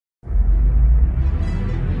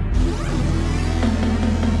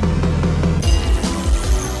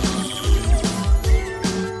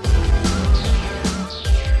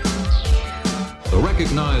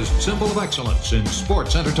symbol of excellence in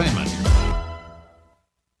sports entertainment.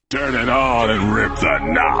 Turn it on and rip the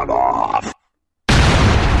knob off.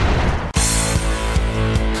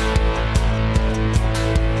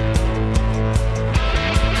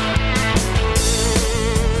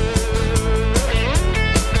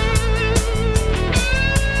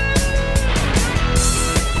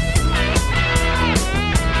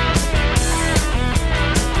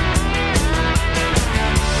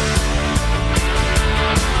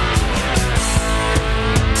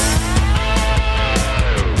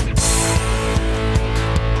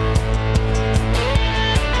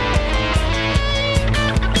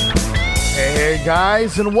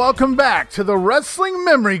 Guys, and welcome back to the Wrestling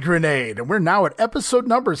Memory Grenade, and we're now at episode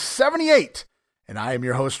number 78, and I am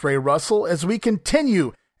your host, Ray Russell, as we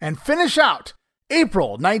continue and finish out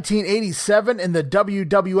April 1987 in the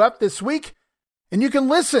WWF this week, and you can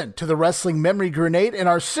listen to the Wrestling Memory Grenade in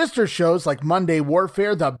our sister shows like Monday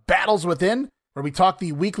Warfare, The Battles Within, where we talk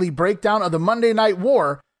the weekly breakdown of the Monday Night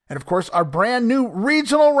War, and of course our brand new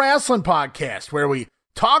regional wrestling podcast, where we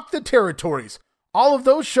talk the territories. All of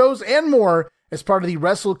those shows and more as part of the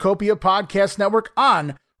WrestleCopia Podcast Network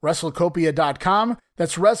on WrestleCopia.com.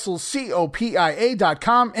 That's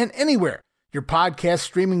WrestleCopia.com, and anywhere your podcast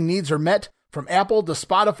streaming needs are met, from Apple to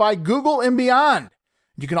Spotify, Google, and beyond.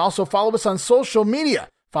 You can also follow us on social media.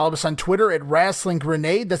 Follow us on Twitter at Wrestling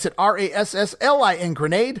Grenade. That's at RASSLIN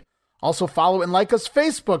Grenade. Also follow and like us,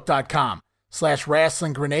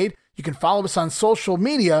 Facebook.com/Wrestling Grenade. You can follow us on social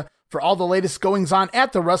media for all the latest goings-on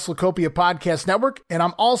at the WrestleCopia Podcast Network, and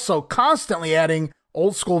I'm also constantly adding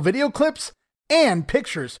old-school video clips and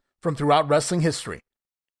pictures from throughout wrestling history.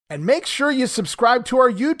 And make sure you subscribe to our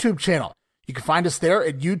YouTube channel. You can find us there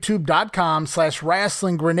at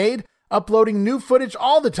youtube.com/Wrestling Grenade, uploading new footage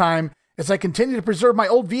all the time as I continue to preserve my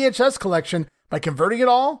old VHS collection by converting it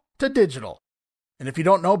all to digital. And if you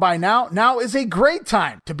don't know by now, now is a great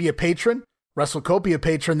time to be a patron, WrestleCopia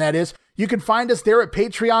patron, that is. You can find us there at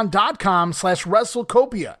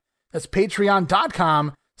patreon.com/WrestleCopia. That's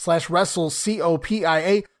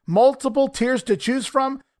patreon.com/WrestleCopia. Multiple tiers to choose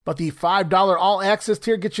from, but the $5 all-access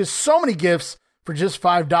tier gets you so many gifts for just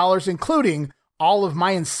 $5, including all of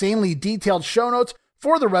my insanely detailed show notes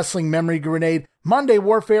for the Wrestling Memory Grenade, Monday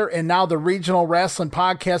Warfare, and now the Regional Wrestling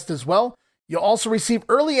Podcast as well. You'll also receive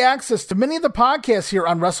early access to many of the podcasts here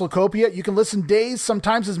on WrestleCopia. You can listen days,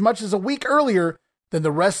 sometimes as much as a week earlier than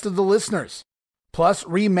the rest of the listeners. Plus,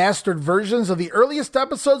 remastered versions of the earliest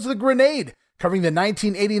episodes of The Grenade, covering the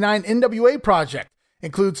 1989 NWA project,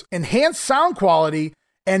 includes enhanced sound quality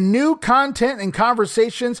and new content and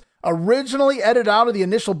conversations originally edited out of the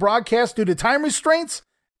initial broadcast due to time restraints,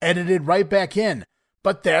 edited right back in.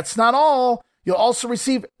 But that's not all. You'll also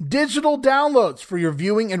receive digital downloads for your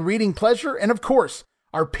viewing and reading pleasure, and of course,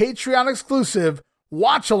 our Patreon exclusive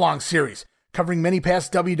watch-along series, covering many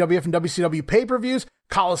past WWF and WCW pay-per-views,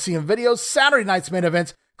 Coliseum videos, Saturday night's main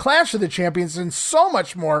events, Clash of the Champions, and so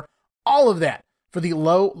much more. All of that for the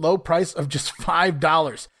low, low price of just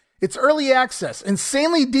 $5. It's early access,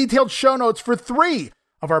 insanely detailed show notes for 3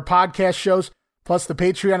 of our podcast shows, plus the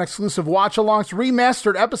Patreon exclusive watch-alongs,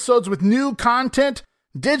 remastered episodes with new content,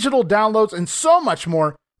 digital downloads, and so much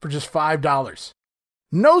more for just $5.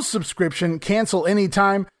 No subscription, cancel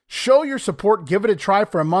anytime. Show your support, give it a try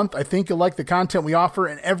for a month. I think you'll like the content we offer,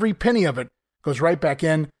 and every penny of it goes right back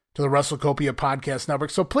in to the WrestleCopia Podcast Network.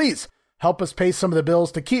 So please help us pay some of the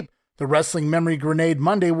bills to keep the Wrestling Memory Grenade,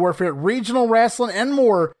 Monday Warfare, Regional Wrestling, and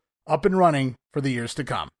more up and running for the years to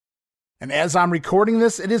come. And as I'm recording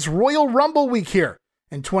this, it is Royal Rumble week here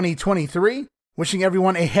in 2023. Wishing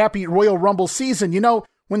everyone a happy Royal Rumble season. You know,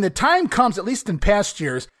 when the time comes, at least in past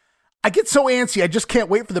years, I get so antsy, I just can't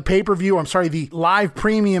wait for the the live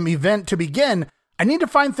premium event to begin. I need to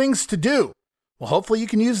find things to do. Well, hopefully you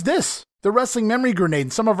can use this, the Wrestling Memory Grenade,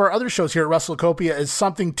 and some of our other shows here at WrestleCopia as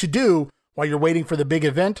something to do while you're waiting for the big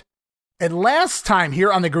event. And last time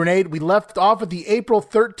here on the Grenade, we left off with the April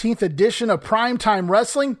 13th edition of Primetime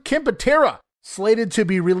Wrestling. Patera, slated to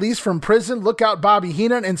be released from prison. Look out, Bobby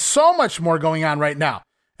Heenan, and so much more going on right now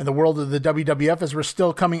in the world of the WWF as we're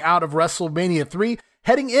still coming out of WrestleMania 3,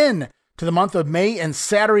 heading in to the month of May and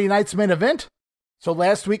Saturday night's main event. So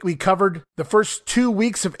last week we covered the first 2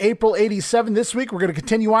 weeks of April 87. This week we're going to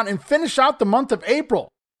continue on and finish out the month of April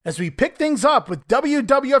as we pick things up with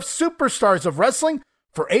WWF Superstars of Wrestling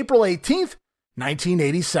for April 18th,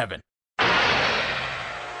 1987.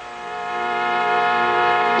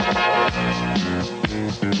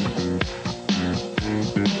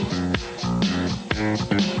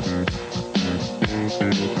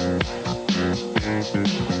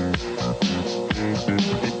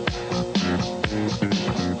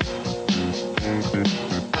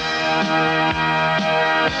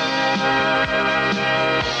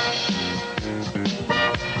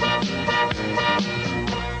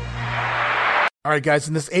 All right, guys,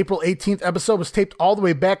 and this April 18th episode was taped all the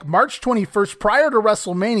way back March 21st prior to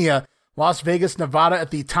WrestleMania, Las Vegas, Nevada at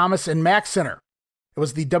the Thomas and Mack Center. It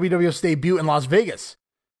was the WWF's debut in Las Vegas.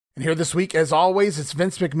 And here this week, as always, it's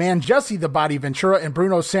Vince McMahon, Jesse the Body Ventura, and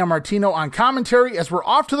Bruno Sammartino on commentary as we're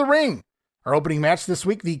off to the ring. Our opening match this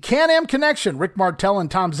week, the Can-Am Connection, Rick Martel and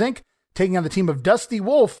Tom Zink, taking on the team of Dusty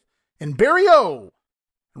Wolf and Barry O.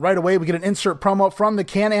 Right away, we get an insert promo from the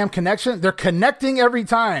Can-Am Connection. They're connecting every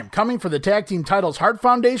time, coming for the tag team titles. Hart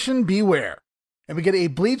Foundation, beware. And we get a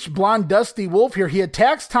bleached blonde Dusty Wolf here. He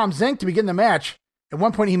attacks Tom Zink to begin the match. At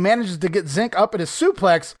one point, he manages to get Zink up at a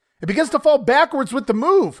suplex. It begins to fall backwards with the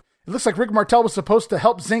move. It looks like Rick Martel was supposed to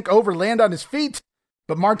help Zink over, land on his feet.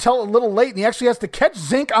 But Martel a little late, and he actually has to catch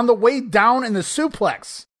Zink on the way down in the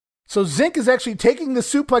suplex. So Zink is actually taking the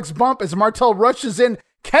suplex bump as Martel rushes in,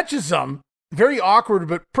 catches him. Very awkward,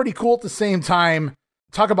 but pretty cool at the same time.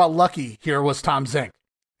 Talk about lucky here was Tom Zink.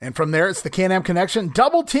 And from there, it's the Can-Am Connection,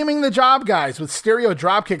 double teaming the job guys with stereo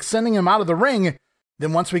dropkick, sending him out of the ring.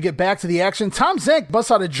 Then once we get back to the action, Tom Zink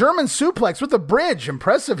busts out a German suplex with a bridge.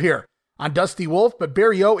 Impressive here on Dusty Wolf, but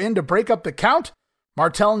Barry O in to break up the count.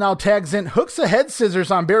 Martel now tags in, hooks a head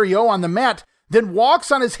scissors on Barry O on the mat, then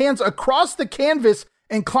walks on his hands across the canvas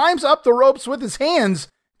and climbs up the ropes with his hands,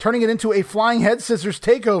 turning it into a flying head scissors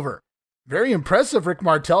takeover. Very impressive, Rick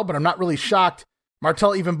Martel, but I'm not really shocked.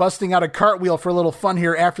 Martel even busting out a cartwheel for a little fun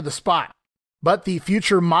here after the spot. But the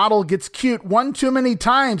future model gets cute one too many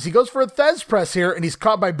times. He goes for a Thez press here, and he's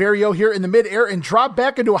caught by Barry O here in the midair and dropped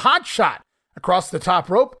back into a hot shot across the top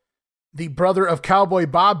rope. The brother of Cowboy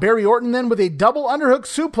Bob, Barry Orton, then with a double underhook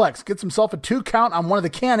suplex, gets himself a 2 count on one of the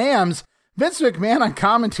Can-Ams. Vince McMahon on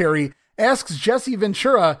commentary asks Jesse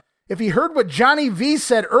Ventura if he heard what Johnny V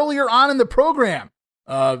said earlier on in the program.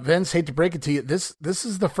 Vince, hate to break it to you, this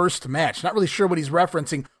is the first match. Not really sure what he's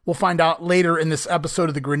referencing. We'll find out later in this episode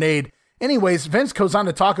of The Grenade. Anyways, Vince goes on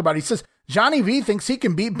to talk about it. He says, Johnny V thinks he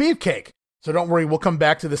can beat Beefcake. So don't worry, we'll come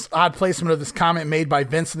back to this odd placement of this comment made by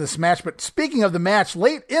Vince in this match. But speaking of the match,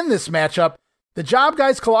 late in this matchup, the job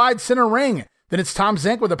guys collide center ring. Then it's Tom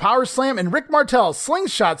Zink with a power slam and Rick Martel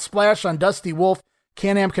slingshot splash on Dusty Wolf.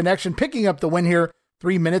 Can-Am Connection picking up the win here,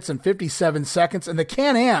 3 minutes and 57 seconds. And the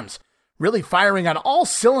Can-Ams really firing on all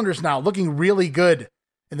cylinders now, looking really good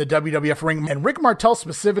in the WWF ring. And Rick Martel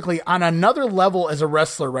specifically on another level as a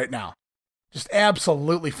wrestler right now. Just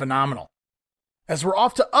absolutely phenomenal. As we're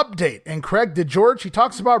off to Update, and Craig DeGeorge, he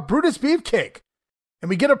talks about Brutus Beefcake. And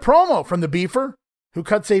we get a promo from the Beefer, who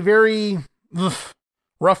cuts a very rough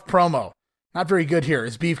promo. Not very good here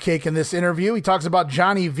is Beefcake in this interview. He talks about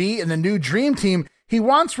Johnny V and the new Dream Team. He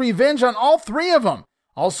wants revenge on all 3 of them.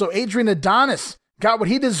 Also, Adrian Adonis got what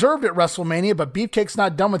he deserved at WrestleMania, but Beefcake's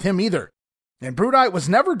not done with him either. And Brudite was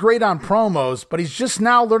never great on promos, but he's just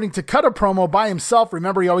now learning to cut a promo by himself.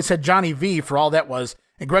 Remember, he always had Johnny V for all that was.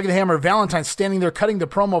 And Greg the Hammer Valentine standing there cutting the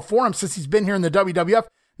promo for him since he's been here in the WWF.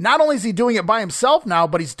 Not only is he doing it by himself now,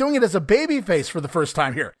 but he's doing it as a babyface for the first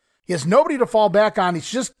time here. He has nobody to fall back on.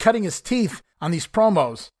 He's just cutting his teeth on these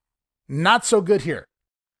promos. Not so good here.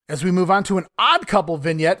 As we move on to an odd couple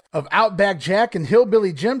vignette of Outback Jack and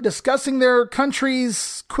Hillbilly Jim discussing their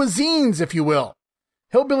country's cuisines, if you will.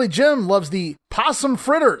 Hillbilly Jim loves the possum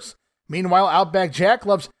fritters. Meanwhile, Outback Jack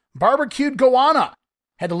loves barbecued goanna.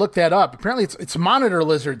 Had to look that up. Apparently, it's monitor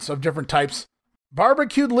lizards of different types.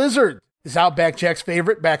 Barbecued lizard is Outback Jack's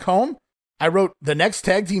favorite back home. I wrote, the next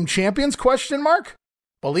tag team champions, ?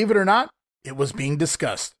 Believe it or not, it was being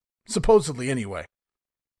discussed. Supposedly, anyway.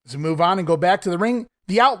 As we move on and go back to the ring,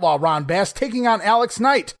 the Outlaw Ron Bass taking on Alex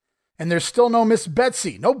Knight. And there's still no Miss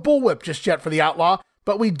Betsy. No bullwhip just yet for the Outlaw.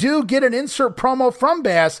 But we do get an insert promo from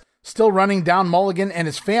Bass, still running down Mulligan and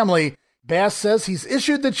his family. Bass says he's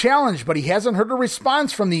issued the challenge, but he hasn't heard a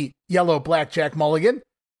response from the yellow Blackjack Mulligan.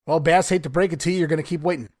 Well, Bass, hate to break it to you, you're going to keep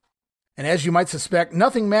waiting. And as you might suspect,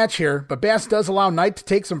 nothing match here, but Bass does allow Knight to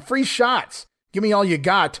take some free shots. Give me all you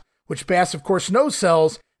got, which Bass, of course, no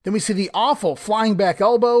sells. Then we see the awful flying back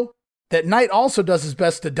elbow that Knight also does his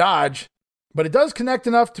best to dodge, but it does connect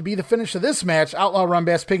enough to be the finish of this match. Outlaw Ron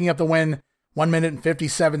Bass picking up the win, 1 minute and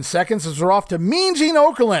 57 seconds as we're off to Mean Gene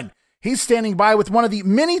Okerlund. He's standing by with one of the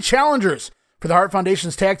many challengers for the Hart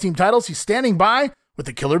Foundation's tag team titles. He's standing by with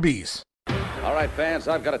the Killer Bees. All right, fans,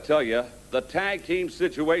 I've got to tell you, the tag team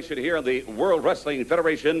situation here in the World Wrestling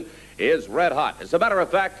Federation is red hot. As a matter of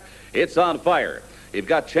fact, it's on fire. You've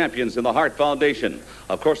got champions in the Hart Foundation.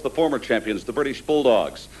 Of course, the former champions, the British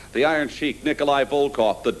Bulldogs, the Iron Sheik, Nikolai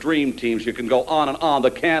Volkov, the Dream Teams. You can go on and on. The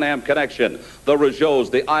Can-Am Connection, the Rougeaus,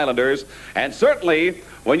 the Islanders. And certainly,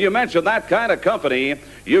 when you mention that kind of company,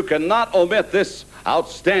 you cannot omit this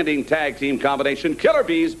outstanding tag team combination. Killer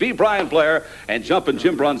Bees, B. Brian Blair, and Jumpin'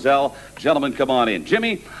 Jim Brunzell. Gentlemen, come on in.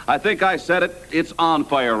 Jimmy, I think I said it. It's on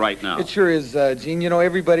fire right now. It sure is, Gene. You know,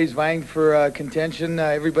 everybody's vying for contention.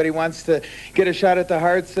 Everybody wants to get a shot at the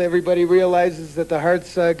Hearts. Everybody realizes that the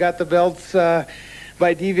Hearts got the belts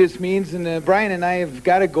by devious means, and Brian and I have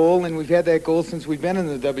got a goal, and we've had that goal since we've been in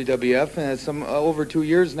the WWF, and over 2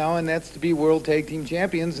 years now, and that's to be World Tag Team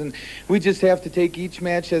Champions, and we just have to take each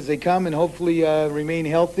match as they come and hopefully remain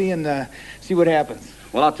healthy and see what happens.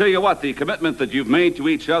 Well, I'll tell you what, the commitment that you've made to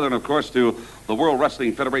each other and, of course, to the World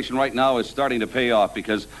Wrestling Federation right now is starting to pay off,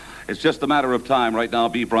 because it's just a matter of time right now,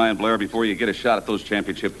 B. Brian Blair, before you get a shot at those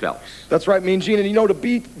championship belts. That's right, Mean Gene. And, you know, to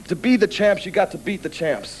be the champs, you got to beat the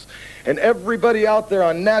champs. And everybody out there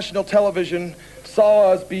on national television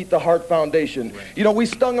saw us beat the Hart Foundation. Right. You know, we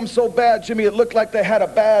stung them so bad, Jimmy, it looked like they had a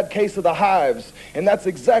bad case of the hives. And that's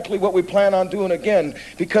exactly what we plan on doing again,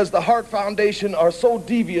 because the Hart Foundation are so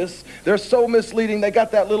devious, they're so misleading. They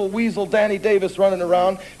got that little weasel Danny Davis running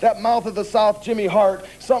around, that mouth of the South Jimmy Hart.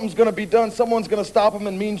 Something's going to be done. Someone's going to stop them.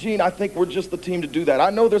 And Mean Gene, I think we're just the team to do that. I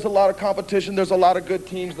know there's a lot of competition. There's a lot of good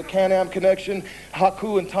teams, the Can-Am Connection,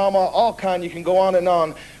 Haku and Tama, all kind. You can go on and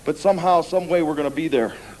on. But somehow, some way, we're going to be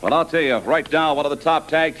there. Well, I'll tell you, right now, one of the top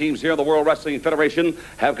tag teams here in the World Wrestling Federation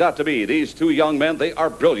have got to be these two young men. They are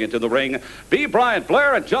brilliant in the ring. B. Brian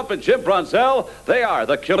Blair and Jumpin' Jim Brunzell. They are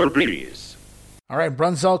the Killer Bees. All right,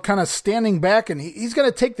 Brunzell kind of standing back, and he's going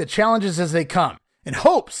to take the challenges as they come in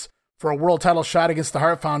hopes for a world title shot against the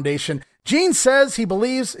Hart Foundation. Gene says he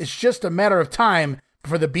believes it's just a matter of time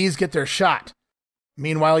before the Bees get their shot.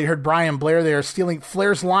 Meanwhile, you heard Brian Blair there stealing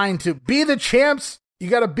Flair's line to be the champs. You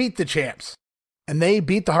got to beat the champs. And they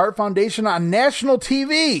beat the Hart Foundation on national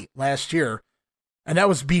TV last year. And that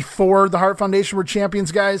was before the Hart Foundation were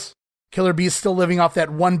champions, guys. Killer Bees still living off that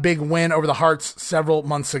one big win over the Harts several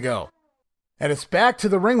months ago. And it's back to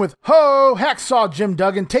the ring with Hacksaw Jim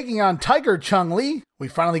Duggan taking on Tiger Chung Lee. We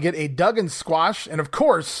finally get a Duggan squash. And of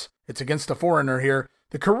course, it's against a foreigner here,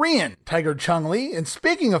 the Korean Tiger Chung Lee. And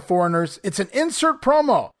speaking of foreigners, it's an insert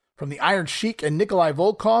promo from the Iron Sheik and Nikolai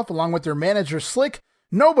Volkov along with their manager Slick.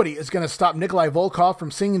 Nobody is going to stop Nikolai Volkov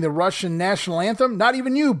from singing the Russian national anthem, not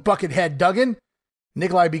even you, Buckethead Duggan.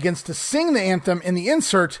 Nikolai begins to sing the anthem in the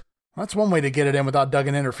insert. Well, that's one way to get it in without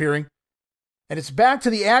Duggan interfering. And it's back to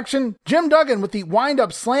the action. Jim Duggan with the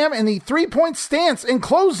wind-up slam and the three-point stance and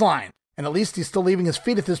clothesline. And at least he's still leaving his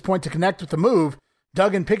feet at this point to connect with the move.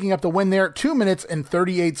 Duggan picking up the win there, 2 minutes and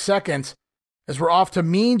 38 seconds. As we're off to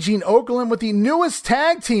Mean Gene Okerlund with the newest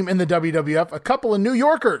tag team in the WWF, a couple of New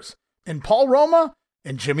Yorkers, and Paul Roma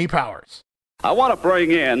and Jimmy Powers. I want to bring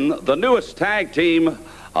in the newest tag team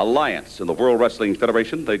alliance in the World Wrestling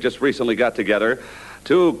Federation. They just recently got together.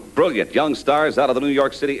 Two brilliant young stars out of the New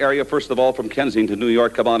York City area. First of all, from Kensington, New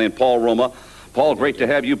York. Come on in, Paul Roma. Paul, great to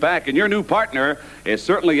have you back. And your new partner is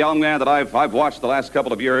certainly a young man that I've watched the last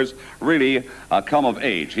couple of years really come of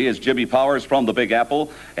age. He is Jimmy Powers from the Big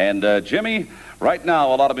Apple. And Jimmy, right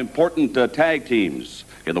now, a lot of important tag teams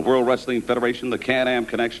in the World Wrestling Federation, the Can-Am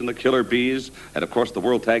Connection, the Killer Bees, and, of course, the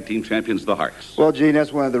World Tag Team Champions, the Hearts. Well, Gene,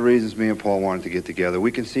 that's one of the reasons me and Paul wanted to get together.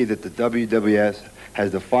 We can see that the WWF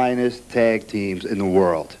has the finest tag teams in the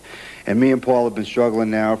world. And me and Paul have been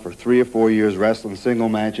struggling now for 3 or 4 years wrestling single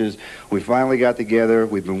matches. We finally got together.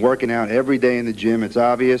 We've been working out every day in the gym. It's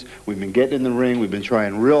obvious. We've been getting in the ring. We've been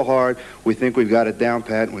trying real hard. We think we've got it down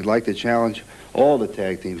pat, and we'd like to challenge all the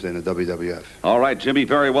tag teams in the WWF. All right, Jimmy,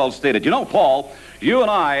 very well stated. You know, Paul, you and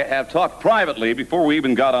I have talked privately before we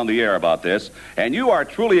even got on the air about this, and you are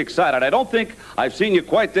truly excited. I don't think I've seen you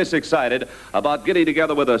quite this excited about getting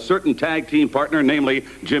together with a certain tag team partner, namely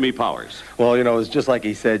Jimmy Powers. Well, you know, it's just like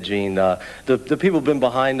he said, Gene. The people have been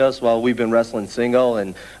behind us while we've been wrestling single,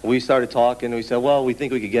 and we started talking, and we said, well, we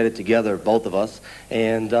think we could get it together, both of us,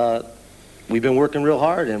 and we've been working real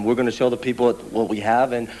hard, and we're going to show the people what we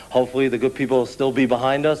have, and hopefully the good people will still be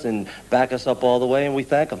behind us and back us up all the way, and we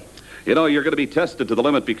thank them. You know, you're going to be tested to the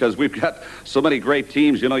limit because we've got so many great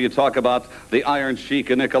teams. You know, you talk about the Iron Sheik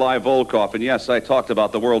and Nikolai Volkov. And yes, I talked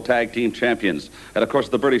about the World Tag Team Champions. And, of course,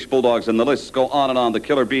 the British Bulldogs. And the lists go on and on. The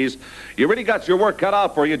Killer Bees. You really got your work cut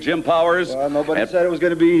out for you, Jim Powers. Well, nobody said it was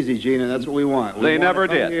going to be easy, Gene, and that's what we want. They never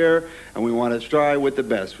did. We want to come here, and we want to strive with the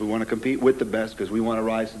best. We want to compete with the best because we want to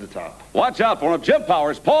rise to the top. Watch out for them. Jim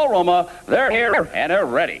Powers, Paul Roma. They're here, and they're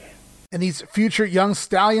ready. And these future young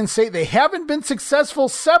stallions say they haven't been successful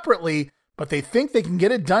separately, but they think they can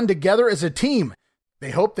get it done together as a team.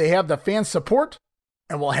 They hope they have the fan support,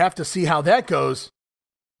 and we'll have to see how that goes.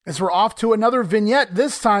 As we're off to another vignette,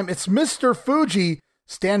 this time it's Mr. Fuji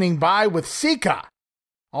standing by with Sika.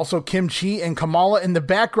 Also Kim Chi and Kamala in the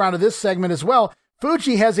background of this segment as well.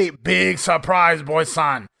 Fuji has a big surprise,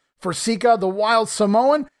 boy-san. For Sika, the wild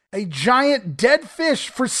Samoan, a giant dead fish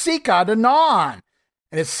for Sika to gnaw on.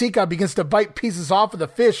 And as Sika begins to bite pieces off of the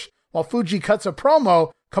fish while Fuji cuts a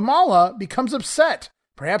promo, Kamala becomes upset,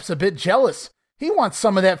 perhaps a bit jealous. He wants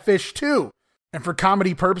some of that fish too. And for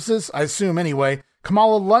comedy purposes, I assume anyway,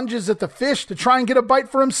 Kamala lunges at the fish to try and get a bite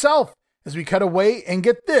for himself as we cut away and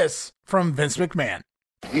get this from Vince McMahon.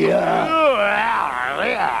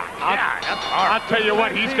 I'll tell you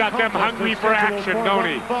what, he's got them hungry for action, don't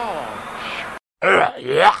he?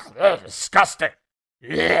 Disgusting.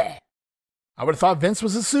 Yeah. I would have thought Vince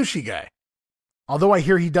was a sushi guy. Although I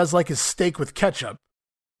hear he does like his steak with ketchup.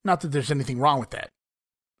 Not that there's anything wrong with that,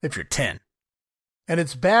 if you're 10. And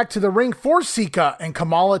it's back to the ring for Sika and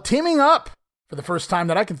Kamala teaming up for the first time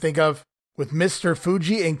that I can think of, with Mr.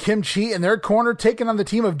 Fuji and Kim Chi in their corner taking on the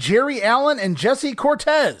team of Jerry Allen and Jesse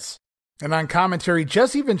Cortez. And on commentary,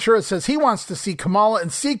 Jesse Ventura says he wants to see Kamala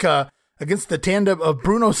and Sika against the tandem of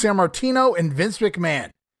Bruno Sammartino and Vince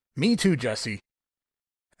McMahon. Me too, Jesse.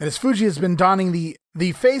 And as Fuji has been donning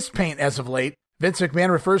the face paint as of late, Vince McMahon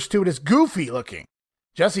refers to it as goofy looking.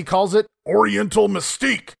 Jesse calls it Oriental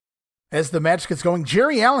Mystique. As the match gets going,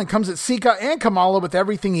 Jerry Allen comes at Sika and Kamala with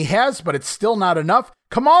everything he has, but it's still not enough.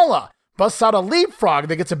 Kamala busts out a leapfrog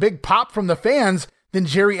that gets a big pop from the fans. Then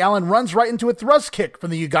Jerry Allen runs right into a thrust kick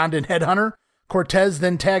from the Ugandan headhunter. Cortez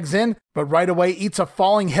then tags in, but right away eats a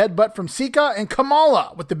falling headbutt from Sika, and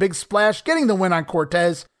Kamala with the big splash, getting the win on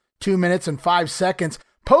Cortez. 2 minutes and 5 seconds.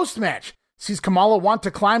 Post-match, sees Kamala want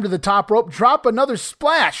to climb to the top rope, drop another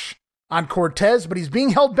splash on Cortez, but he's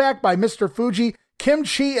being held back by Mr. Fuji, Kim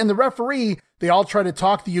Chi, and the referee. They all try to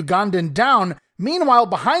talk the Ugandan down. Meanwhile,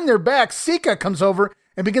 behind their back, Sika comes over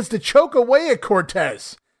and begins to choke away at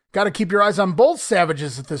Cortez. Got to keep your eyes on both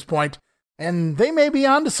savages at this point, and they may be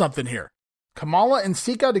onto something here. Kamala and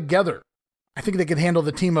Sika together. I think they could handle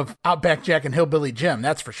the team of Outback Jack and Hillbilly Jim,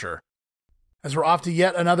 that's for sure. As we're off to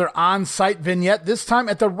yet another on-site vignette, this time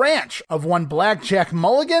at the ranch of one Blackjack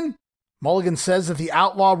Mulligan. Mulligan says that the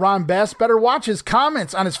outlaw Ron Bass better watch his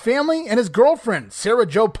comments on his family and his girlfriend, Sarah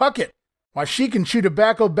Jo Puckett, why she can chew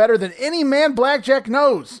tobacco better than any man Blackjack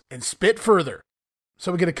knows and spit further.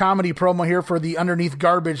 So we get a comedy promo here for the underneath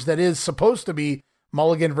garbage that is supposed to be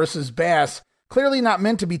Mulligan versus Bass, clearly not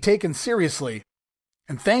meant to be taken seriously.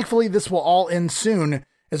 And thankfully, this will all end soon.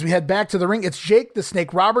 As we head back to the ring, it's Jake the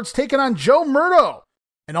Snake Roberts taking on Joe Murdo.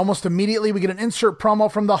 And almost immediately, we get an insert promo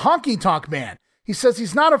from the Honky Tonk Man. He says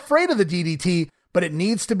he's not afraid of the DDT, but it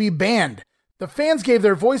needs to be banned. The fans gave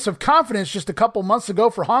their voice of confidence just a couple months ago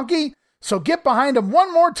for Honky, so get behind him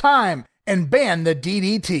one more time and ban the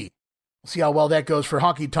DDT. We'll see how well that goes for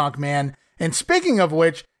Honky Tonk Man. And speaking of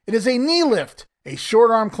which, it is a knee lift, a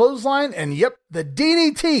short arm clothesline, and yep, the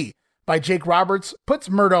DDT by Jake Roberts puts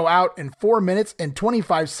Murdo out in 4 minutes and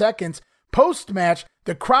 25 seconds. Post-match,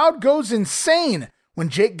 the crowd goes insane when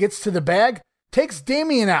Jake gets to the bag, takes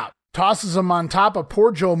Damien out, tosses him on top of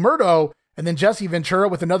poor Joe Murdo, and then Jesse Ventura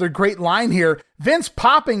with another great line here. Vince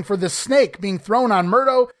popping for the snake being thrown on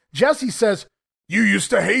Murdo. Jesse says, "You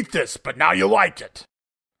used to hate this, but now you like it."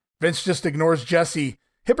 Vince just ignores Jesse.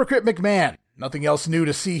 Hypocrite McMahon. Nothing else new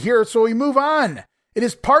to see here, so we move on. It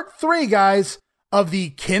is part 3, guys, of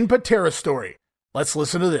the Ken Patera story. Let's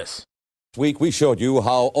listen to this. This week we showed you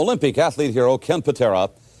how Olympic athlete hero Ken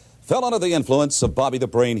Patera fell under the influence of Bobby the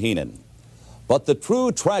Brain Heenan. But the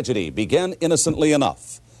true tragedy began innocently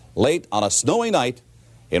enough, late on a snowy night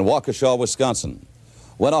in Waukesha, Wisconsin,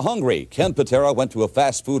 when a hungry Ken Patera went to a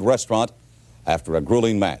fast food restaurant after a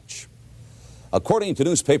grueling match. According to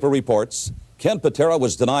newspaper reports, Ken Patera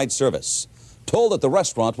was denied service, told that the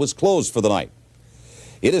restaurant was closed for the night.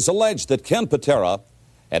 It is alleged that Ken Patera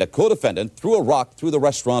and a co-defendant threw a rock through the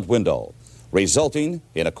restaurant window, resulting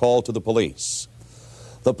in a call to the police.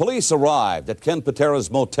 The police arrived at Ken Patera's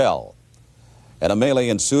motel, and a melee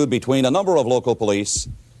ensued between a number of local police,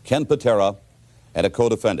 Ken Patera, and a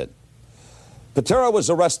co-defendant. Patera was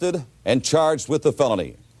arrested and charged with the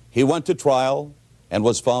felony. He went to trial and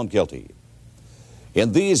was found guilty.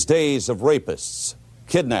 In these days of rapists,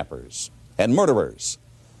 kidnappers, and murderers,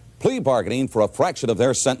 plea bargaining for a fraction of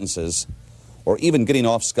their sentences, or even getting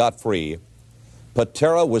off scot-free,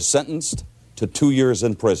 Patera was sentenced to 2 years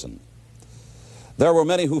in prison. There were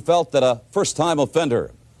many who felt that a first-time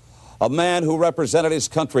offender, a man who represented his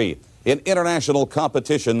country in international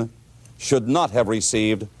competition, should not have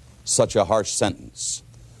received such a harsh sentence.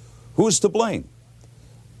 Who's to blame?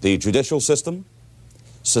 The judicial system?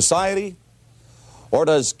 Society? Or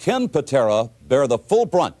does Ken Patera bear the full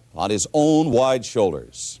brunt on his own wide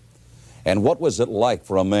shoulders? And what was it like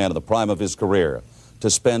for a man in the prime of his career to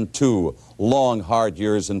spend 2 long, hard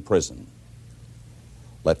years in prison?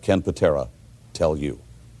 Let Ken Patera tell you.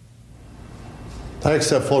 I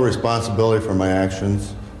accept full responsibility for my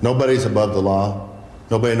actions. Nobody's above the law.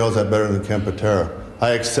 Nobody knows that better than Ken Patera.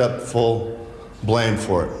 I accept full blame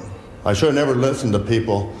for it. I should have never listened to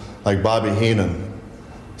people like Bobby Heenan,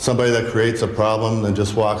 somebody that creates a problem and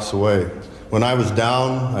just walks away. When I was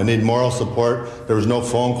down, I need moral support. There was no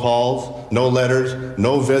phone calls, no letters,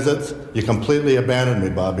 no visits. You completely abandoned me,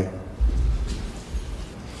 Bobby.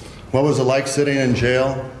 What was it like sitting in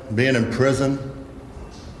jail, being in prison?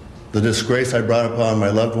 The disgrace I brought upon my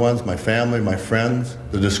loved ones, my family, my friends,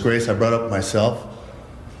 the disgrace I brought up myself.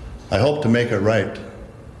 I hope to make it right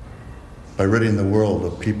by ridding the world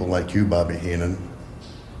of people like you, Bobby Heenan.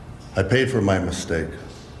 I paid for my mistake,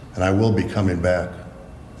 and I will be coming back.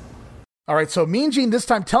 All right, so Mean Gene this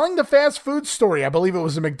time telling the fast food story. I believe it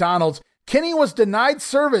was a McDonald's. Kenny was denied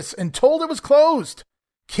service and told it was closed.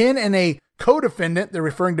 Ken and a co-defendant, they're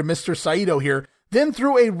referring to Mr. Saito here, then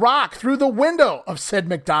threw a rock through the window of said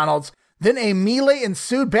McDonald's. Then a melee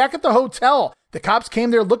ensued back at the hotel. The cops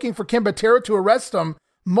came there looking for Ken Patera to arrest him.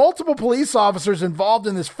 Multiple police officers involved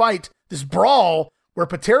in this fight, this brawl, where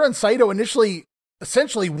Patera and Saito initially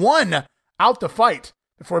essentially won out the fight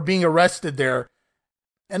before being arrested there.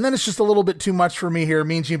 And then it's just a little bit too much for me here.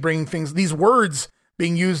 Mean Gene bringing these words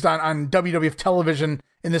being used on WWF television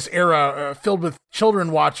in this era filled with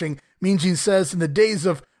children watching. Mean Gene says, in the days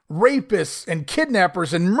of rapists and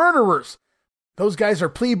kidnappers and murderers, those guys are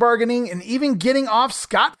plea bargaining and even getting off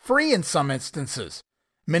scot-free in some instances.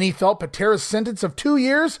 Many felt Patera's sentence of 2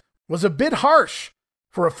 years was a bit harsh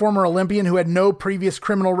for a former Olympian who had no previous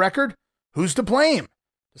criminal record. Who's to blame?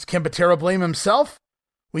 Does Ken Patera blame himself?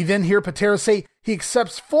 We then hear Patera say he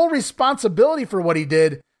accepts full responsibility for what he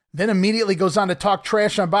did, then immediately goes on to talk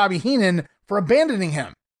trash on Bobby Heenan for abandoning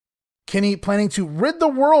him. Kenny planning to rid the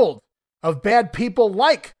world of bad people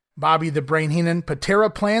like Bobby the Brain Heenan. Patera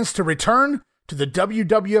plans to return to the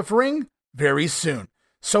WWF ring very soon.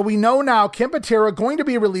 So we know now Ken Patera going to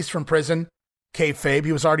be released from prison. Kayfabe,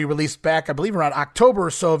 he was already released back, I believe, around October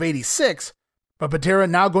or so of '86. But Patera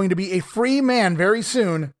now going to be a free man very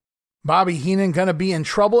soon. Bobby Heenan going to be in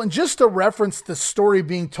trouble. And just to reference the story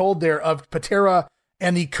being told there of Patera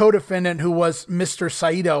and the co-defendant who was Mr.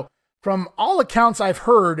 Saito, from all accounts I've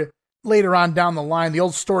heard later on down the line, the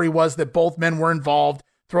old story was that both men were involved,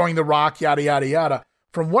 throwing the rock, yada, yada, yada.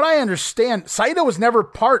 From what I understand, Saito was never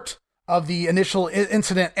part of the initial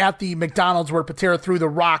incident at the McDonald's where Patera threw the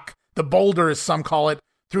rock, the boulder as some call it,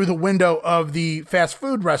 through the window of the fast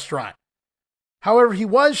food restaurant. However, he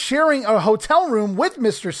was sharing a hotel room with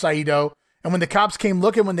Mr. Saito, and when the cops came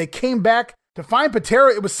looking, when they came back to find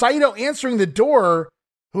Patera, it was Saito answering the door,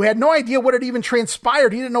 who had no idea what had even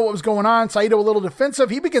transpired. He didn't know what was going on. Saito, a little defensive,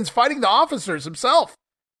 he begins fighting the officers himself.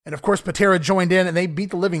 And of course, Patera joined in, and they beat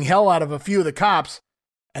the living hell out of a few of the cops.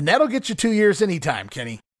 And that'll get you 2 years anytime,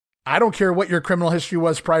 Kenny. I don't care what your criminal history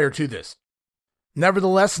was prior to this.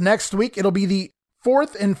 Nevertheless, next week, it'll be the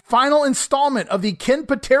fourth and final installment of the Ken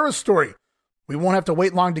Patera story. We won't have to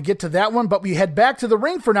wait long to get to that one, but we head back to the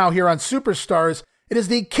ring for now here on Superstars. It is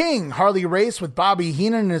the King Harley Race with Bobby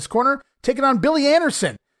Heenan in his corner, taking on Billy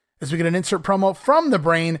Anderson, as we get an insert promo from the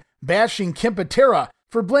Brain, bashing Ken Patera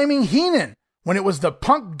for blaming Heenan when it was the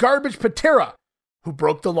punk garbage Patera who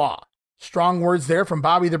broke the law. Strong words there from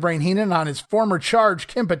Bobby the Brain Heenan on his former charge,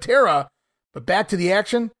 Ken Patera. But back to the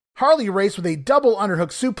action, Harley Race with a double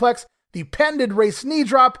underhook suplex, the patented race knee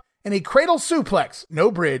drop, and a cradle suplex,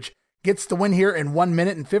 no bridge, gets the win here in 1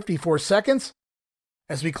 minute and 54 seconds.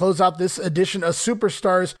 As we close out this edition of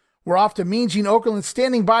Superstars, we're off to Mean Gene Okerlund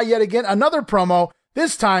standing by yet again, another promo.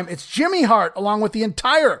 This time it's Jimmy Hart along with the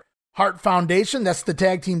entire Hart Foundation. That's the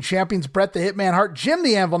tag team champions Bret the Hitman Hart, Jim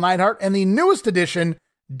the Anvil Neidhart, and the newest addition,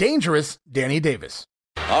 Dangerous Danny Davis.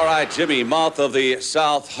 All right, Jimmy, mouth of the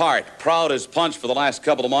South Hart, proud as punch for the last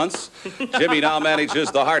couple of months. Jimmy now manages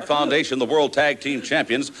the Hart Foundation, the World Tag Team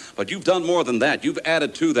Champions, but you've done more than that. You've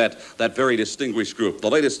added to that very distinguished group. The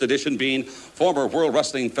latest addition being former World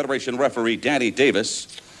Wrestling Federation referee Danny Davis.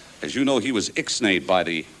 As you know, he was ixnayed by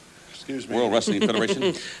the World Wrestling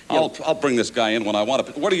Federation. I'll bring this guy in when I want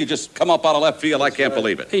to. What do you just come up out of left field? I can't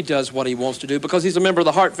believe it. He does what he wants to do because he's a member of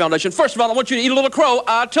the Hart Foundation. First of all, I want you to eat a little crow.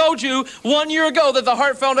 I told you 1 year ago that the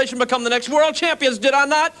Hart Foundation become the next world champions, did I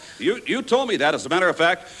not? You told me that. As a matter of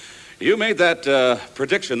fact, you made that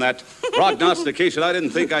prediction, that prognostication. I didn't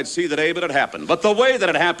think I'd see the day, but it happened. But the way that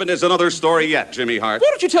it happened is another story yet, Jimmy Hart. Why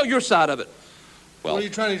don't you tell your side of it? Well, what are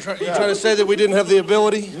you trying to say that we didn't have the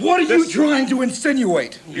ability? What are you trying to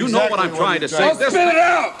insinuate? You know what I'm trying to say. Spit it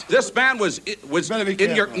out! This man was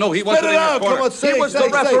in your... No, he Spit wasn't it in your out. corner. Come on, say he it, was say the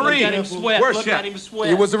it, say it. referee. Look at him sweat. Where's Look Shep? at him sweat.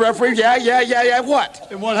 He was the referee? Yeah. What?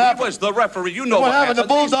 And what He happened? was the referee. You know What happened? The These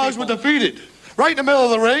Bulldogs were people- defeated. Right in the middle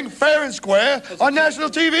of the ring, fair and square, on national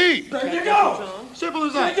TV. There you go. Simple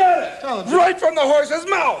as You that. get it. Right from the horse's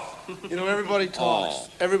mouth. You know, everybody talks.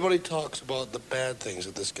 Everybody talks about the bad things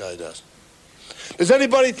that this guy does. Does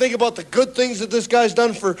anybody think about the good things that this guy's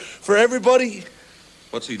done for everybody?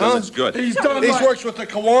 What's he done that's good? He's done He right. works with the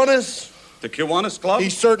Kiwanis. The Kiwanis Club? He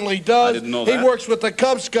certainly does. I didn't know He that. works with the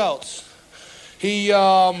Cub Scouts. He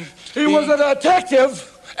was a detective.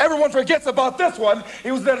 Everyone forgets about this one.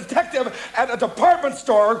 He was a detective at a department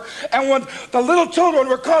store, and when the little children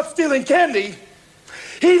were caught stealing candy,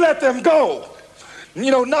 he let them go. You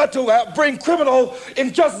know, not to bring criminal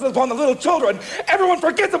injustice upon the little children. Everyone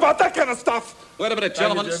forgets about that kind of stuff. Wait a minute,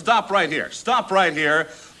 gentlemen. Stop right here. Stop right here.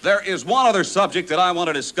 There is one other subject that I want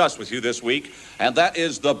to discuss with you this week, and that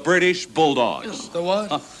is the British Bulldogs. The what?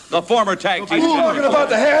 The former tag team. You talking about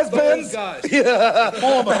the has-beens? guys. Yeah,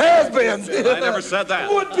 the has-beens. I never said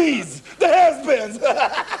that. Would-be's, the has-beens.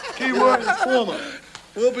 Key word is former.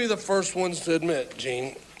 We'll be the first ones to admit,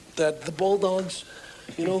 Gene, that the Bulldogs,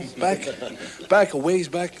 you know, back a ways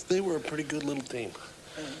back, they were a pretty good little team.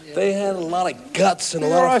 They had a lot of guts and a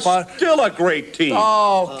lot of fun. Still a great team.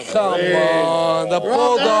 Oh, come on. The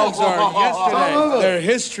Bulldogs are yesterday. They're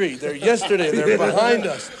history. They're yesterday. They're behind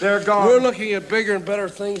us. They're gone. We're looking at bigger and better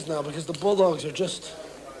things now because the Bulldogs are just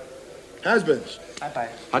has-beens.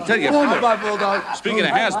 I'll tell you. Bye, Bulldog. Speaking of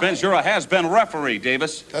has-beens, you're a has-been referee,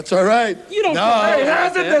 Davis. That's all right. You don't. Hey,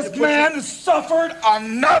 hasn't this man suffered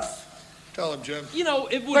enough? Tell him, Jim. You know,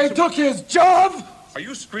 it They was. took his job. Are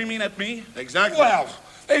you screaming at me? Exactly. Well,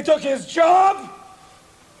 they took his job.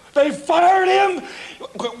 They fired him.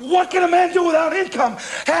 What can a man do without income?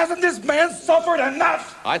 Hasn't this man suffered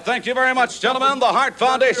enough? I thank you very much, gentlemen. The Hart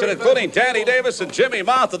Foundation, including Danny Davis and Jimmy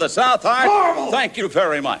Mouth of the South Hart. Horrible. Thank you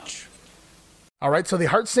very much. All right, so the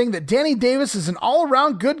Hart saying that Danny Davis is an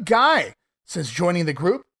all-around good guy since joining the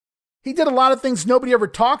group. He did a lot of things nobody ever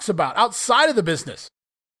talks about outside of the business.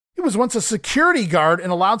 He was once a security guard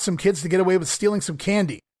and allowed some kids to get away with stealing some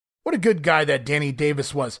candy. What a good guy that Danny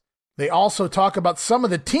Davis was. They also talk about some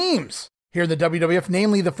of the teams here in the WWF,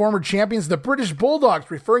 namely the former champions, the British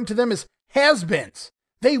Bulldogs, referring to them as has-beens.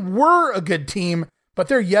 They were a good team, but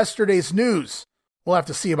they're yesterday's news. We'll have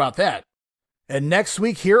to see about that. And next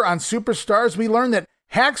week here on Superstars, we learn that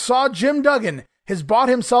Hacksaw Jim Duggan has bought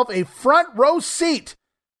himself a front row seat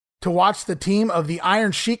to watch the team of the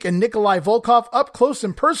Iron Sheik and Nikolai Volkov up close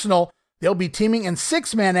and personal. They'll be teaming in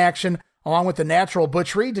six-man action along with the Natural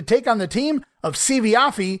Butchery to take on the team of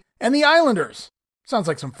Siviafi and the Islanders. Sounds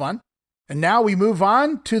like some fun. And now we move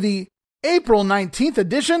on to the April 19th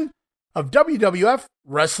edition of WWF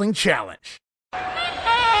Wrestling Challenge.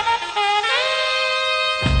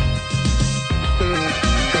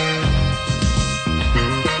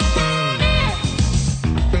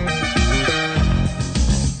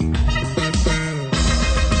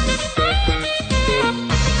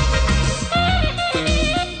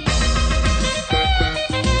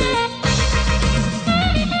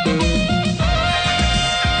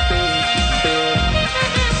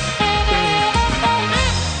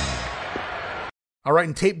 All right,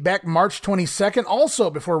 and tape back March 22nd,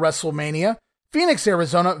 also before WrestleMania, Phoenix,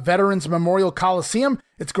 Arizona, Veterans Memorial Coliseum.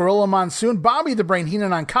 It's Gorilla Monsoon, Bobby the Brain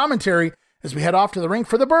Heenan on commentary as we head off to the ring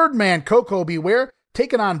for the Birdman, Koko Beware,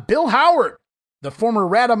 taking on Bill Howard. The former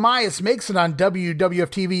Radamias makes it on WWF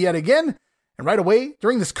TV yet again. And right away,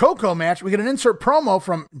 during this Koko match, we get an insert promo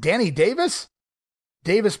from Danny Davis.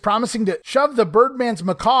 Davis promising to shove the Birdman's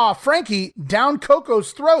macaw, Frankie, down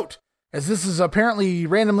Koko's throat, as this is apparently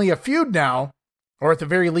randomly a feud now, or at the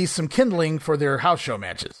very least some kindling for their house show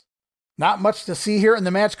matches. Not much to see here in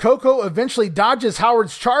the match. Koko eventually dodges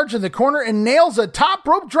Howard's charge in the corner and nails a top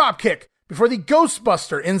rope dropkick before the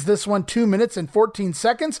Ghostbuster ends this one 2 minutes and 14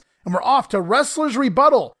 seconds, and we're off to Wrestler's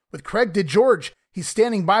Rebuttal with Craig DeGeorge. He's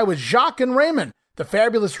standing by with Jacques and Raymond, the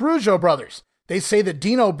fabulous Rougeau brothers. They say that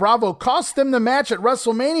Dino Bravo cost them the match at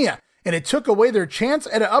WrestleMania, and it took away their chance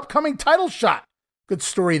at an upcoming title shot. Good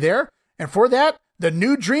story there. And for that, the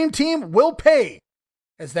new Dream Team will pay,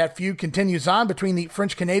 as that feud continues on between the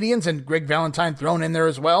French Canadians and Greg Valentine thrown in there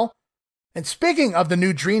as well. And speaking of the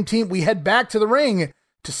new Dream Team, we head back to the ring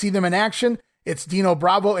to see them in action. It's Dino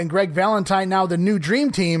Bravo and Greg Valentine, now the new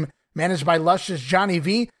Dream Team, managed by luscious Johnny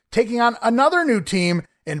V, taking on another new team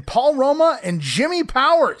in Paul Roma and Jimmy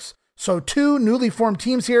Powers. So two newly formed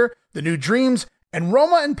teams here, the New Dreams and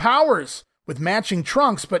Roma and Powers, with matching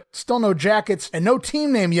trunks, but still no jackets and no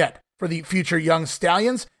team name yet for the future Young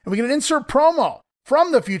Stallions. And we get an insert promo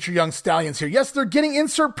from the future Young Stallions here. Yes, they're getting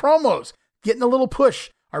insert promos, getting a little push.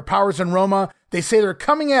 Our Powers and Roma, they say they're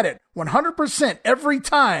coming at it 100% every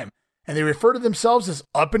time, and they refer to themselves as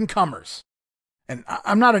up-and-comers. And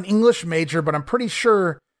I'm not an English major, but I'm pretty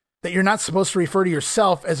sure that you're not supposed to refer to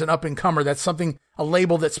yourself as an up-and-comer. That's a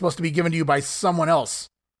label that's supposed to be given to you by someone else.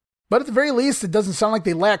 But at the very least, it doesn't sound like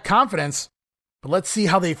they lack confidence. But let's see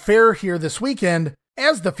how they fare here this weekend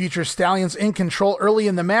as the future Stallions in control early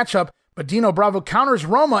in the matchup. But Dino Bravo counters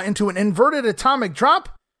Roma into an inverted atomic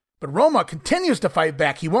drop. But Roma continues to fight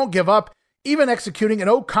back. He won't give up, even executing an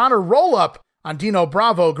O'Connor roll-up on Dino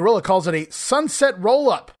Bravo. Gorilla calls it a sunset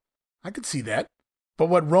roll-up. I could see that. But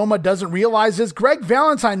what Roma doesn't realize is Greg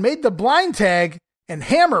Valentine made the blind tag, and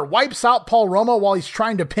Hammer wipes out Paul Roma while he's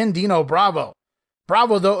trying to pin Dino Bravo.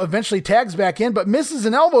 Bravo, though, eventually tags back in, but misses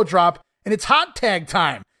an elbow drop, and it's hot tag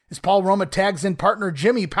time as Paul Roma tags in partner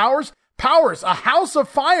Jimmy Powers. Powers, a house of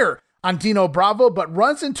fire on Dino Bravo, but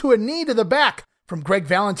runs into a knee to the back from Greg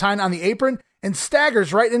Valentine on the apron and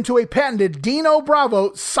staggers right into a patented Dino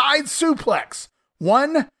Bravo side suplex.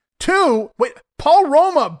 1, 2, Paul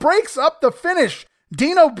Roma breaks up the finish.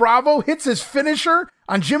 Dino Bravo hits his finisher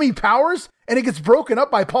on Jimmy Powers, and it gets broken up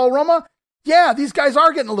by Paul Roma. Yeah, these guys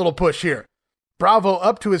are getting a little push here. Bravo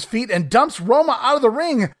up to his feet and dumps Roma out of the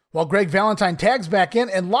ring, while Greg Valentine tags back in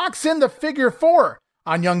and locks in the figure 4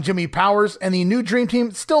 on young Jimmy Powers, and the new Dream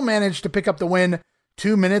Team still managed to pick up the win,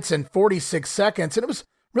 2 minutes and 46 seconds. And it was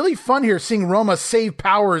really fun here seeing Roma save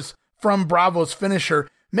Powers from Bravo's finisher.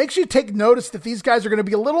 Makes you take notice that these guys are going to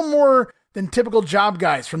be a little more than typical job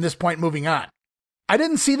guys from this point moving on. I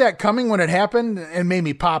didn't see that coming when it happened, and it made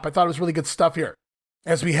me pop. I thought it was really good stuff here.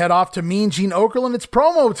 As we head off to Mean Gene Okerlund, it's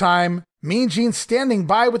promo time. Mean Gene standing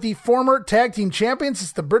by with the former tag team champions.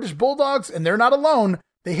 It's the British Bulldogs, and they're not alone.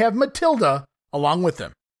 They have Matilda along with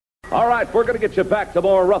them. All right, we're going to get you back to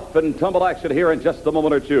more rough and tumble action here in just a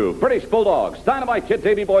moment or two. British Bulldogs, Dynamite Kid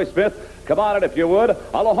Davey Boy Smith, come on in if you would,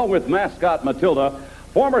 along with mascot Matilda,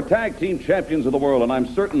 former tag team champions of the world, and I'm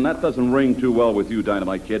certain that doesn't ring too well with you,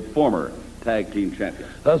 Dynamite Kid, former tag team champion.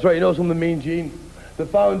 That's right, you know something, Mean Gene? The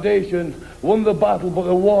Foundation won the battle, but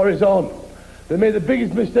the war is on. They made the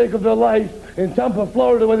biggest mistake of their life in Tampa,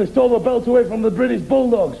 Florida, when they stole the belt away from the British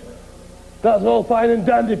Bulldogs. That's all fine and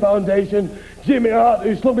dandy, Foundation. Jimmy Hart,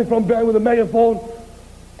 who slugged me from behind with a megaphone.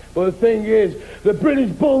 But the thing is, the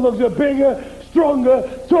British Bulldogs are bigger,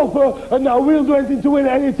 stronger, tougher, and now we'll do anything to win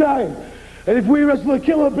at any time. And if we wrestle the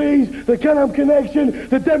Killer Bees, the Can-Am Connection,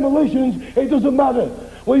 the Demolitions, it doesn't matter.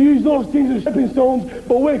 We'll use those teams as stepping stones,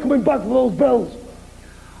 but we're coming back for those belts.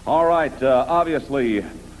 All right, obviously,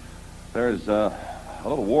 there's a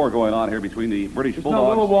little war going on here between the British Bulldogs. It's not a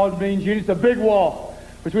little war, Mean Gene, it's a big war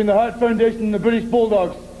between the Hart Foundation and the British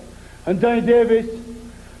Bulldogs. And Danny Davis,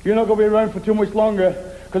 you're not going to be around for too much longer,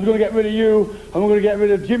 because we're going to get rid of you, and we're going to get rid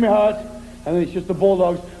of Jimmy Hart, and then it's just the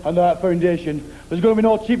Bulldogs and the Hart Foundation. There's going to be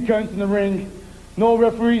no cheap counts in the ring, no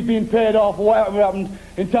referees being paid off for whatever happened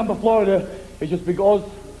in Tampa, Florida. It's just because us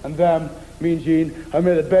and them, Mean Gene, and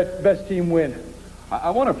may the best team win. I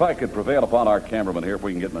wonder if I could prevail upon our cameraman here if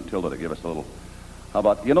we can get Matilda to give us a little. How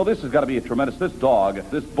about, you know, this has got to be a tremendous, this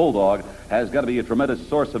bulldog has got to be a tremendous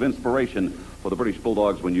source of inspiration for the British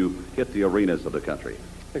Bulldogs when you hit the arenas of the country.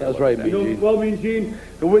 That's right, Mean Gene. Well, Mean Gene,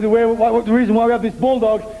 the reason why we have this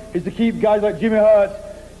bulldog is to keep guys like Jimmy Hart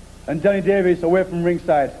and Danny Davis away from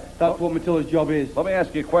ringside. That's what Matilda's job is. Let me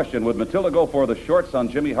ask you a question. Would Matilda go for the shorts on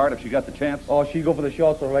Jimmy Hart if she got the chance? Oh, she'd go for the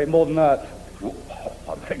shorts, all right, more than that.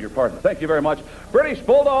 I beg your pardon. Thank you very much. British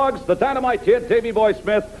Bulldogs, the Dynamite Kid, Davey Boy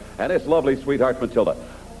Smith, and his lovely sweetheart Matilda.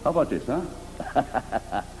 How about this,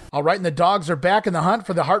 huh? All right, and the Dogs are back in the hunt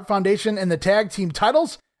for the Hart Foundation and the tag team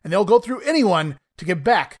titles, and they'll go through anyone to get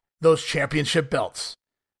back those championship belts.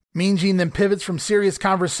 Mean Gene then pivots from serious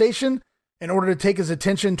conversation in order to take his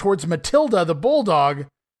attention towards Matilda, the Bulldog.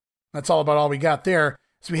 That's all we got there.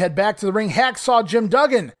 So we head back to the ring. Hacksaw Jim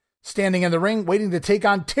Duggan standing in the ring, waiting to take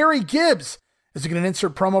on Terry Gibbs. As we get an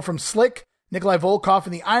insert promo from Slick, Nikolai Volkov,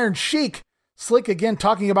 and the Iron Sheik. Slick again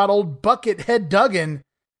talking about old Buckethead Duggan.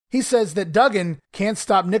 He says that Duggan can't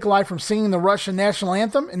stop Nikolai from singing the Russian national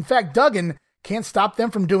anthem. In fact, Duggan can't stop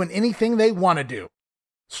them from doing anything they want to do.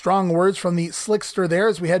 Strong words from the Slickster there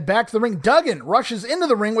as we head back to the ring. Duggan rushes into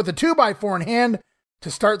the ring with a 2x4 in hand to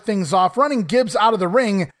start things off, running Gibbs out of the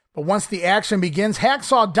ring. But once the action begins,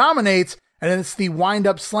 Hacksaw dominates, and then it's the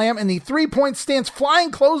wind-up slam and the 3-point stance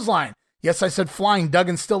flying clothesline. Yes, I said flying.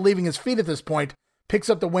 Duggan still leaving his feet at this point. Picks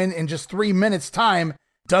up the win in just 3 minutes' time.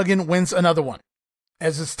 Duggan wins another one.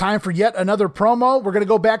 As it's time for yet another promo, we're going to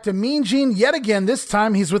go back to Mean Gene yet again. This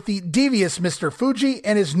time he's with the devious Mr. Fuji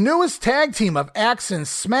and his newest tag team of Axe and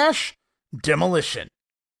Smash, Demolition.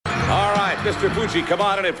 All right, Mr. Fuji, come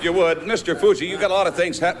on in if you would. Mr. Fuji, you got a lot of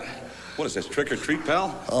things What is this, trick or treat,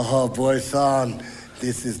 pal? Oh, boy, son,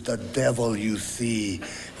 this is the devil you see.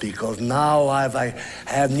 Because now I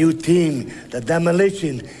have new team, the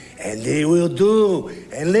Demolition, and they will do.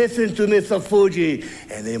 And listen to Mr. Fuji,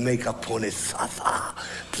 and they make opponents suffer.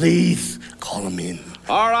 Please, call him in.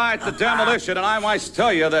 All right, the Demolition, and I must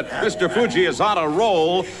tell you that Mr. Fuji is on a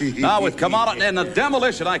roll now with Kamala and the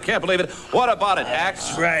Demolition. I can't believe it. What about it, Axe?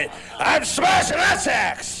 That's right. I'm smashing that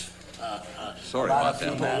Axe. Sorry about about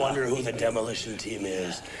that. People wonder who the Demolition team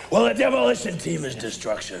is. Well, the Demolition team is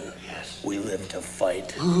destruction. Yes. We live to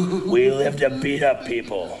fight. We live to beat up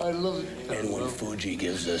people. I love it. And when Fuji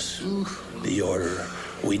gives us the order,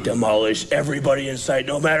 we demolish everybody in sight,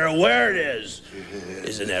 no matter where it is.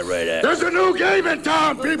 Isn't that right, Axe? There's a new game in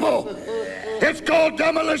town, people. It's called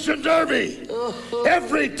Demolition Derby.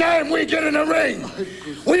 Every time we get in a ring,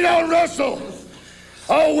 we don't wrestle.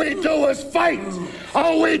 All we do is fight.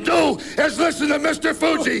 All we do is listen to Mr.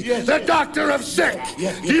 Fuji, the doctor of sick.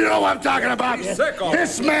 Do you know what I'm talking about?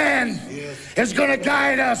 This man is going to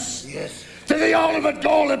guide us to the ultimate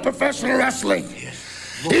goal in professional wrestling.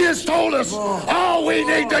 He has told us all we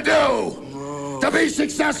need to do to be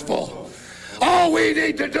successful, all we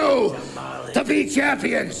need to do to be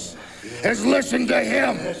champions is listen to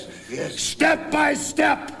him. Step by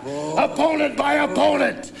step, opponent by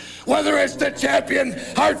opponent, whether it's the Champion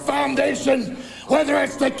Heart Foundation, whether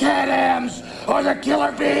it's the Cat-Ams or the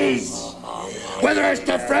Killer Bees, whether it's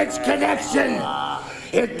the French Connection,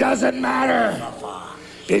 it doesn't matter,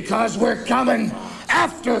 because we're coming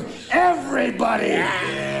after everybody,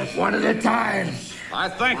 one at a time. I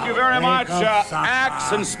thank you very much,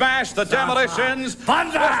 Axe and Smash, the Demolitions.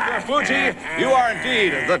 Mr. Fuji, you are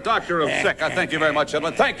indeed the doctor of sick. I thank you very much,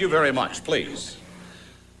 gentlemen. Thank you very much, please.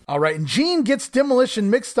 All right, and Gene gets Demolition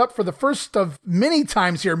mixed up for the first of many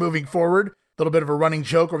times here moving forward. A little bit of a running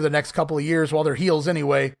joke over the next couple of years while they're heels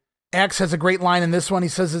anyway. Axe has a great line in this one. He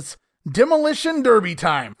says it's Demolition Derby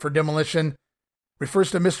time for Demolition.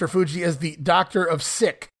 Refers to Mr. Fuji as the doctor of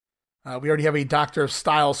sick. We already have a doctor of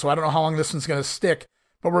style, so I don't know how long this one's going to stick.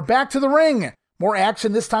 But we're back to the ring. More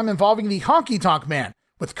action, this time involving the Honky Tonk Man,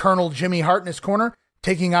 with Colonel Jimmy Hart in his corner,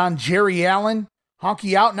 taking on Jerry Allen.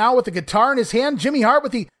 Honky out now with the guitar in his hand. Jimmy Hart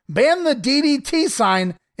with the Ban the DDT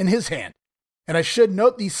sign in his hand. And I should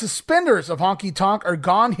note the suspenders of Honky Tonk are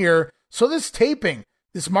gone here. So this taping,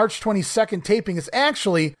 this March 22nd taping, is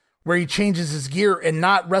actually where he changes his gear and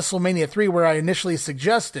not WrestleMania 3 where I initially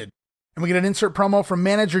suggested. And we get an insert promo from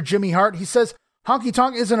manager Jimmy Hart. He says Honky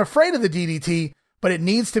Tonk isn't afraid of the DDT, but it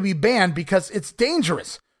needs to be banned because it's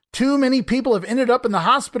dangerous. Too many people have ended up in the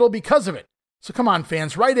hospital because of it. So come on,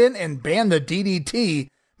 fans, write in and ban the DDT.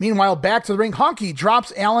 Meanwhile, back to the ring, Honky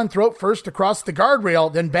drops Allen throat first across the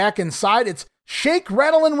guardrail, then back inside. It's shake,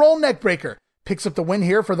 rattle, and roll neckbreaker. Picks up the win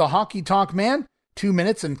here for the Honky Tonk Man. 2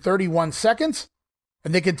 minutes and 31 seconds.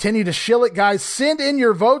 And they continue to shill it, guys. Send in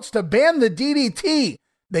your votes to ban the DDT.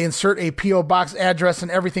 They insert a P.O. Box address and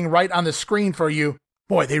everything right on the screen for you.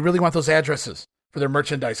 Boy, they really want those addresses for their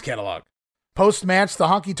merchandise catalog. Post-match, the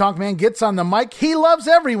Honky Tonk Man gets on the mic. He loves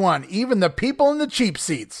everyone, even the people in the cheap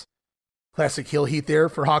seats. Classic heel heat there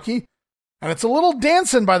for Honky. And it's a little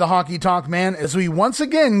dancing by the Honky Tonk Man as we once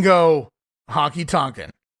again go honky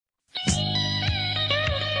tonkin'.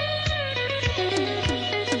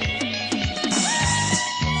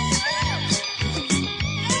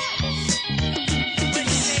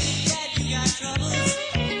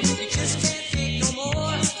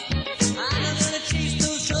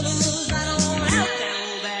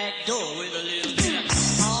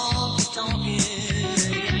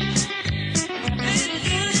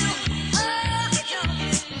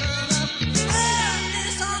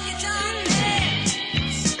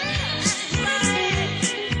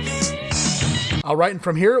 All right, and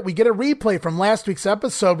from here, we get a replay from last week's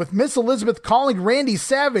episode with Miss Elizabeth calling Randy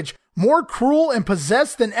Savage more cruel and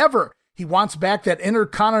possessed than ever. He wants back that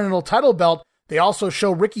Intercontinental title belt. They also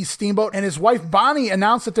show Ricky Steamboat and his wife Bonnie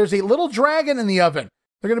announce that there's a little dragon in the oven.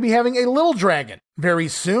 They're going to be having a little dragon very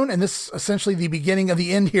soon, and this is essentially the beginning of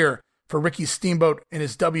the end here for Ricky Steamboat in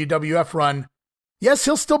his WWF run. Yes,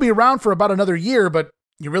 he'll still be around for about another year, but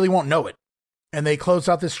you really won't know it. And they close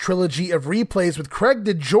out this trilogy of replays with Craig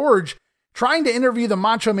DeGeorge trying to interview the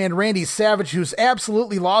Macho Man Randy Savage, who's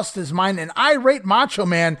absolutely lost his mind. An irate Macho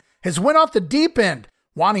Man has went off the deep end,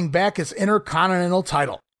 wanting back his Intercontinental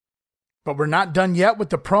title. But we're not done yet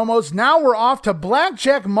with the promos. Now we're off to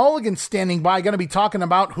Blackjack Mulligan standing by, going to be talking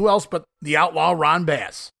about who else but the Outlaw Ron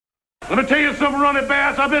Bass. Let me tell you something, Ronnie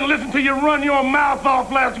Bass. I've been listening to you run your mouth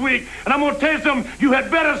off last week, and I'm going to tell you something. You had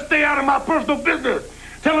better stay out of my personal business.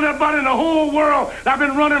 Telling everybody in the whole world that I've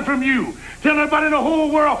been running from you. Telling everybody in the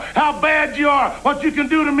whole world how bad you are, what you can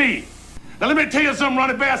do to me. Now, let me tell you something,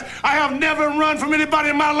 Ronnie Bass. I have never run from anybody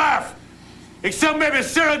in my life. Except maybe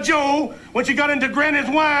Sarah Jo, when she got into Granny's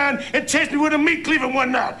wine and chased me with a meat cleaver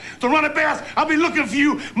one night. So, Ronnie Bass, I'll be looking for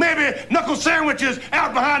you, maybe knuckle sandwiches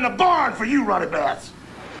out behind the barn for you, Ronnie Bass.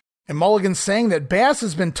 And Mulligan's saying that Bass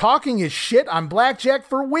has been talking his shit on Blackjack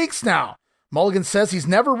for weeks now. Mulligan says he's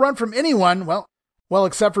never run from anyone, well,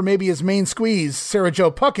 except for maybe his main squeeze, Sarah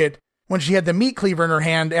Jo Puckett, when she had the meat cleaver in her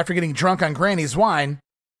hand after getting drunk on Granny's wine.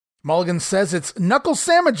 Mulligan says it's knuckle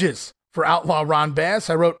sandwiches for Outlaw Ron Bass.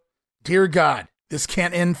 I wrote, "Dear God, this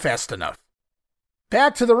can't end fast enough."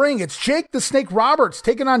 Back to the ring, it's Jake the Snake Roberts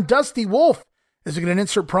taking on Dusty Wolf. As we get an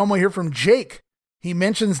insert promo here from Jake. He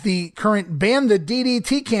mentions the current Ban the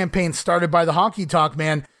DDT campaign started by the Honky Tonk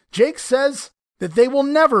Man. Jake says that they will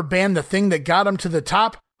never ban the thing that got him to the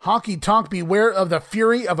top. Honky Tonk, beware of the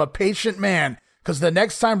fury of a patient man, because the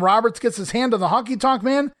next time Roberts gets his hand on the Honky Tonk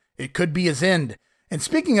Man, it could be his end. And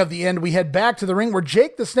speaking of the end, we head back to the ring where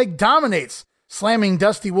Jake the Snake dominates, slamming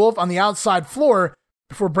Dusty Wolf on the outside floor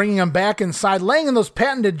before bringing him back inside, laying in those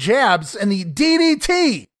patented jabs, and the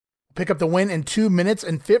DDT pick up the win in 2 minutes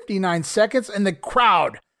and 59 seconds, and the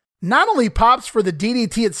crowd not only pops for the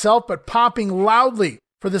DDT itself, but popping loudly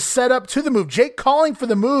for the setup to the move. Jake calling for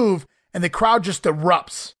the move, and the crowd just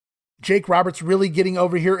erupts. Jake Roberts really getting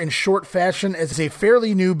over here in short fashion as a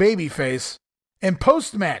fairly new babyface. And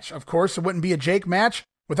post-match, of course, it wouldn't be a Jake match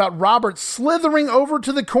without Roberts slithering over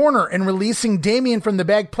to the corner and releasing Damien from the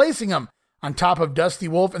bag, placing him on top of Dusty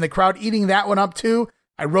Wolf, and the crowd eating that one up too.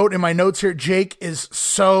 I wrote in my notes here, Jake is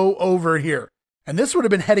so over here. And this would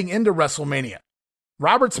have been heading into WrestleMania.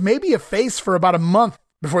 Roberts may be a face for about a month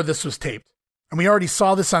before this was taped. And we already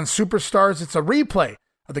saw this on Superstars. It's a replay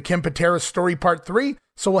of the Ken Patera story part 3.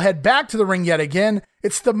 So we'll head back to the ring yet again.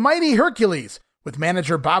 It's the Mighty Hercules with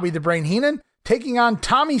manager Bobby the Brain Heenan taking on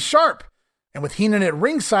Tommy Sharp. And with Heenan at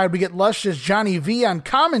ringside, we get luscious Johnny V on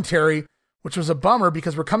commentary, which was a bummer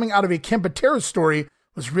because we're coming out of a Ken Patera story.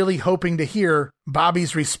 Was really hoping to hear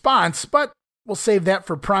Bobby's response, but we'll save that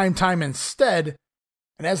for prime time instead.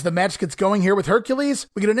 And as the match gets going here with Hercules,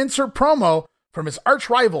 we get an insert promo from his arch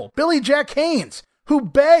rival, Billy Jack Haynes, who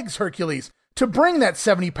begs Hercules to bring that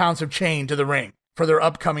 70 pounds of chain to the ring for their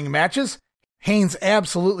upcoming matches. Haynes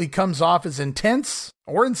absolutely comes off as intense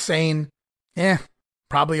or insane.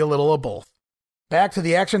 Probably a little of both. Back to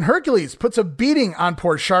the action, Hercules puts a beating on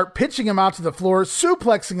poor Sharp, pitching him out to the floor,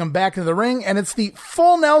 suplexing him back into the ring, and it's the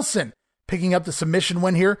full Nelson, picking up the submission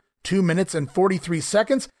win here, 2 minutes and 43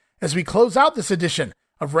 seconds, as we close out this edition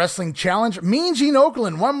of Wrestling Challenge. Mean Gene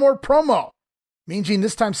Okerlund, one more promo. Mean Gene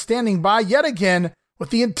this time standing by yet again with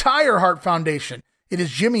the entire Hart Foundation. It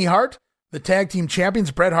is Jimmy Hart, the tag team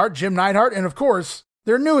champions Bret Hart, Jim Neidhart, and of course,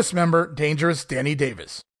 their newest member, Dangerous Danny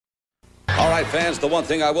Davis. All right, fans, the one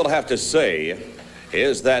thing I will have to say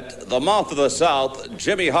is that the mouth of the South,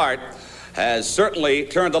 Jimmy Hart, has certainly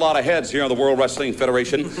turned a lot of heads here in the World Wrestling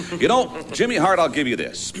Federation. You know, Jimmy Hart, I'll give you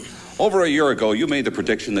this. Over a year ago, you made the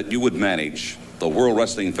prediction that you would manage the World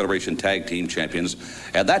Wrestling Federation Tag Team Champions,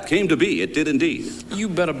 and that came to be. It did indeed. You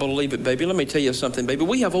better believe it, baby. Let me tell you something, baby.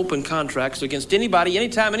 We have open contracts against anybody,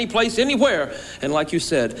 anytime, any place, anywhere. And like you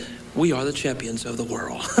said, we are the champions of the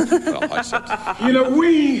world. Well, I said... You know,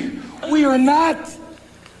 we are not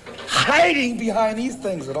hiding behind these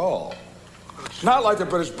things at all. Not like the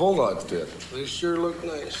British Bulldogs did. They sure look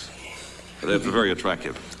nice. They're very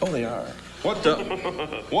attractive. Oh, they are. What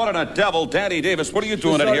in the devil, Danny Davis, what are you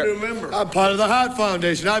doing in here? I'm part of the Hart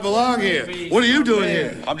Foundation. I belong here. What are you doing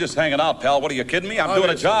here? I'm just hanging out, pal. What, are you kidding me? I'm doing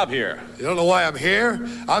a job here. You don't know why I'm here?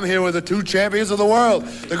 I'm here with the 2 champions of the world,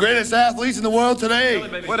 the greatest athletes in the world today.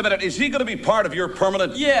 Wait a minute. Is he going to be part of your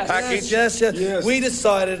permanent package? Yes. We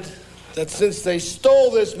decided that since they stole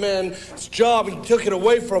this man's job and took it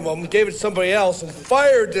away from him, gave it to somebody else, and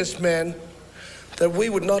fired this man, that we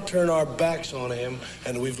would not turn our backs on him,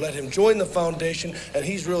 and we've let him join the foundation, and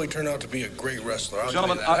he's really turned out to be a great wrestler.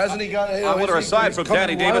 Gentlemen, hasn't he got? I wonder, aside from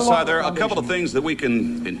Danny Davis, are there a couple of things that we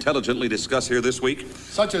can intelligently discuss here this week?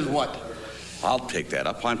 Such as what? I'll take that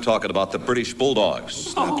up. I'm talking about the British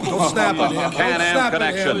Bulldogs. Don't snap at him. Can-Am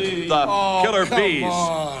Connection, the Killer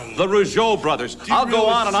Bees, the Rougeau brothers. I'll go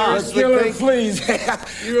on and on. Killer, please.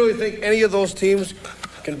 You really think any of those teams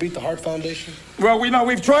can beat the Hart Foundation? Well,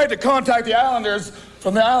 we've tried to contact the Islanders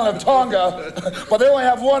from the island of Tonga, but they only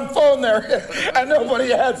have one phone there, and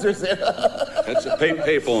nobody answers it. That's a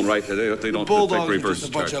pay phone right there. They don't take reverse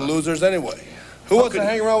just a bunch charge. of losers anyway. Who wants to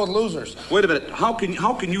hang around with losers? Wait a minute. How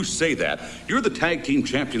can you say that? You're the tag team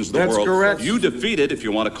champions of the That's world. correct. You defeated, if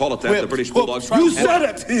you want to call it that, the British Bulldogs. You said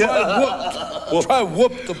it. Try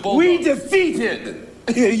whoop the Bulldogs. We defeated.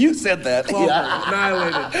 You said that.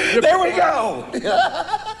 Annihilated. There we go.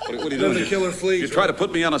 What are you doing? The killer fleas. You try to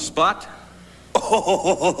put me on a spot?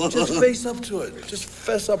 Just face up to it. Just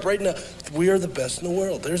fess up right now. We are the best in the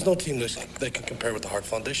world. There's no team that can compare with the Hart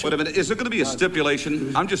Foundation. Wait a minute. Is there going to be a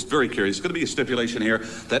stipulation? I'm just very curious. Is going to be a stipulation here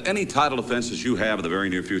that any title defenses you have in the very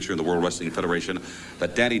near future in the World Wrestling Federation,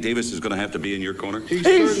 that Danny Davis is going to have to be in your corner? He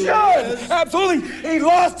should. Absolutely. He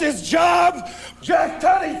lost his job. Jack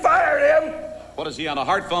Tunney fired him. What is he on a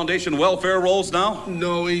Hart Foundation welfare rolls now?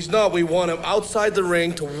 No, he's not. We want him outside the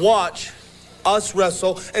ring to watch us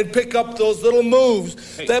wrestle and pick up those little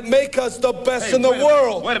moves that make us the best in the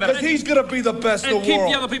world. Wait a minute. Because he's going to be the best in the And keep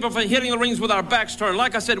world. the other people from hitting the rings with our backs turned.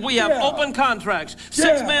 Like I said, we have open contracts.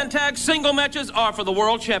 Six-man tags, single matches are for the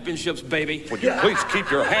world championships, baby. Would you please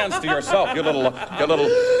keep your hands to yourself, you little.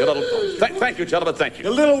 Thank you, gentlemen. Thank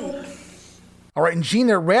you. All right, and Gene,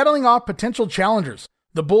 they're rattling off potential challengers.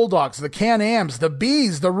 The Bulldogs, the Can-Ams, the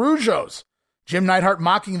Bees, the Rougeaus. Jim Neidhart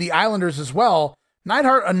mocking the Islanders as well.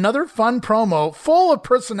 Neidhart, another fun promo, full of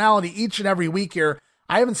personality each and every week here.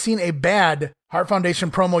 I haven't seen a bad Hart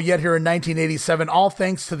Foundation promo yet here in 1987, all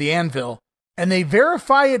thanks to the Anvil. And they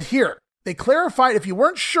verify it here. They clarified, if you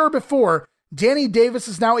weren't sure before, Danny Davis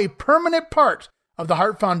is now a permanent part of the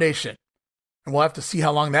Hart Foundation. And we'll have to see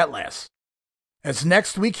how long that lasts. As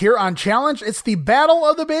next week here on Challenge, it's the Battle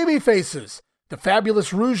of the Babyfaces. The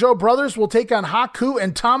fabulous Rougeau brothers will take on Haku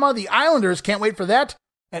and Tama. The Islanders, can't wait for that.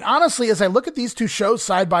 And honestly, as I look at these two shows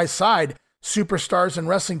side by side, Superstars and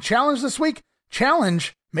Wrestling Challenge this week,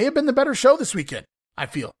 Challenge may have been the better show this weekend, I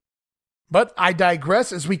feel. But I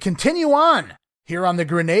digress as we continue on. Here on The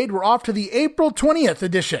Grenade, we're off to the April 20th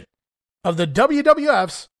edition of the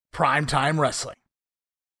WWF's Primetime Wrestling.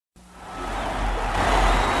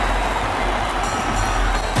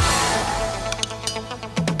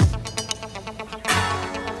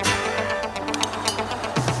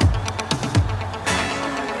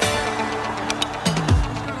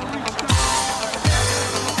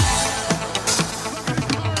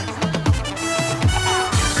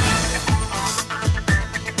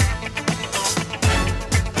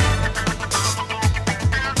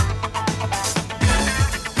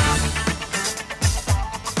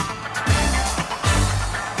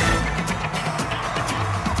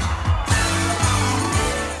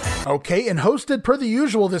 Okay, and hosted per the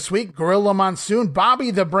usual this week, Gorilla Monsoon, Bobby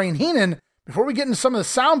the Brain Heenan. Before we get into some of the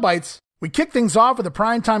sound bites, we kick things off with a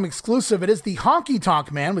primetime exclusive. It is the Honky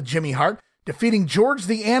Tonk Man with Jimmy Hart, defeating George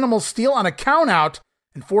the Animal Steel on a countout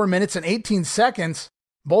in 4 minutes and 18 seconds.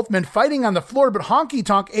 Both men fighting on the floor, but Honky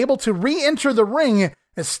Tonk able to re-enter the ring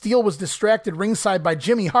as Steel was distracted ringside by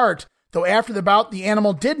Jimmy Hart, though after the bout, the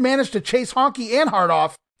Animal did manage to chase Honky and Hart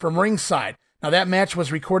off from ringside. Now that match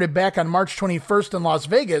was recorded back on March 21st in Las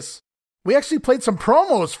Vegas. We actually played some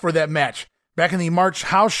promos for that match back in the March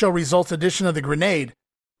House Show Results edition of The Grenade.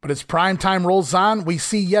 But as primetime rolls on, we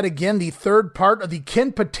see yet again the third part of the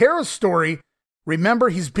Ken Patera story. Remember,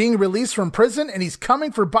 he's being released from prison and he's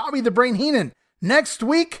coming for Bobby the Brain Heenan. Next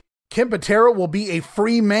week, Ken Patera will be a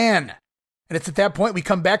free man. And it's at that point we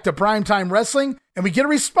come back to primetime wrestling and we get a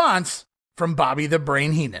response from Bobby the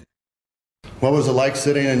Brain Heenan. What was it like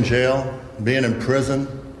sitting in jail, being in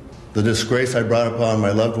prison? The disgrace I brought upon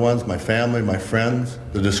my loved ones, my family, my friends,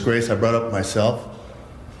 the disgrace I brought up myself.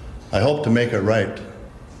 I hope to make it right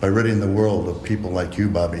by ridding the world of people like you,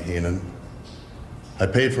 Bobby Heenan. I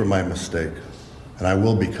paid for my mistake, and I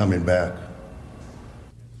will be coming back.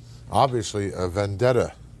 Obviously, a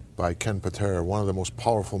vendetta by Ken Patera, one of the most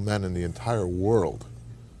powerful men in the entire world.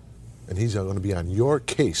 And he's going to be on your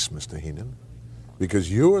case, Mr. Heenan, because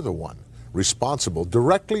you are the one responsible,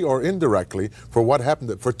 directly or indirectly, for what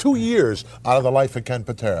happened for 2 years out of the life of Ken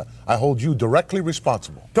Patera. I hold you directly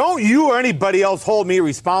responsible. Don't you or anybody else hold me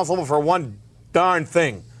responsible for one darn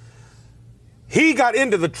thing. He got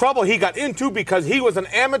into the trouble he got into because he was an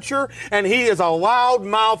amateur and he is a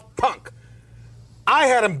loudmouth punk. I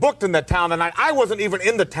had him booked in the town the night. I wasn't even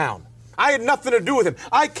in the town. I had nothing to do with him.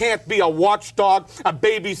 I can't be a watchdog, a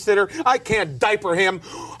babysitter. I can't diaper him,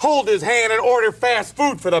 hold his hand, and order fast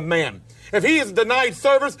food for the man. If he is denied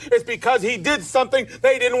service, it's because he did something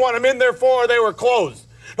they didn't want him in there for or they were closed.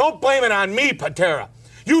 Don't blame it on me, Patera.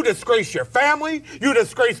 You disgrace your family, you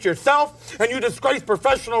disgrace yourself, and you disgrace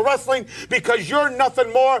professional wrestling because you're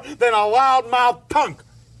nothing more than a loudmouth punk.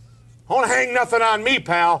 Don't hang nothing on me,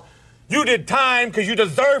 pal. You did time because you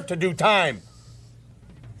deserve to do time.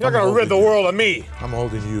 You're going to rid the world of me. I'm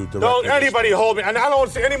holding you directly. Don't anybody hold me. And I don't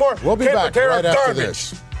want to see any more. We'll be back right after garbage.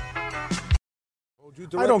 this.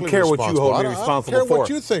 I don't care what you hold me responsible I don't care for. what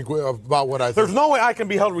you think about what I think. There's no way I can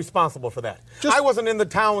be held responsible for that. I wasn't in the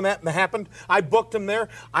town when that happened. I booked him there.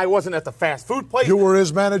 I wasn't at the fast food place. You were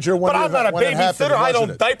his manager when But I'm not a babysitter. I don't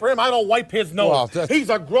it? diaper him. I don't wipe his nose. Well, he's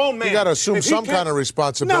a grown man. You got to assume some kind of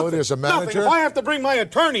responsibility as a manager. Nothing. If I have to bring my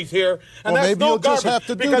attorneys here, and well, that's maybe no you'll garbage, just have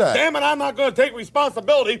to do because that. damn it, I'm not going to take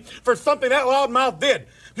responsibility for something that loudmouth did.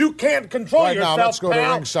 You can't control right yourself, now, let's go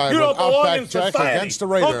pal. to ringside You with don't belong Outback in Jack society. against the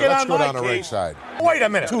Raider. Don't get Let's on go my down to case. ringside. Wait a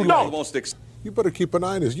minute. Too No. late. You better keep an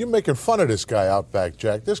eye on this. You're making fun of this guy, Outback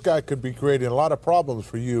Jack. This guy could be creating a lot of problems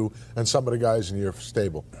for you and some of the guys in your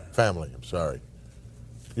family. I'm sorry.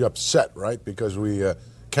 You're upset, right? Because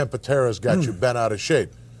Ken Patera's got you bent out of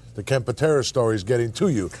shape. The Ken Patera story is getting to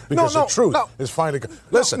you because the truth is finally...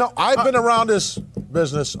 Listen, I've been around this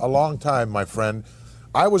business a long time, my friend.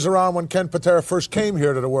 I was around when Ken Patera first came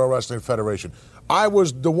here to the World Wrestling Federation. I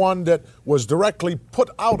was the one that was directly put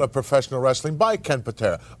out of professional wrestling by Ken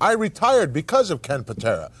Patera. I retired because of Ken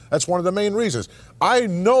Patera. That's one of the main reasons. I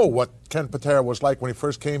know what Ken Patera was like when he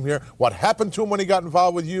first came here, what happened to him when he got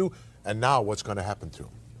involved with you, and now what's going to happen to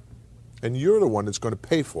him. And you're the one that's going to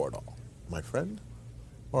pay for it all, my friend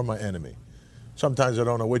or my enemy. Sometimes I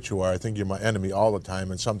don't know which you are. I think you're my enemy all the time,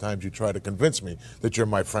 and sometimes you try to convince me that you're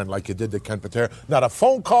my friend like you did to Ken Patera. Not a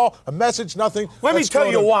phone call, a message, nothing. Let me tell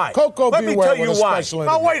you why. Let me tell you why.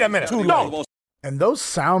 Now, wait a minute. No. And those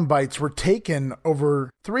sound bites were taken over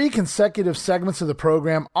 3 consecutive segments of the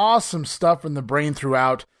program. Awesome stuff from the Brain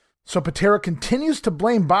throughout. So Patera continues to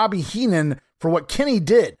blame Bobby Heenan for what Kenny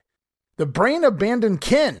did. The Brain abandoned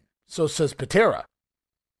Ken, so says Patera.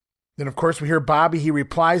 Then, of course, we hear Bobby. He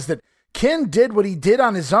replies that Ken did what he did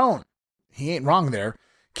on his own. He ain't wrong there.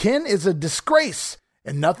 Ken is a disgrace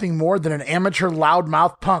and nothing more than an amateur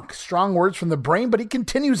loudmouth punk. Strong words from the Brain, but he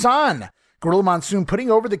continues on. Gorilla Monsoon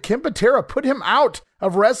putting over the Ken Patera, put him out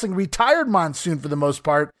of wrestling, retired Monsoon for the most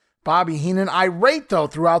part. Bobby Heenan irate, though,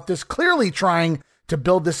 throughout this, clearly trying to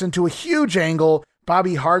build this into a huge angle.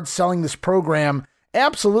 Bobby hard selling this program.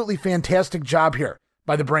 Absolutely fantastic job here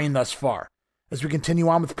by the Brain thus far. As we continue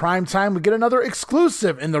on with Primetime, we get another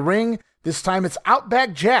exclusive in the ring. This time it's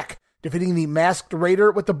Outback Jack defeating the Masked Raider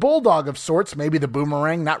with the Bulldog of sorts, maybe the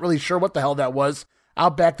Boomerang, not really sure what the hell that was.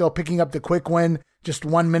 Outback, though, picking up the quick win, just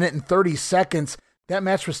 1 minute and 30 seconds. That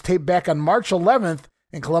match was taped back on March 11th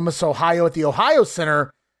in Columbus, Ohio at the Ohio Center.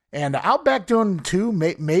 And Outback doing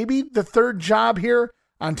maybe the third job here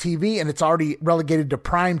on TV, and it's already relegated to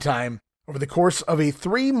Primetime over the course of a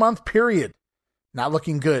 3-month period. Not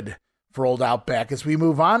looking good for old Outback. As we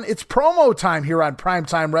move on, it's promo time here on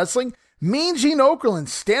Primetime Wrestling. Mean Gene Okerlund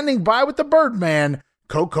standing by with the Birdman,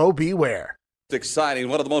 Koko B. Ware. It's exciting.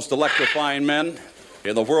 One of the most electrifying men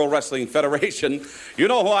in the World Wrestling Federation. You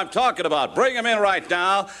know who I'm talking about. Bring him in right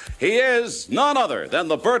now. He is none other than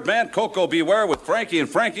the Birdman, Koko B. Ware, with Frankie, and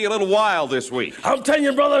Frankie a little wild this week. I'm telling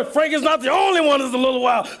you, brother, Frank is not the only one that's a little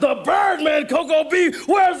wild. The Birdman, Koko B.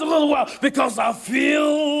 Ware's a little wild because I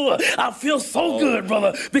feel so good,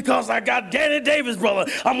 brother, because I got Danny Davis,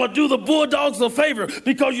 brother. I'm going to do the Bulldogs a favor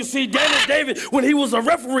because you see, Danny Davis, when he was a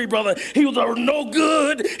referee, brother, he was a no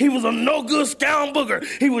good scoundbooger.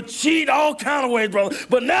 He would cheat all kind of ways, brother.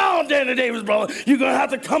 But now, Danny Davis, brother, you're going to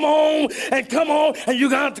have to come on, and you're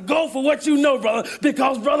going to have to go for what you know, brother,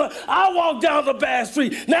 because, brother, I walk down the back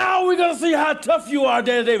street. Now we're going to see how tough you are,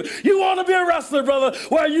 Danny Davis. You want to be a wrestler, brother,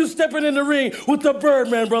 while you stepping in the ring with the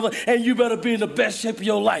Birdman, brother, and you better be in the best shape of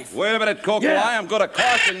your life. Wait a minute, Koko. Yeah. I am going to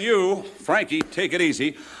caution you, Frankie, take it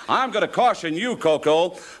easy. I'm going to caution you,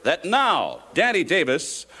 Koko, that now Danny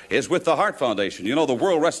Davis is with the Hart Foundation. You know, the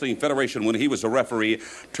World Wrestling Federation, when he was a referee,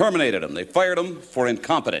 terminated him. They fired him for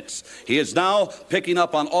incompetence. He is now picking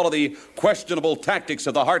up on all of the questionable tactics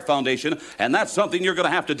of the Hart Foundation, and that's something you're going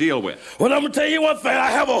to have to deal with. Well, I'm going to tell you one thing.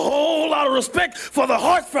 I have a whole lot of respect for the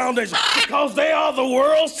Hart Foundation because they are the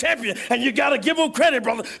world's champion, and you got to give them credit,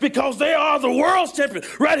 brother, because they are the world's champion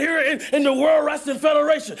right here in the World Wrestling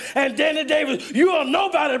Federation. And Danny Davis, you are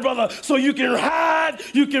nobody, brother, so you can hide,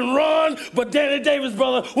 you can run, but Danny Davis,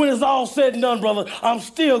 brother, when it's all said and done, brother, I'm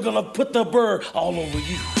still going to put the bird all over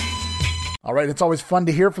you. All right, it's always fun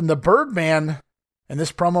to hear from the Birdman, and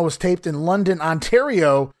this promo was taped in London,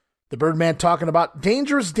 Ontario. The Birdman talking about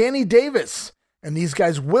dangerous Danny Davis, and these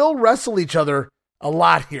guys will wrestle each other a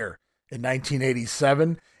lot here in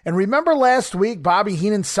 1987. And remember last week, Bobby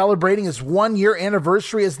Heenan celebrating his 1-year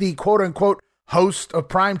anniversary as the quote-unquote host of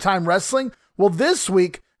Primetime Wrestling? Well, this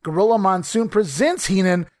week, Gorilla Monsoon presents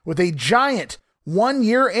Heenan with a giant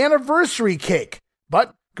 1-year anniversary cake.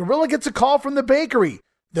 But Gorilla gets a call from the bakery.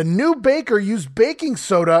 The new baker used baking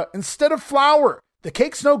soda instead of flour. The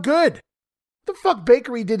cake's no good. What the fuck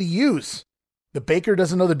bakery did he use? The baker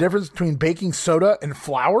doesn't know the difference between baking soda and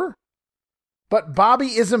flour? But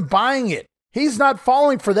Bobby isn't buying it. He's not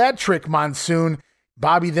falling for that trick, Monsoon.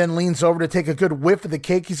 Bobby then leans over to take a good whiff of the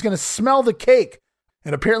cake. He's going to smell the cake.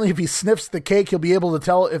 And apparently if he sniffs the cake, he'll be able to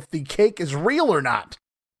tell if the cake is real or not.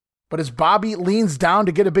 But as Bobby leans down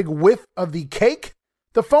to get a big whiff of the cake,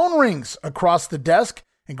 the phone rings across the desk,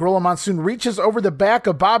 and Gorilla Monsoon reaches over the back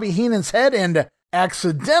of Bobby Heenan's head and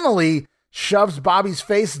accidentally shoves Bobby's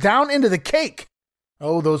face down into the cake.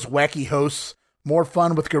 Oh, those wacky hosts. More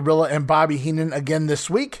fun with Gorilla and Bobby Heenan again this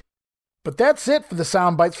week. But that's it for the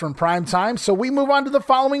sound bites from Prime Time, so we move on to the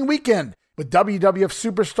following weekend with WWF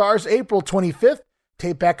Superstars April 25th,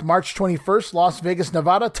 tape back March 21st, Las Vegas,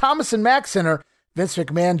 Nevada, Thomas and Mack Center, Vince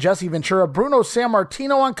McMahon, Jesse Ventura, Bruno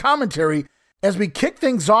Sammartino on commentary as we kick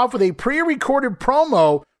things off with a pre-recorded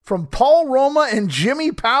promo from Paul Roma and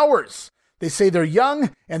Jimmy Powers. They say they're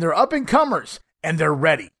young and they're up-and-comers and they're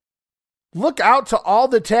ready. Look out to all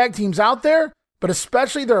the tag teams out there, but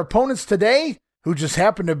especially their opponents today, who just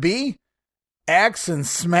happen to be Axe and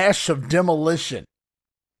Smash of Demolition.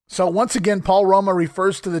 So once again, Paul Roma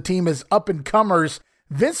refers to the team as up-and-comers.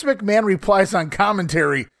 Vince McMahon replies on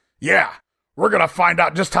commentary, "Yeah, we're going to find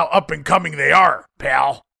out just how up-and-coming they are,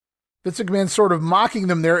 pal." Vince McMahon sort of mocking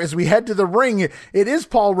them there as we head to the ring. It is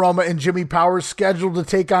Paul Roma and Jimmy Powers scheduled to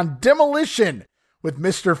take on Demolition with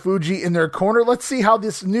Mr. Fuji in their corner. Let's see how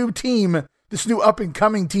this new team, this new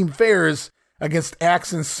up-and-coming team fares against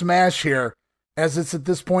Axe and Smash here. As it's at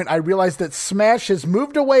this point, I realize that Smash has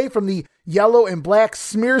moved away from the yellow and black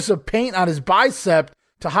smears of paint on his bicep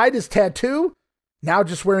to hide his tattoo. Now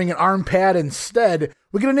just wearing an arm pad instead.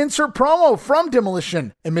 We get an insert promo from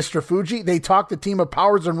Demolition and Mr. Fuji. They talk the team of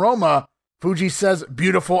Powers and Roma. Fuji says,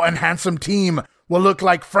 "Beautiful and handsome team will look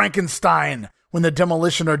like Frankenstein when the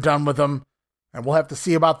Demolition are done with them." And we'll have to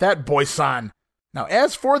see about that, boy-san. Now,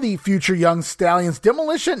 as for the future young Stallions,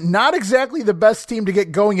 Demolition, not exactly the best team to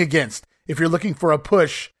get going against if you're looking for a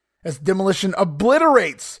push, as Demolition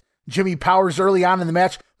obliterates Jimmy Powers early on in the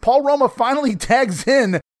match. Paul Roma finally tags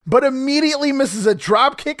in, but immediately misses a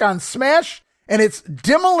drop kick on Smash, and it's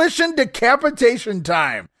Demolition decapitation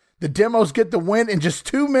time. The Demos get the win in just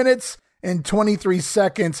 2 minutes and 23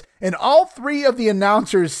 seconds, and all three of the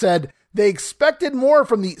announcers said they expected more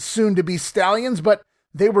from the soon-to-be Stallions, but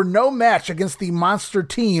they were no match against the monster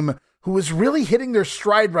team who is really hitting their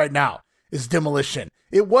stride right now, is Demolition.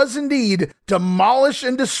 It was indeed demolish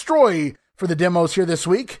and destroy for the Demos here this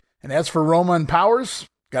week. And as for Roma and Powers,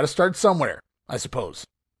 got to start somewhere, I suppose.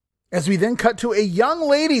 As we then cut to a young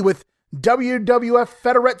lady with WWF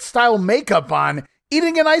Federette-style makeup on,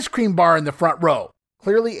 eating an ice cream bar in the front row.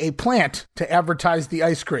 Clearly a plant to advertise the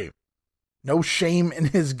ice cream. No shame in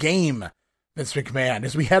his game, Vince McMahon.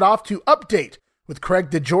 As we head off to Update with Craig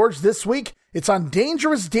DeGeorge this week, it's on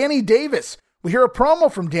Dangerous Danny Davis. We hear a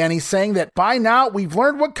promo from Danny saying that by now we've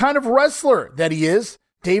learned what kind of wrestler that he is.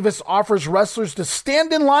 Davis offers wrestlers to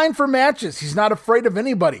stand in line for matches. He's not afraid of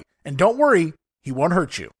anybody. And don't worry, he won't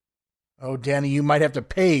hurt you. Oh, Danny, you might have to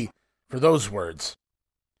pay for those words.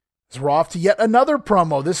 As we're off to yet another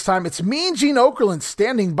promo. This time it's Mean Gene Okerlund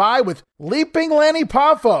standing by with Leaping Lanny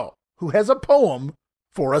Poffo, who has a poem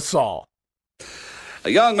for us all. A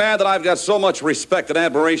young man that I've got so much respect and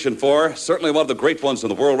admiration for, certainly one of the great ones in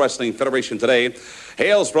the World Wrestling Federation today,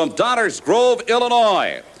 hails from Downers Grove,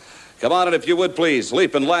 Illinois. Come on in, if you would, please.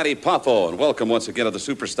 Leaping Lanny Poffo, and welcome once again to the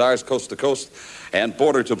Superstars, coast to coast and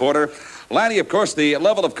border to border. Lanny, of course, the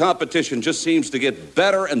level of competition just seems to get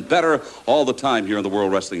better and better all the time here in the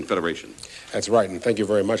World Wrestling Federation. That's right, and thank you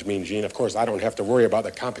very much, Mean Gene. Of course, I don't have to worry about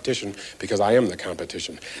the competition because I am the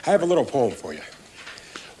competition. I have a little poem for you.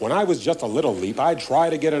 When I was just a little leap, I'd try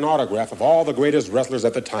to get an autograph of all the greatest wrestlers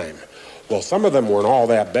at the time. Well, some of them weren't all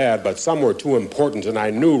that bad, but some were too important, and I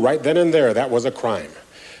knew right then and there that was a crime.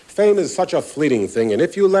 Fame is such a fleeting thing, and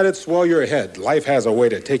if you let it swell your head, life has a way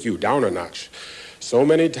to take you down a notch. So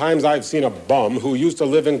many times I've seen a bum who used to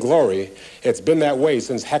live in glory. It's been that way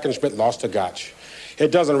since Hackenschmidt lost to Gotch.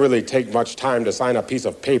 It doesn't really take much time to sign a piece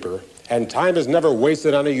of paper, and time is never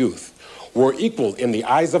wasted on a youth. We're equal in the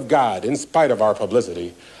eyes of God in spite of our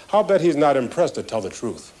publicity. I'll bet he's not impressed to tell the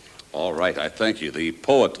truth. All right, I thank you. The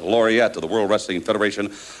poet laureate of the World Wrestling Federation,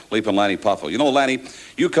 Leapin' Lanny Poffo. You know, Lanny,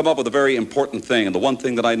 you come up with a very important thing, and the one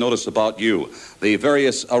thing that I notice about you, the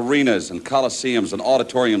various arenas and coliseums and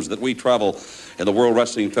auditoriums that we travel in the World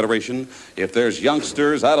Wrestling Federation, if there's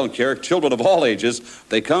youngsters, I don't care, children of all ages,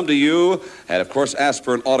 they come to you and, of course, ask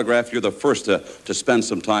for an autograph. You're the first to spend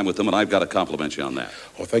some time with them, and I've got to compliment you on that.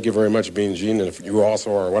 Well, thank you very much, Bean Gene, and if you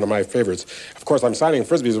also are one of my favorites. Of course, I'm signing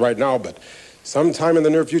Frisbees right now, but sometime in the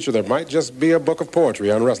near future, there might just be a book of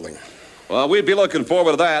poetry on wrestling. Well, we'd be looking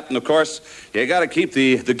forward to that. And, of course, you got to keep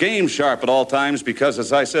the game sharp at all times because,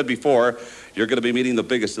 as I said before, you're going to be meeting the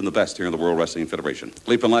biggest and the best here in the World Wrestling Federation.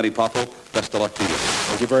 Leapin' Lanny Poffo, best of luck to you.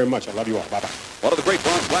 Thank you very much. I love you all. Bye-bye. One of the great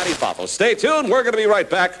ones, Lanny Poffo. Stay tuned. We're going to be right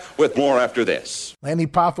back with more after this. Lanny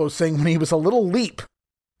Poffo saying when he was a little leap,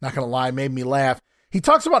 not going to lie, made me laugh. He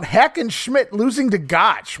talks about Hackenschmidt losing to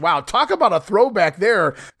Gotch. Wow, talk about a throwback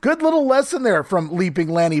there. Good little lesson there from Leaping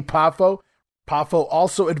Lanny Poffo. Poffo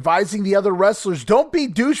also advising the other wrestlers, don't be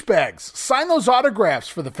douchebags. Sign those autographs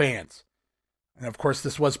for the fans. And of course,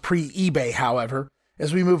 this was pre-eBay, however.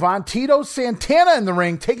 As we move on, Tito Santana in the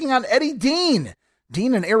ring taking on Eddie Dean.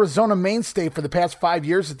 Dean, an Arizona mainstay for the past 5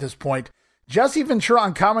 years at this point. Jesse Ventura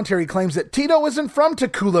on commentary claims that Tito isn't from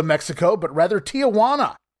Tacula, Mexico, but rather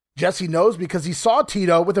Tijuana. Jesse knows because he saw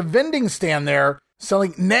Tito with a vending stand there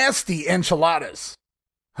selling nasty enchiladas.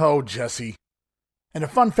 Oh, Jesse. And a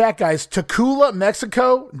fun fact, guys, Tacula,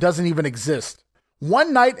 Mexico doesn't even exist.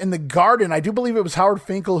 One night in the Garden, I do believe it was Howard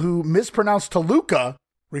Finkel who mispronounced Toluca,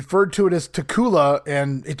 referred to it as Tacula,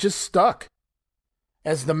 and it just stuck.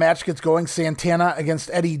 As the match gets going, Santana against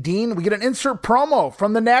Eddie Dean, we get an insert promo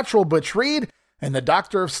from the Natural Butch Reed and the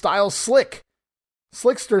Doctor of Style Slick.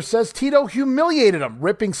 Slickster says Tito humiliated him,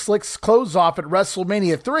 ripping Slick's clothes off at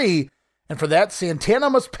WrestleMania 3, and for that, Santana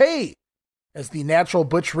must pay, as the Natural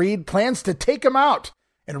Butch Reed plans to take him out.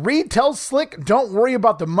 And Reed tells Slick, don't worry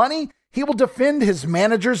about the money, he will defend his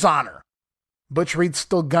manager's honor. Butch Reed's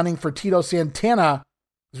still gunning for Tito Santana.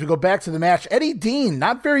 As we go back to the match, Eddie Dean,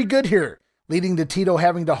 not very good here, leading to Tito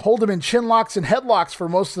having to hold him in chin locks and headlocks for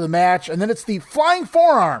most of the match, and then it's the flying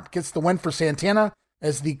forearm gets the win for Santana,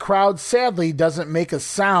 as the crowd sadly doesn't make a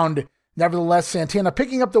sound. Nevertheless, Santana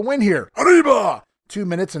picking up the win here. Arriba! 2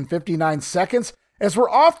 minutes and 59 seconds. As we're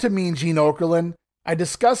off to Mean Gene Okerlund, I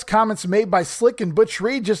discussed comments made by Slick and Butch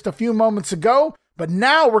Reed just a few moments ago, but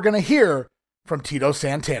now we're going to hear from Tito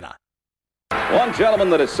Santana. One gentleman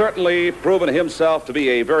that has certainly proven himself to be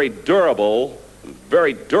a very durable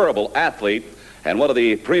athlete, and one of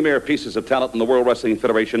the premier pieces of talent in the World Wrestling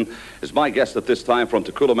Federation is my guest at this time from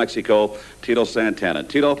Tacula, Mexico, Tito Santana.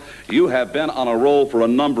 Tito, you have been on a roll for a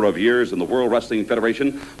number of years in the World Wrestling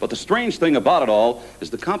Federation, but the strange thing about it all is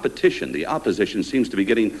the competition, the opposition seems to be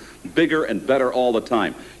getting bigger and better all the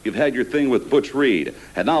time. You've had your thing with Butch Reed,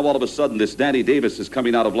 and now all of a sudden this Danny Davis is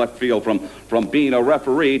coming out of left field from being a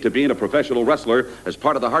referee to being a professional wrestler as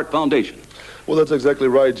part of the Hart Foundation. Well, that's exactly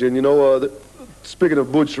right, Gene. Speaking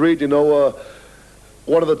of Butch Reed,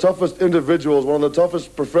 one of the toughest individuals, one of the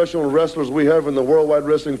toughest professional wrestlers we have in the Worldwide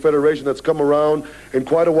Wrestling Federation that's come around in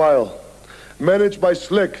quite a while. Managed by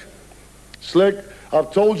Slick. Slick,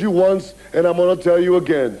 I've told you once, and I'm going to tell you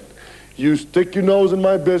again. You stick your nose in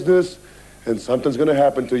my business, and something's going to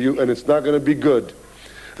happen to you, and it's not going to be good.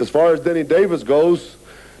 As far as Danny Davis goes,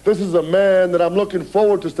 this is a man that I'm looking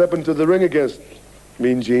forward to stepping into the ring against,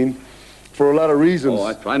 Mean Gene, for a lot of reasons.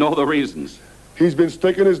 Oh, I know the reasons. He's been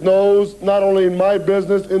sticking his nose, not only in my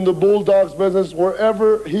business, in the Bulldogs business,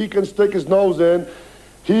 wherever he can stick his nose in.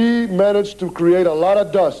 He managed to create a lot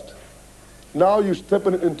of dust. Now you're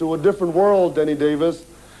stepping into a different world, Danny Davis,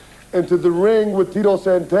 into the ring with Tito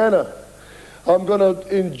Santana. I'm going to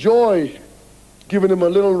enjoy giving him a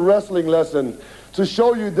little wrestling lesson to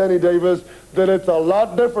show you, Danny Davis, that it's a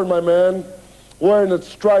lot different, my man, wearing a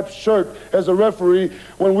striped shirt as a referee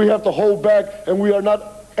when we have to hold back and we are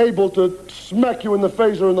not able to smack you in the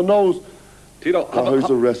face or in the nose. Tito, he's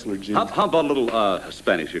a wrestler, Gene. How about a little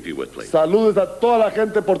Spanish, if you would, please? Saludos a toda la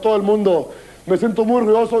gente por todo el mundo. Me siento muy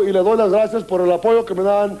orgulloso y le doy las gracias por el apoyo que me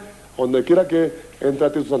dan donde quiera que entre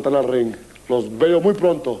Tito Santana al ring. Los veo muy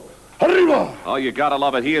pronto. Arriba! Oh, you gotta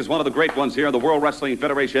love it. He is one of the great ones here in the World Wrestling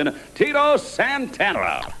Federation, Tito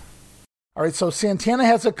Santana. All right, so Santana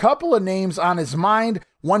has a couple of names on his mind,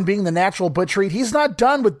 one being the Natural Butch Reed. He's not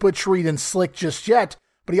done with Butch Reed and Slick just yet,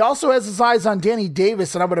 but he also has his eyes on Danny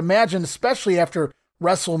Davis, and I would imagine, especially after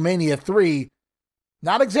WrestleMania 3,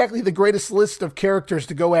 not exactly the greatest list of characters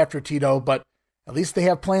to go after, Tito, but at least they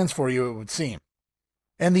have plans for you, it would seem.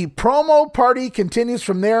 And the promo party continues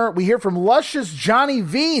from there. We hear from luscious Johnny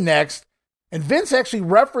V next, and Vince actually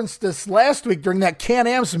referenced this last week during that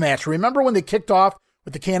Can-Am's match. Remember when they kicked off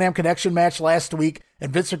with the Can-Am Connection match last week,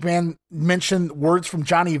 and Vince McMahon mentioned words from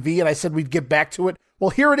Johnny V, and I said we'd get back to it. Well,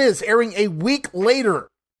 here it is, airing a week later.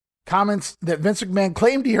 Comments that Vince McMahon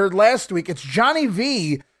claimed he heard last week. It's Johnny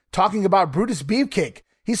V talking about Brutus Beefcake.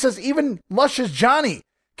 He says even Luscious Johnny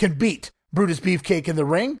can beat Brutus Beefcake in the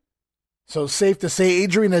ring. So safe to say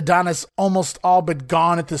Adrian Adonis almost all but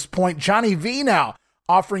gone at this point. Johnny V now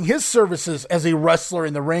offering his services as a wrestler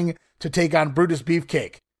in the ring to take on Brutus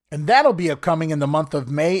Beefcake. And that'll be upcoming in the month of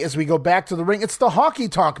May as we go back to the ring. It's the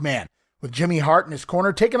Honky Tonk Man with Jimmy Hart in his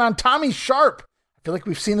corner taking on Tommy Sharp. I feel like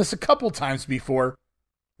we've seen this a couple times before.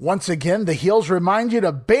 Once again, the heels remind you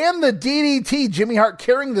to ban the DDT. Jimmy Hart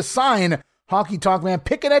carrying the sign, Honky Tonk Man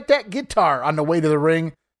picking at that guitar on the way to the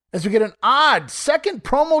ring. As we get an odd second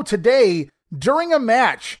promo today during a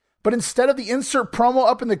match, but instead of the insert promo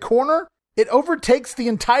up in the corner, it overtakes the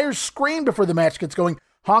entire screen before the match gets going.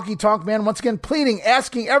 Honky Tonk Man once again pleading,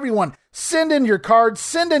 asking everyone, send in your cards,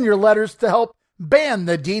 send in your letters to help ban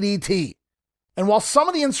the DDT. And while some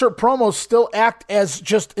of the insert promos still act as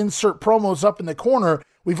just insert promos up in the corner,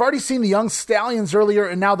 we've already seen the Young Stallions earlier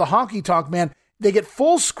and now the Honky Tonk Man. They get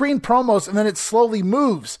full screen promos and then it slowly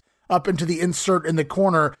moves up into the insert in the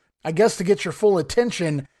corner, I guess to get your full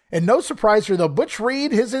attention. And no surprise here though, Butch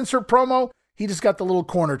Reed, his insert promo, he just got the little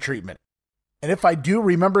corner treatment. And if I do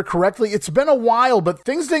remember correctly, it's been a while, but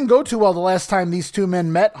things didn't go too well the last time these two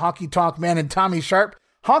men met, Honky Tonk Man and Tommy Sharp.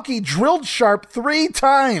 Honky drilled Sharp 3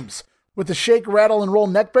 times with the shake, rattle, and roll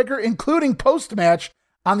neckbreaker, including post-match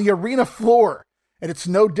on the arena floor. And it's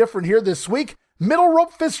no different here this week. Middle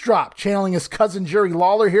rope fist drop, channeling his cousin Jerry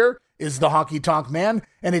Lawler here, is the Honky Tonk Man.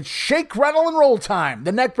 And it's shake, rattle, and roll time.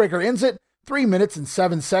 The neckbreaker ends it, 3 minutes and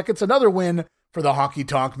 7 seconds. Another win for the Honky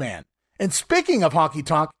Tonk Man. And speaking of Honky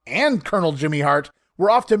Tonk and Colonel Jimmy Hart,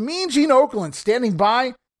 we're off to Mean Gene Okerlund standing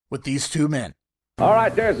by with these two men. All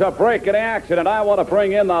right, there's a break in action, and I want to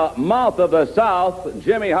bring in the mouth of the South,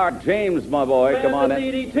 Jimmy Hart. James, my boy, come on in.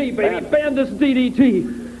 DDT, baby. Ban this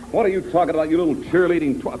DDT. What are you talking about, you little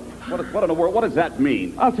cheerleading what in the world? What does that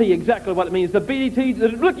mean? I'll tell you exactly what it means. The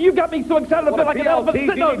BDT. Look, you got me so excited. I feel like an elephant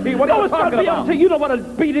sitting on. DDT, what are you talking about? BLT. You don't want to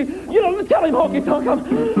beat it. You don't tell him, Honky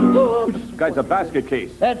Tonk. This guy's a basket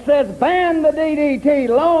case. That says ban the DDT.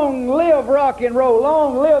 Long live rock and roll.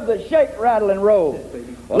 Long live the shake, rattle, and roll.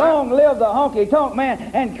 Long live the Honky Tonk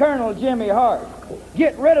Man and Colonel Jimmy Hart.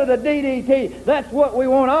 Get rid of the DDT. That's what we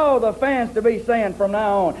want all the fans to be saying from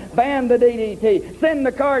now on. Ban the DDT. Send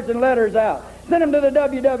the cards and letters out. Send them to the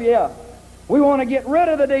WWF. We want to get rid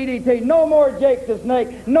of the DDT. No more Jake the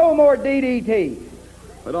Snake. No more DDT.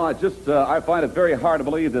 But no, I find it very hard to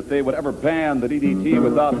believe that they would ever ban the DDT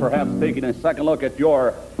without perhaps taking a second look at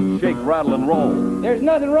your shake, rattle, and roll. There's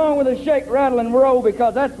nothing wrong with a shake, rattle, and roll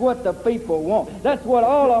because that's what the people want. That's what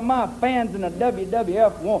all of my fans in the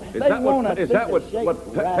WWF want. Is that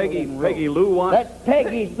what Peggy Lou wants? That's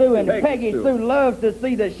Peggy Sue, and Peggy Sue loves to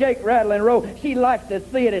see the shake, rattle, and roll. She likes to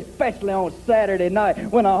see it especially on Saturday night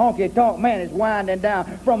when a Honky Tonk Man is winding down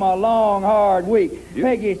from a long, hard week.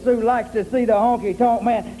 Peggy Sue likes to see the Honky Tonk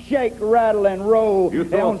Man shake, rattle, and roll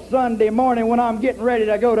on Sunday morning when I'm getting ready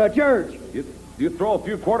to go to church. You throw a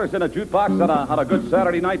few quarters in a jukebox on a good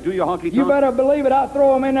Saturday night, do you, Honky Tonk? You better believe it. I'll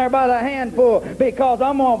throw them in there by the handful because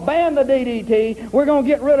I'm going to ban the DDT. We're going to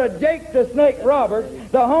get rid of Jake the Snake Roberts.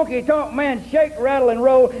 The Honky Tonk Man shake, rattle, and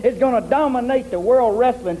roll is going to dominate the World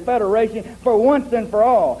Wrestling Federation for once and for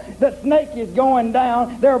all. The snake is going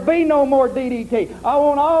down. There'll be no more DDT. I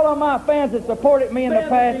want all of my fans that supported me in the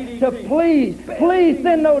past to please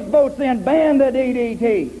send those votes in. Ban the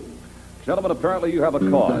DDT. Gentlemen, apparently you have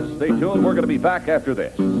a cause. Stay tuned. We're going to be back after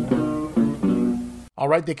this. All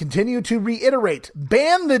right, they continue to reiterate,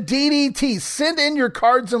 ban the DDT. Send in your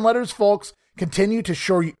cards and letters, folks. Continue to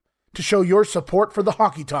show your support for the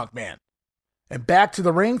Honky Tonk Man. And back to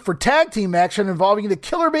the ring for tag team action involving the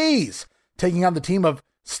Killer Bees, taking on the team of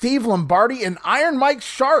Steve Lombardi and Iron Mike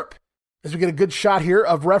Sharp. As we get a good shot here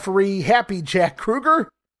of referee Happy Jack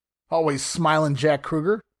Kruger. Always smiling Jack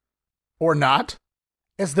Kruger. Or not.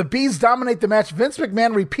 As the Bees dominate the match, Vince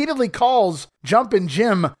McMahon repeatedly calls Jumpin'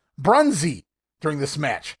 Jim Brunzy during this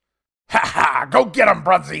match. Ha ha! Go get him,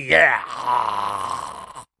 Brunzy! Yeah!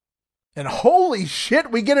 And holy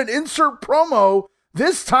shit, we get an insert promo,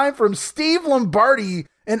 this time from Steve Lombardi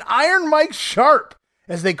and Iron Mike Sharp,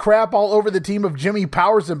 as they crap all over the team of Jimmy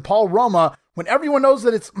Powers and Paul Roma when everyone knows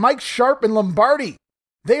that it's Mike Sharp and Lombardi.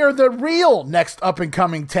 They are the real next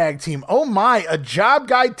up-and-coming tag team. Oh my, a job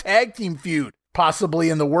guy tag team feud. Possibly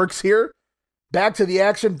in the works here. Back to the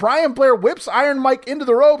action. Brian Blair whips Iron Mike into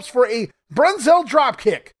the ropes for a Brunzell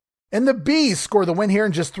dropkick. And the Bees score the win here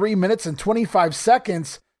in just 3 minutes and 25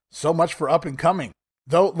 seconds. So much for up and coming.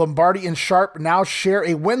 though Lombardi and Sharp now share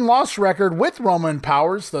a win-loss record with Roman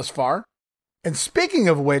Powers thus far. And speaking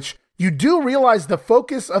of which, you do realize the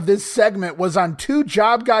focus of this segment was on 2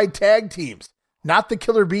 job guy tag teams, not the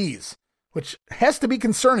Killer Bees, which has to be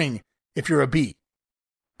concerning if you're a bee.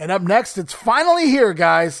 And up next, it's finally here,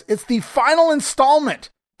 guys. It's the final installment,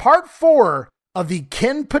 part 4 of the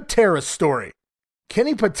Ken Patera story.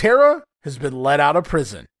 Kenny Patera has been let out of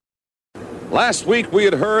prison. Last week we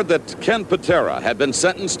had heard that Ken Patera had been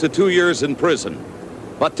sentenced to 2 years in prison.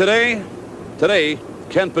 But today,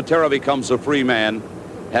 Ken Patera becomes a free man,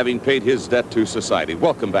 having paid his debt to society.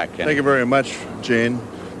 Welcome back, Ken. Thank you very much, Gene.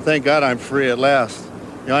 Thank God I'm free at last.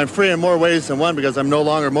 You know, I'm free in more ways than one because I'm no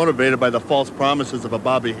longer motivated by the false promises of a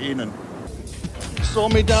Bobby Heenan. You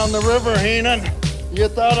sold me down the river, Heenan. You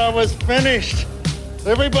thought I was finished.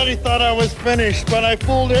 Everybody thought I was finished, but I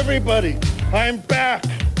fooled everybody. I'm back,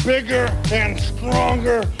 bigger and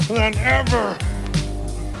stronger than ever.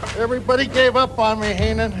 Everybody gave up on me,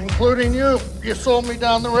 Heenan, including you. You sold me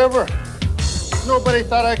down the river. Nobody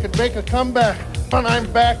thought I could make a comeback. But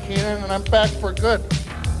I'm back, Heenan, and I'm back for good.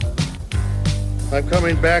 I'm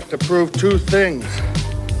coming back to prove 2 things.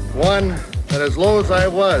 One, that as low as I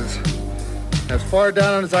was, as far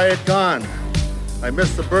down as I had gone, I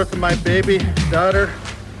missed the birth of my baby daughter.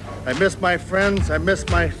 I missed my friends. I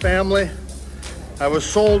missed my family. I was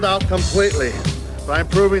sold out completely. But I'm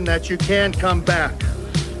proving that you can come back.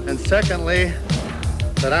 And secondly,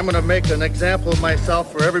 that I'm going to make an example of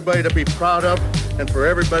myself for everybody to be proud of and for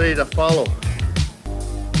everybody to follow.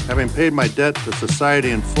 Having paid my debt to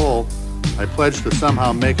society in full, I pledge to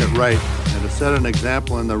somehow make it right and to set an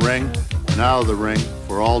example in the ring and out of the ring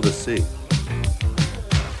for all to see.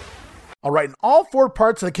 All right, and all 4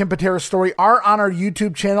 parts of the Ken Patera story are on our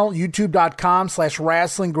YouTube channel,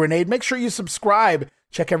 youtube.com/wrestlinggrenade. Make sure you subscribe.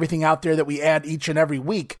 Check everything out there that we add each and every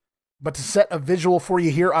week. But to set a visual for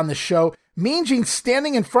you here on the show, Mean Gene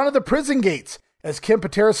standing in front of the prison gates as Ken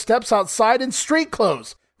Patera steps outside in street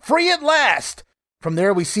clothes, free at last. From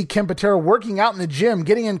there, we see Ken Patera working out in the gym,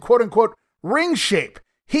 getting in quote-unquote ring shape.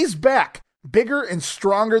 He's back, bigger and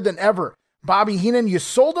stronger than ever. Bobby Heenan, you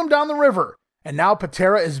sold him down the river, and now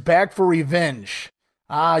Patera is back for revenge.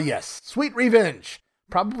 Ah, yes, sweet revenge.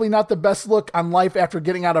 Probably not the best look on life after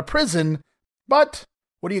getting out of prison, but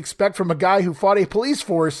what do you expect from a guy who fought a police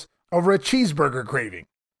force over a cheeseburger craving?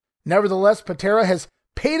 Nevertheless, Patera has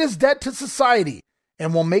paid his debt to society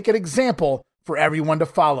and will make an example for everyone to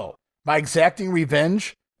follow. By exacting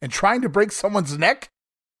revenge and trying to break someone's neck?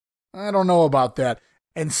 I don't know about that.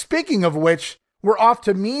 And speaking of which, we're off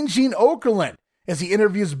to Mean Gene Okerlund as he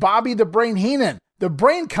interviews Bobby the Brain Heenan. The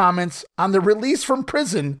Brain comments on the release from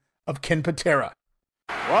prison of Ken Patera.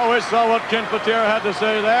 Well, we saw what Ken Patera had to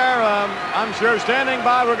say there. I'm sure standing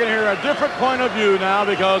by, we're going to hear a different point of view now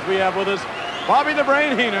because we have with us Bobby the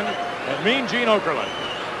Brain Heenan and Mean Gene Okerlund.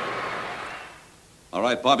 All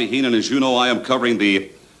right, Bobby Heenan, as you know, I am covering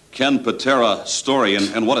the Ken Patera story,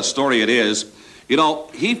 and what a story it is. You know,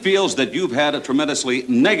 he feels that you've had a tremendously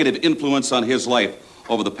negative influence on his life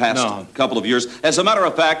over the past couple of years. As a matter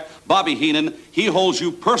of fact, Bobby Heenan, he holds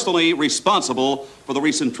you personally responsible for the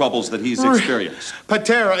recent troubles that he's experienced.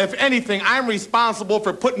 Patera, if anything, I'm responsible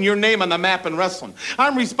for putting your name on the map in wrestling.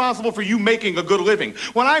 I'm responsible for you making a good living.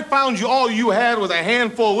 When I found you, all you had was a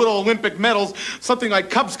handful of little Olympic medals, something like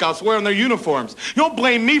Cub Scouts wearing their uniforms. You don't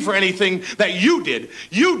blame me for anything that you did.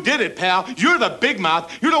 You did it, pal. You're the big mouth.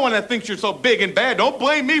 You're the one that thinks you're so big and bad. Don't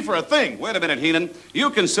blame me for a thing. Wait a minute, Heenan.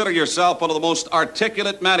 You consider yourself one of the most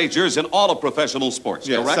articulate managers in all of professional sports,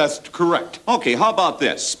 correct? Yes, that's correct. Okay, how about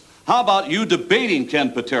this? How about you debating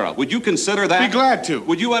Ken Patera? Would you consider that? Be glad to.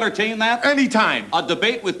 Would you entertain that? Anytime. A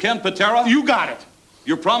debate with Ken Patera? You got it.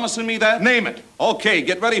 You're promising me that? Name it. Okay,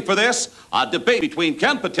 get ready for this. A debate between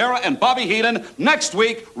Ken Patera and Bobby Heenan next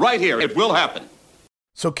week, right here. It will happen.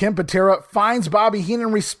 So Ken Patera finds Bobby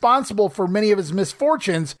Heenan responsible for many of his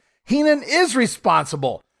misfortunes. Heenan is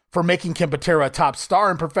responsible for making Ken Patera a top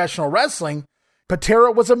star in professional wrestling.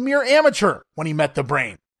 Patera was a mere amateur when he met the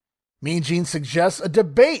Brain. Mean Gene suggests a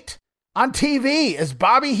debate on TV as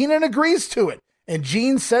Bobby Heenan agrees to it, and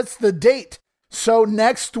Gene sets the date. So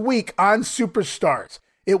next week on Superstars,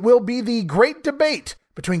 it will be the great debate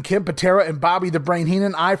between Ken Patera and Bobby the Brain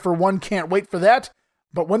Heenan. I, for one, can't wait for that.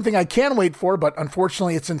 But one thing I can wait for, but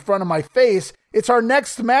unfortunately it's in front of my face, it's our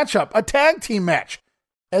next matchup, a tag team match,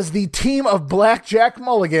 as the team of Blackjack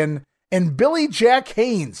Mulligan and Billy Jack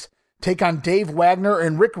Haynes take on Dave Wagner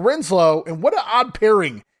and Rick Rinslow. And what an odd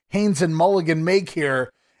pairing Haynes and Mulligan make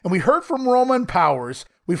here. And we heard from Roman Powers.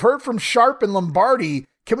 We've heard from Sharp and Lombardi.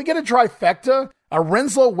 Can we get a trifecta? A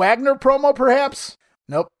Rinslow-Wagner promo, perhaps?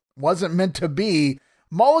 Nope, wasn't meant to be.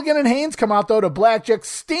 Mulligan and Haynes come out, though, to Blackjack's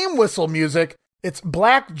steam whistle music. It's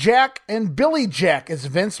Black Jack and Billy Jack, as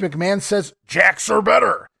Vince McMahon says, Jacks are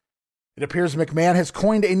better. It appears McMahon has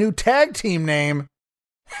coined a new tag team name.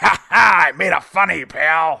 Ha ha, I made a funny,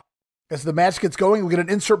 pal. As the match gets going, we get an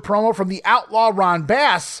insert promo from the Outlaw Ron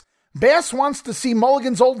Bass. Bass wants to see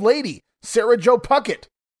Mulligan's old lady, Sarah Jo Puckett.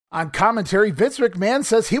 On commentary, Vince McMahon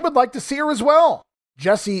says he would like to see her as well.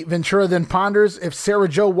 Jesse Ventura then ponders if Sarah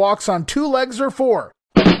Jo walks on 2 legs or 4.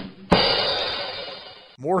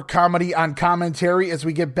 More comedy on commentary as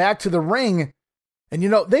we get back to the ring. And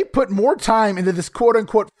they put more time into this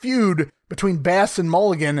quote-unquote feud between Bass and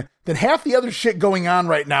Mulligan than half the other shit going on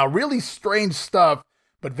right now. Really strange stuff.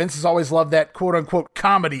 But Vince has always loved that quote-unquote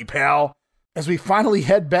comedy, pal. As we finally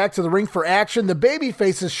head back to the ring for action, the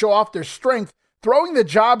babyfaces show off their strength, throwing the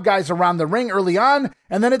job guys around the ring early on,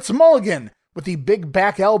 and then it's Mulligan with the big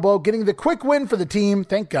back elbow getting the quick win for the team,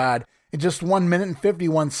 thank God, in just 1 minute and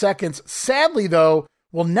 51 seconds. Sadly, though,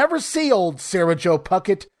 we'll never see old Sarah Jo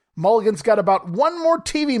Puckett. Mulligan's got about 1 more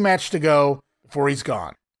TV match to go before he's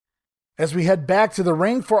gone. As we head back to the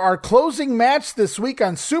ring for our closing match this week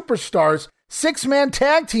on Superstars, 6-man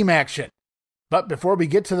tag team action. But before we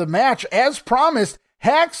get to the match, as promised,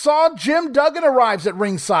 Hacksaw Jim Duggan arrives at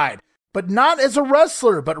ringside, but not as a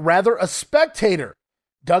wrestler, but rather a spectator.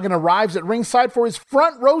 Duggan arrives at ringside for his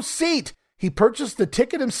front row seat. He purchased the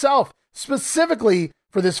ticket himself, specifically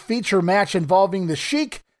for this feature match involving the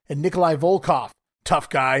Sheik and Nikolai Volkov. Tough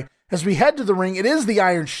guy. As we head to the ring, it is the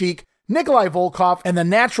Iron Sheik, Nikolai Volkov, and the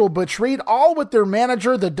Natural Butch Reed, all with their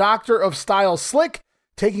manager, the Doctor of Style Slick,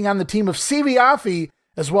 taking on the team of Stevie Aoki,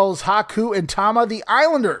 as well as Haku and Tama, the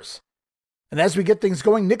Islanders. And as we get things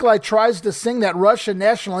going, Nikolai tries to sing that Russian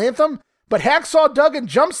national anthem, but Hacksaw Duggan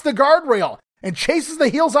jumps the guardrail and chases the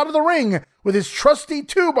heels out of the ring with his trusty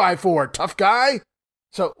 2x4. Tough guy.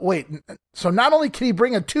 So not only can he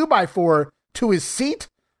bring a 2x4 to his seat,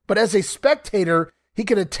 but as a spectator, he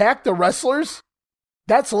can attack the wrestlers?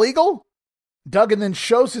 That's legal? Duggan then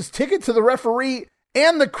shows his ticket to the referee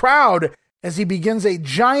and the crowd as he begins a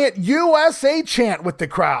giant USA chant with the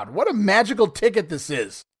crowd. What a magical ticket this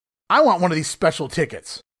is. I want one of these special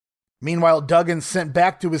tickets. Meanwhile, Duggan's sent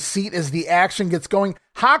back to his seat as the action gets going.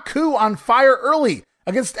 Haku on fire early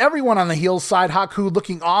against everyone on the heel side. Haku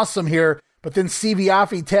looking awesome here, but then Stevie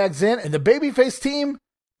Aoki tags in and the babyface team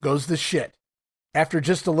goes to shit. After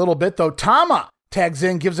just a little bit, though, Tama tags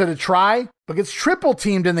in, gives it a try, but gets triple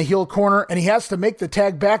teamed in the heel corner, and he has to make the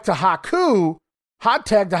tag back to Haku. Hot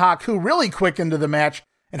tag to Haku really quick into the match,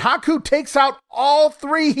 and Haku takes out all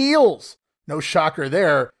 3 heels. No shocker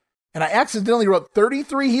there. And I accidentally wrote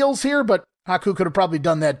 33 heels here, but Haku could have probably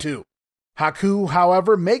done that too. Haku,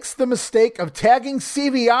 however, makes the mistake of tagging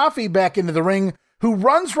Stevie Aoki back into the ring, who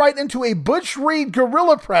runs right into a Butch Reed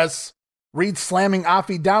gorilla press. Reed slamming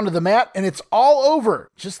Aoki down to the mat, and it's all over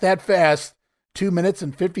just that fast. 2 minutes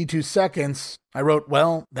and 52 seconds. I wrote,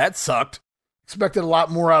 well, that sucked. Expected a lot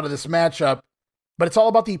more out of this matchup. But it's all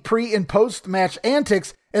about the pre- and post-match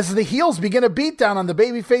antics as the heels begin a beatdown on the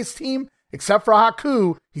babyface team, except for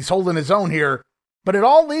Haku. He's holding his own here. But it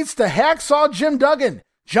all leads to Hacksaw Jim Duggan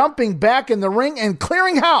jumping back in the ring and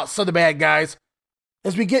clearing house of the bad guys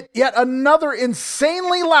as we get yet another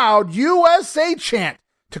insanely loud USA chant.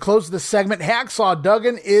 To close the segment, Hacksaw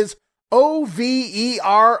Duggan is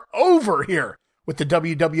OVER over here with the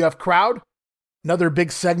WWF crowd. Another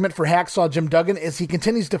big segment for Hacksaw Jim Duggan as he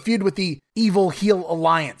continues to feud with the evil heel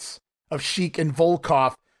alliance of Sheik and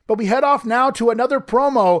Volkov. But we head off now to another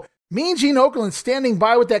promo. Mean Gene Okerlund standing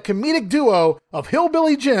by with that comedic duo of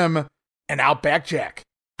Hillbilly Jim and Outback Jack.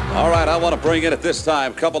 All right, I want to bring in at this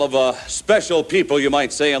time a couple of special people, you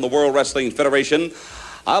might say, on the World Wrestling Federation.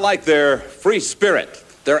 I like their free spirit,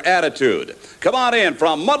 their attitude. Come on in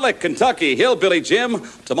from Mudlick, Kentucky, Hillbilly Jim,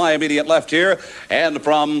 to my immediate left here, and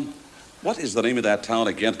from, what is the name of that town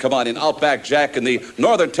again? Come on in, Outback Jack in the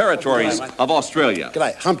Northern Territories of Australia.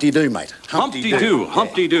 G'day, Humpty-Doo, mate. Humpty-Doo,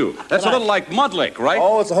 Humpty-Doo. That's a little like Mudlick, right?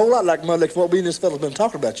 Oh, it's a whole lot like Mudlick, what we and this fella's been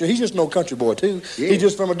talking about. He's just no country boy, too. Yeah. He's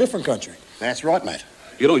just from a different country. That's right, mate.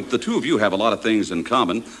 You know, the two of you have a lot of things in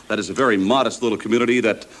common. That is a very modest little community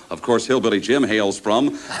that, of course, Hillbilly Jim hails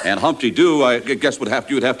from. And Humpty-Doo, I guess you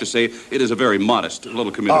would have to say, it is a very modest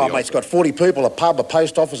little community. Oh, mate, it's got 40 people, a pub, a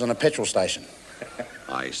post office, and a petrol station.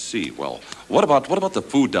 I see. Well, what about the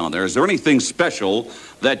food down there? Is there anything special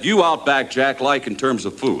that you, Outback Jack, like in terms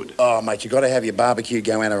of food? Oh, mate, you got to have your barbecue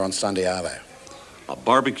goanna on Sunday arvo. A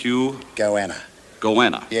barbecue? Goanna.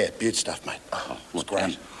 Goanna? Yeah, beaut stuff, mate. Oh, it's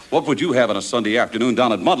great. What would you have on a Sunday afternoon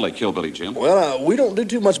down at Mudlick, Hillbilly Jim? Well, we don't do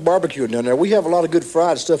too much barbecuing down there. We have a lot of good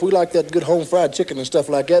fried stuff. We like that good home fried chicken and stuff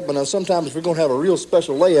like that. But sometimes if we're going to have a real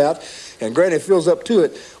special layout, and Granny feels up to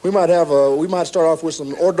it, we might start off with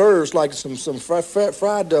some hors d'oeuvres, like some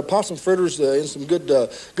fried possum fritters and some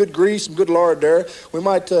good grease, some good lard there. We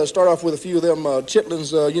might start off with a few of them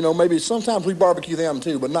chitlins. Maybe sometimes we barbecue them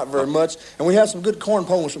too, but not very much. And we have some good corn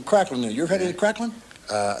pone with some crackling in it. You ever had any crackling?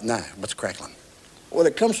 No. What's crackling? Well,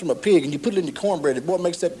 it comes from a pig, and you put it in your cornbread. It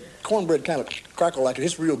makes that cornbread kind of crackle like it.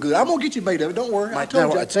 It's real good. I'm gonna get you made of it. Don't worry. I tell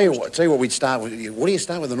you what. We'd start with. What do you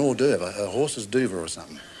start with? An hors d'oeuvre, a horse's duver or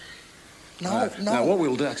something? No. No. What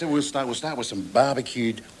we'll do? I tell you, we'll start with some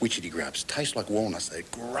barbecued witchetty grubs. Taste like walnuts. They're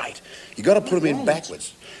great. You got to put them in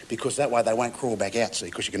backwards because that way they won't crawl back out. See,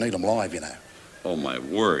 because you can eat them live, you know. Oh, my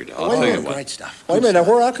word. I'll tell you what. Great stuff. Wait a minute. Now,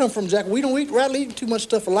 where I come from, Jack, we don't eat too much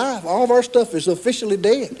stuff alive. All of our stuff is officially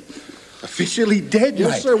dead. Officially dead,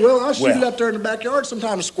 yes, mate? Sir. Well, I'll shoot it up there in the backyard.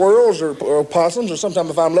 Sometimes squirrels or possums, or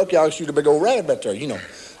sometimes if I'm lucky, I'll shoot a big old rabbit back there. You know,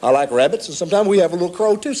 I like rabbits, and sometimes we have a little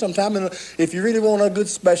crow too. Sometimes, if you really want a good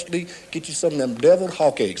specialty, get you some of them deviled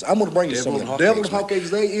hawk eggs. I'm gonna bring you some of them deviled hawk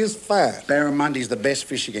eggs. They is fine. Barramundi's the best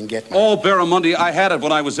fish you can get, mate. Oh, barramundi, I had it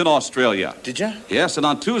when I was in Australia. Did you? Yes, and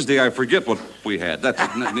on Tuesday I forget what we had. That's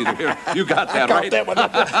neither here. You got that, I right? That one.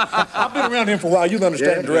 I've been around him for a while. You'll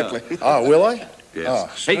understand it directly. Yeah. Oh, will I? Yes.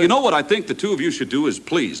 Oh, hey, you know what I think the two of you should do is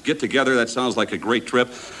please get together. That sounds like a great trip.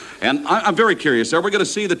 And I'm very curious. Are we going to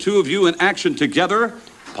see the two of you in action together?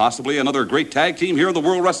 Possibly another great tag team here in the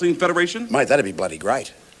World Wrestling Federation? Mate, that'd be bloody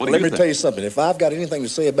great. Let me tell you something. If I've got anything to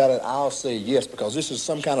say about it, I'll say yes, because this is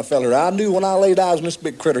some kind of fella. I knew when I laid eyes on this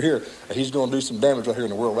big critter here that he's going to do some damage right here in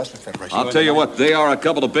the World Wrestling Federation. I'll tell you what, they are a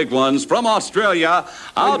couple of big ones. From Australia,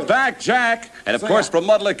 Outback Jack, and of course from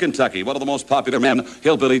Mudlick, Kentucky, one of the most popular men,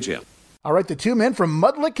 Hillbilly Jim. All right, the two men from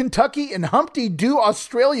Mudlick, Kentucky and Humpty Doo,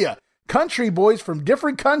 Australia. Country boys from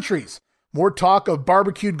different countries. More talk of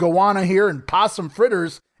barbecued goanna here and possum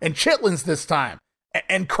fritters and chitlins this time.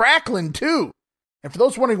 And cracklin' too. And for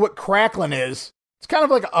those wondering what cracklin' is, it's kind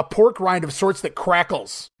of like a pork rind of sorts that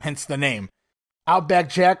crackles, hence the name. Outback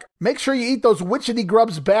Jack, make sure you eat those witchetty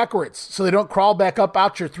grubs backwards so they don't crawl back up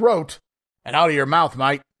out your throat and out of your mouth,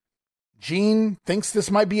 mate. Gene thinks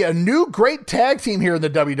this might be a new great tag team here in the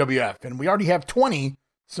WWF, and we already have 20,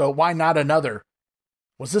 so why not another?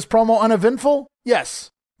 Was this promo uneventful?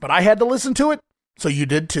 Yes, but I had to listen to it, so you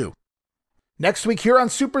did too. Next week here on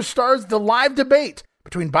Superstars, the live debate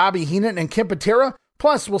between Bobby Heenan and Ken Patera,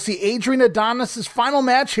 plus we'll see Adrian Adonis' final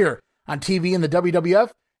match here on TV in the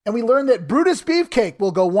WWF, and we learn that Brutus Beefcake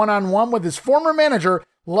will go one-on-one with his former manager,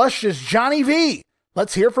 Luscious Johnny V.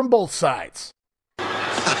 Let's hear from both sides.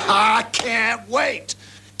 I can't wait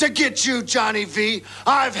to get you, Johnny V.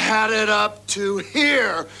 I've had it up to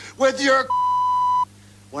here with your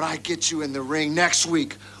when I get you in the ring next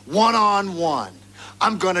week, one-on-one.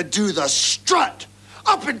 I'm gonna do the strut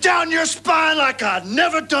up and down your spine like I've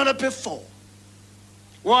never done it before.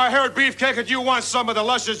 Well, I heard, Beefcake, that you want some of the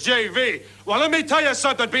luscious JV. Well, let me tell you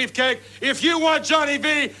something, Beefcake. If you want Johnny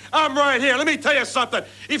V, I'm right here. Let me tell you something.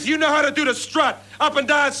 If you know how to do the strut up and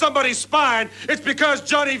down somebody's spine, it's because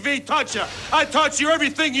Johnny V taught you. I taught you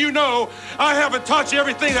everything you know. I haven't taught you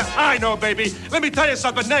everything that I know, baby. Let me tell you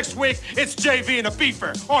something. Next week, it's JV and a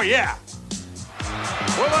beefer. Oh, yeah.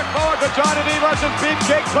 We look forward to Johnny V versus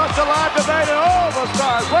Beefcake plus the live debate and all the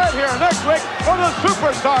stars right here next week for the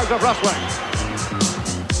Superstars of Wrestling.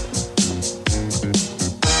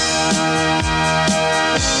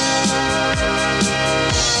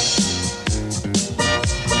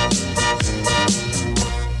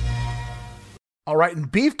 All right,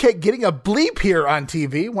 and Beefcake getting a bleep here on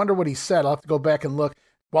TV. Wonder what he said. I'll have to go back and look.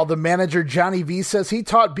 While the manager, Johnny V, says he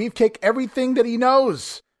taught Beefcake everything that he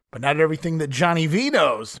knows, but not everything that Johnny V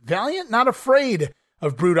knows. Valiant not afraid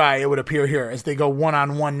of Brudai, it would appear here, as they go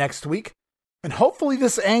one-on-one next week. And hopefully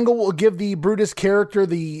this angle will give the Brutus character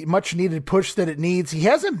the much-needed push that it needs. He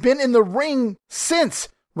hasn't been in the ring since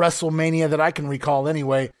WrestleMania that I can recall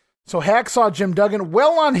anyway. So Hacksaw Jim Duggan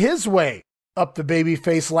well on his way up the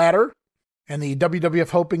babyface ladder. And the WWF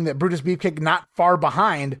hoping that Brutus Beefcake not far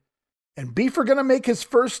behind. And Beefer going to make his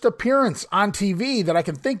first appearance on TV that I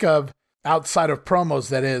can think of, outside of promos,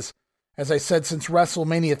 that is. As I said, since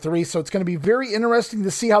WrestleMania 3. So it's going to be very interesting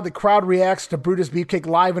to see how the crowd reacts to Brutus Beefcake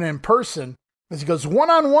live and in person, as he goes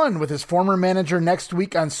one-on-one with his former manager next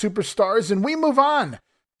week on Superstars. And we move on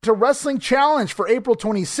to Wrestling Challenge for April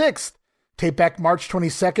 26th. Tape back March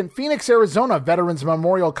 22nd, Phoenix, Arizona, Veterans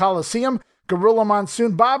Memorial Coliseum. Gorilla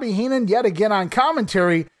Monsoon, Bobby Heenan yet again on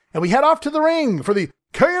commentary. And we head off to the ring for the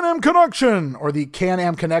K&M Connection, or the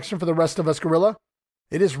Can-Am Connection for the rest of us, Gorilla.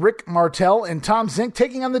 It is Rick Martel and Tom Zink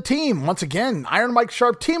taking on the team. Once again, Iron Mike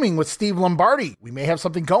Sharp teaming with Steve Lombardi. We may have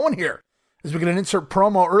something going here, as we get an insert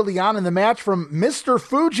promo early on in the match from Mr.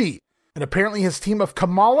 Fuji. And apparently his team of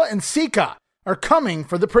Kamala and Sika are coming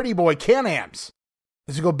for the Pretty Boy Can-Ams.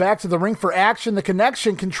 As we go back to the ring for action, the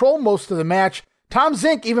Connection control most of the match. Tom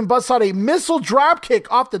Zink even busts out a missile dropkick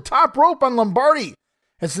off the top rope on Lombardi,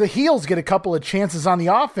 as the heels get a couple of chances on the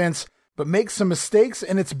offense, but make some mistakes,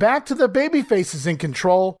 and it's back to the babyfaces in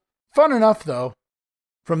control. Fun enough, though.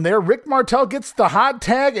 From there, Rick Martel gets the hot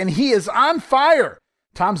tag, and he is on fire.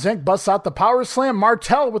 Tom Zink busts out the power slam.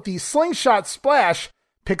 Martel with the slingshot splash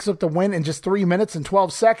picks up the win in just 3 minutes and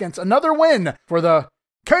 12 seconds. Another win for the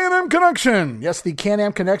Can-Am Connection. Yes, the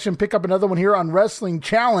Can-Am Connection pick up another one here on Wrestling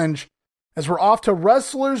Challenge. As we're off to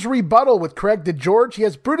Wrestler's Rebuttal with Craig DeGeorge. He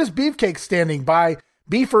has Brutus Beefcake standing by.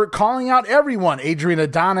 Beaver calling out everyone. Adrian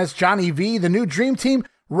Adonis, Johnny V, the new Dream Team,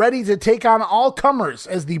 ready to take on all comers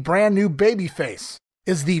as the brand new babyface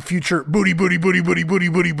is the future booty man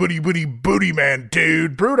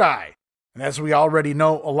dude, Brudai. And as we already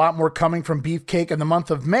know, a lot more coming from Beefcake in the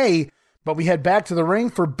month of May, but we head back to the ring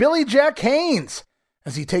for Billy Jack Haynes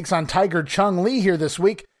as he takes on Tiger Chung Lee here this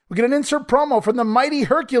week. We get an insert promo from the mighty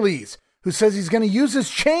Hercules, who says he's going to use his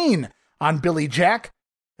chain on Billy Jack.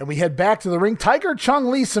 And we head back to the ring. Tiger Chung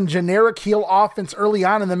Lee, some generic heel offense early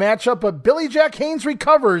on in the matchup, but Billy Jack Haynes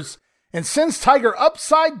recovers and sends Tiger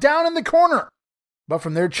upside down in the corner. But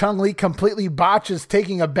from there, Chung Lee completely botches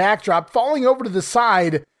taking a backdrop, falling over to the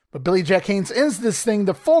side. But Billy Jack Haynes ends this thing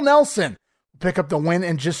the full Nelson. Pick up the win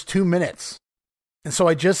in just 2 minutes. And so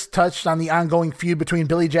I just touched on the ongoing feud between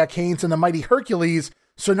Billy Jack Haynes and the mighty Hercules.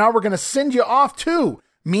 So now we're going to send you off to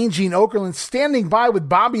Mean Gene Okerlund standing by with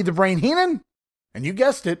Bobby the Brain Heenan. And you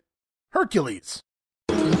guessed it, Hercules.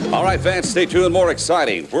 All right, fans, stay tuned. More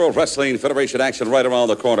exciting World Wrestling Federation action right around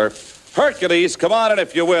the corner. Hercules, come on in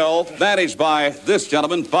if you will. Managed by this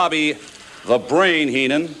gentleman, Bobby the Brain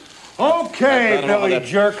Heenan. Okay, Billy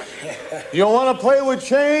Jerk. You want to play with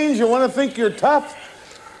change? You want to think you're tough?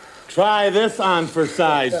 Try this on for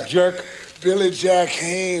size, jerk. Billy Jack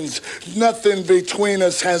Haynes, nothing between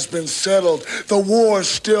us has been settled. The war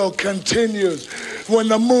still continues. When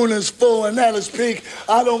the moon is full and at its peak,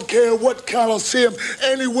 I don't care what coliseum,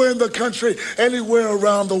 anywhere in the country, anywhere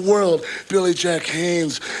around the world. Billy Jack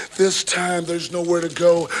Haynes, this time there's nowhere to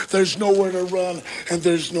go, there's nowhere to run, and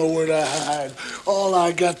there's nowhere to hide. All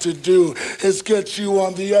I got to do is get you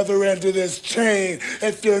on the other end of this chain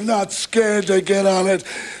if you're not scared to get on it.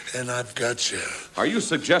 And I've got you. Are you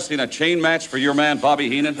suggesting a chain match for your man, Bobby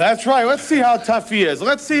Heenan? That's right. Let's see how tough he is.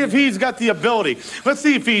 Let's see if he's got the ability. Let's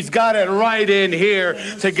see if he's got it right in here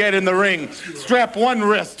to get in the ring. Strap one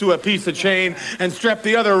wrist to a piece of chain and strap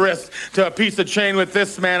the other wrist to a piece of chain with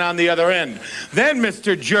this man on the other end. Then,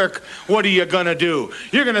 Mr. Jerk, what are you going to do?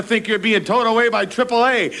 You're going to think you're being towed away by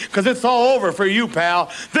AAA because it's all over for you,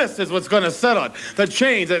 pal. This is what's going to settle it. The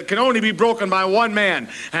chains that can only be broken by one man,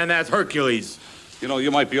 and that's Hercules. You know,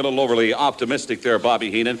 you might be a little overly optimistic there,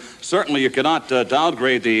 Bobby Heenan. Certainly you cannot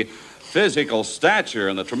downgrade the physical stature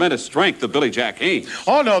and the tremendous strength of Billy Jack Haynes.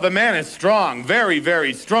 Oh, no, the man is strong, very,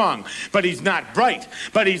 very strong. But he's not bright.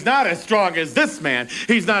 But he's not as strong as this man.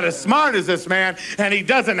 He's not as smart as this man. And he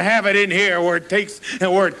doesn't have it in here where it takes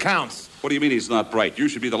and where it counts. What do you mean he's not bright? You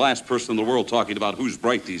should be the last person in the world talking about who's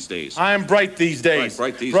bright these days. I'm bright these days.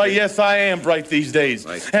 Bright these days? Yes, I am bright these days.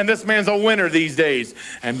 Right. And this man's a winner these days.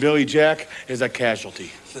 And Billy Jack is a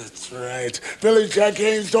casualty. That's right. Billy Jack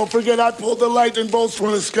Haynes, don't forget I pulled the lightning bolts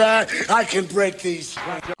from the sky. I can break these.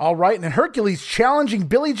 All right, and Hercules challenging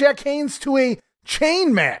Billy Jack Haynes to a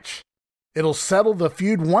chain match. It'll settle the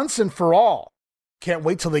feud once and for all. Can't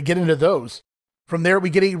wait till they get into those. From there, we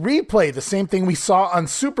get a replay, the same thing we saw on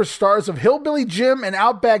Superstars of Hillbilly Jim and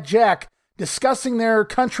Outback Jack discussing their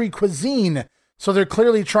country cuisine. So they're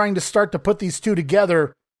clearly trying to start to put these two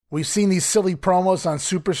together. We've seen these silly promos on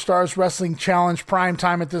Superstars Wrestling Challenge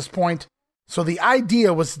Primetime at this point. So the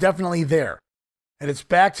idea was definitely there. And it's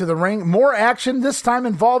back to the ring. More action, this time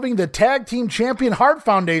involving the tag team champion Hart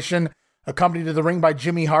Foundation, accompanied to the ring by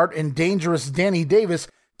Jimmy Hart and Dangerous Danny Davis,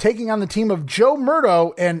 taking on the team of Joe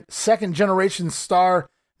Murdo and second-generation star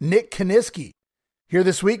Nick Kiniski. Here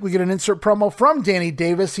this week, we get an insert promo from Danny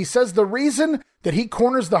Davis. He says the reason that he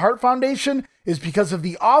corners the Hart Foundation is because of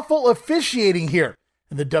the awful officiating here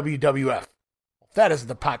in the WWF. That isn't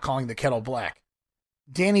the pot calling the kettle black.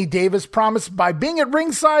 Danny Davis promised by being at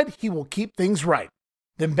ringside, he will keep things right.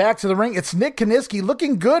 Then back to the ring, it's Nick Kiniski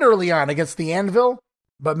looking good early on against the Anvil,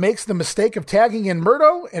 but makes the mistake of tagging in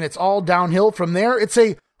Murdo, and it's all downhill from there. It's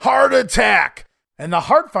a heart attack, and the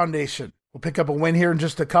Hart Foundation We'll pick up a win here in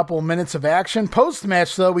just a couple minutes of action.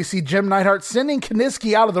 Post-match, though, we see Jim Neidhart sending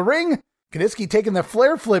Kiniski out of the ring. Kiniski taking the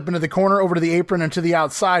flare flip into the corner over to the apron and to the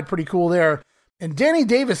outside. Pretty cool there. And Danny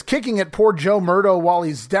Davis kicking at poor Joe Murdo while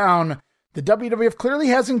he's down. The WWF clearly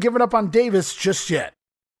hasn't given up on Davis just yet.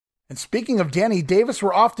 And speaking of Danny Davis,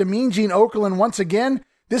 we're off to Mean Gene Okerlund once again.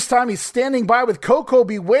 This time he's standing by with Koko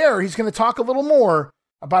Beware. He's going to talk a little more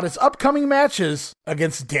about his upcoming matches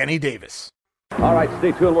against Danny Davis. All right,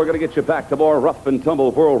 stay tuned. We're going to get you back to more rough and tumble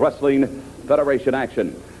World Wrestling Federation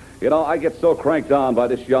action. You know, I get so cranked on by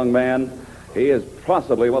this young man. He is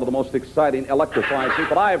possibly one of the most exciting, electrifying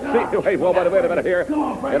people I have seen. Wait a minute here.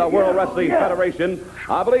 In a World Wrestling Federation.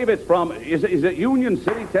 I believe it's from, is it Union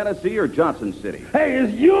City, Tennessee, or Johnson City? Hey,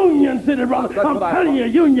 it's Union City, brother. I'm telling you,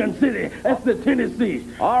 Union City. That's the Tennessee.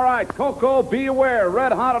 All right, Koko, be aware.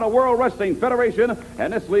 Red hot in a World Wrestling Federation.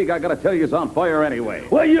 And this league, I got to tell you, is on fire anyway.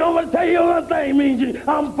 Well, you know what? Tell you one thing, Mean Gene.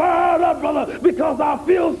 I'm fired up, brother, because I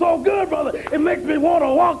feel so good, brother. It makes me want to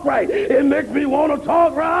walk right. It makes me want to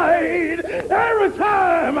talk right. Every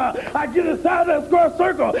time I get inside that square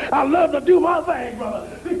circle, I love to do my thing,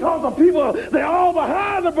 brother. Because the people, they're all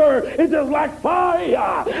behind the bird. It's just like fire.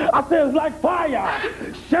 I said it's like fire.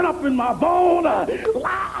 Shut up in my bone.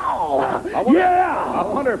 Wow. I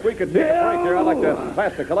wonder if we could take a break here. I'd like to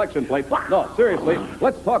pass the collection plate. No, seriously,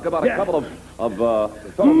 let's talk about a couple of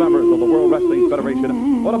fellow members of the World Wrestling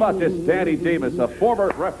Federation. What about this Danny Davis, a former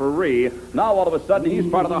referee? Now all of a sudden he's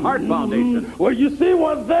part of the Hart Foundation. Well, you see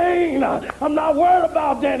one thing, I'm not worried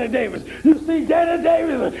about Danny Davis. You see, Danny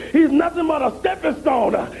Davis, he's nothing but a stepping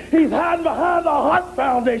stone. He's hiding behind the Hart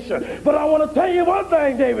Foundation. But I want to tell you one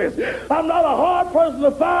thing, Davis. I'm not a hard person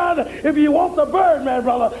to find if you want the Birdman,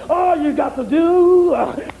 brother. All you got to do,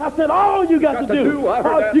 I said all you got to do,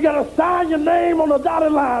 you got to sign your name on the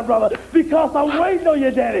dotted line, brother, because I'm waiting on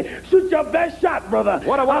you, Daddy. Shoot your best shot, brother.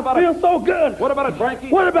 I feel so good. What about it, Frankie?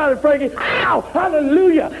 What about it, Frankie? Ow!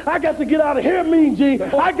 Hallelujah! I got to get out of here, Mean Gene.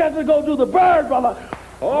 I got to go do the bird, brother.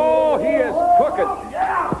 Oh, he is cooking.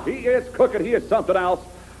 Yeah. He is cooking. He is something else.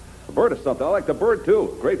 The bird is something. I like the bird,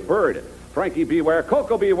 too. Great bird. Frankie Beware,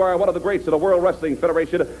 Koko Beware, one of the greats of the World Wrestling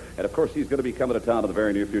Federation. And, of course, he's going to be coming to town in the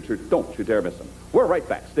very near future. Don't you dare miss him. We're right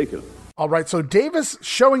back. Stay tuned. All right, so Davis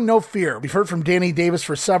showing no fear. We've heard from Danny Davis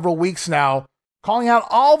for several weeks now, calling out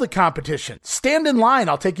all the competition. Stand in line.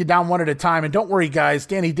 I'll take you down one at a time. And don't worry, guys,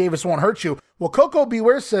 Danny Davis won't hurt you. Well, Koko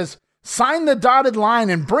Beware says, sign the dotted line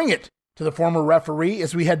and bring it to the former referee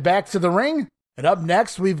as we head back to the ring. And up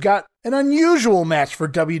next, we've got an unusual match for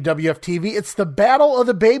WWF TV. It's the Battle of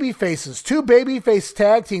the Babyfaces. Two babyface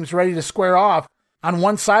tag teams ready to square off. On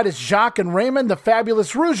one side is Jacques and Raymond, the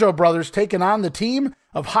fabulous Rougeau brothers, taking on the team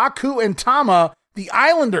of Haku and Tama, the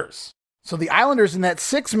Islanders. So the Islanders in that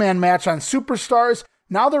six-man match on Superstars,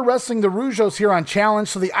 now they're wrestling the Rougeaus here on Challenge,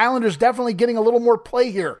 so the Islanders definitely getting a little more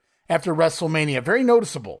play here after WrestleMania. Very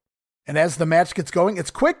noticeable. And as the match gets going,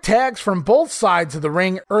 it's quick tags from both sides of the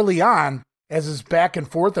ring early on, as is back and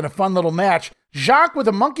forth in a fun little match. Jacques with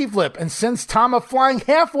a monkey flip and sends Tama flying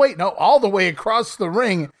all the way across the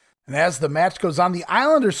ring. And as the match goes on, the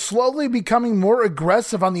Islanders slowly becoming more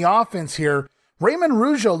aggressive on the offense here. Raymond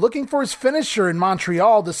Rougeau looking for his finisher in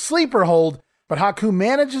Montreal, the sleeper hold, but Haku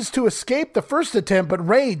manages to escape the first attempt, but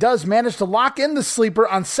Ray does manage to lock in the sleeper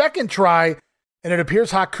on second try, and it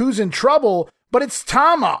appears Haku's in trouble, but it's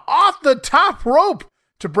Tama off the top rope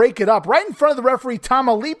to break it up. Right in front of the referee,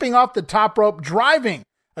 Tama leaping off the top rope, driving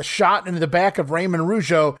a shot into the back of Raymond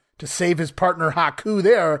Rougeau to save his partner Haku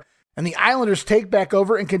there, and the Islanders take back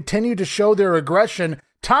over and continue to show their aggression.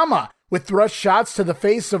 Tama with thrust shots to the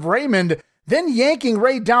face of Raymond, then yanking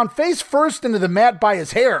Ray down face first into the mat by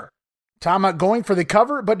his hair. Tama going for the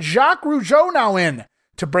cover, but Jacques Rougeau now in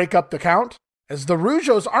to break up the count, as the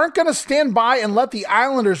Rougeaus aren't going to stand by and let the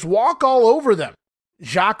Islanders walk all over them.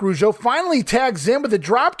 Jacques Rougeau finally tags in with a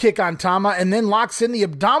drop kick on Tama and then locks in the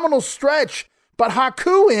abdominal stretch, but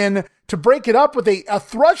Haku in to break it up with a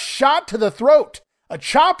thrust shot to the throat, a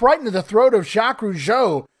chop right into the throat of Jacques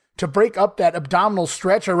Rougeau to break up that abdominal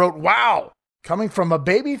stretch. I wrote, wow, coming from a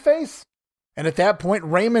babyface? And at that point,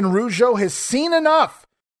 Raymond Rougeau has seen enough.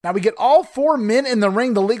 Now we get all four men in the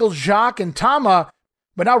ring, the legal Jacques and Tama,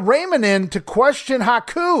 but now Raymond in to question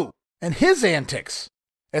Haku and his antics.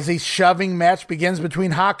 As a shoving match begins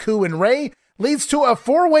between Haku and Ray, leads to a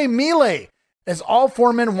four-way melee as all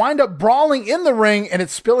four men wind up brawling in the ring, and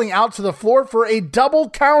it's spilling out to the floor for a double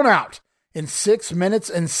countout. In 6 minutes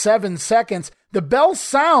and 7 seconds, the bell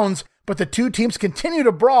sounds, but the two teams continue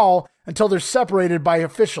to brawl until they're separated by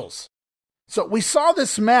officials. So we saw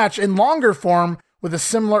this match in longer form with a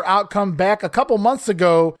similar outcome back a couple months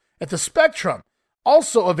ago at the Spectrum,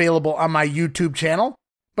 also available on my YouTube channel.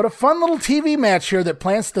 but a fun little TV match here that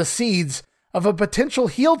plants the seeds of a potential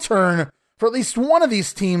heel turn for at least one of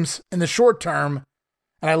these teams in the short term.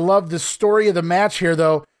 And I love the story of the match here,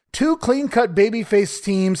 though. Two clean-cut babyface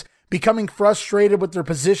teams becoming frustrated with their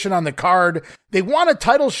position on the card. They want a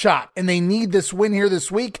title shot, and they need this win here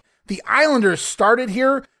this week. The Islanders started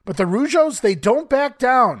here, but the Rougeaus, they don't back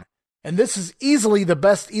down. And this is easily the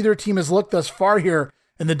best either team has looked thus far here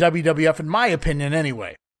in the WWF, in my opinion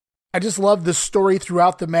anyway. I just love the story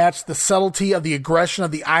throughout the match, the subtlety of the aggression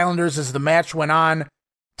of the Islanders as the match went on.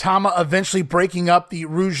 Tama eventually breaking up the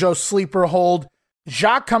Rougeau sleeper hold.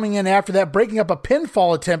 Jacques coming in after that, breaking up a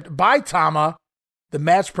pinfall attempt by Tama. The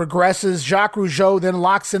match progresses. Jacques Rougeau then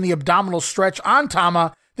locks in the abdominal stretch on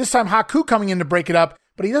Tama. This time Haku coming in to break it up,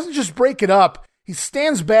 but he doesn't just break it up. He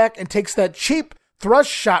stands back and takes that cheap thrust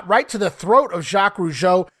shot right to the throat of Jacques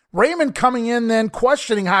Rougeau. Raymond coming in then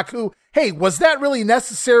questioning Haku. Hey, was that really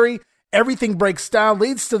necessary? Everything breaks down,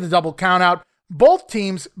 leads to the double countout. Both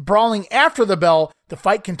teams brawling after the bell. The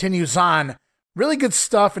fight continues on. Really good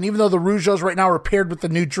stuff, and even though the Rougeaus right now are paired with the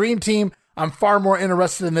new Dream Team, I'm far more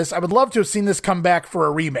interested in this. I would love to have seen this come back for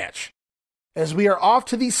a rematch. As we are off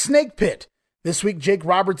to the Snake Pit, this week Jake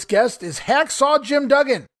Roberts' guest is Hacksaw Jim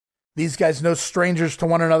Duggan. These guys no strangers to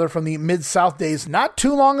one another from the Mid-South days not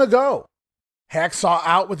too long ago. Hacksaw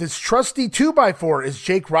out with his trusty 2x4 as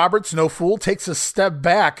Jake Roberts, no fool, takes a step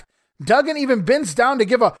back. Duggan even bends down to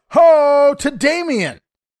give a ho to Damien.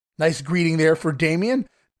 Nice greeting there for Damien.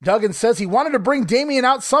 Duggan says he wanted to bring Damien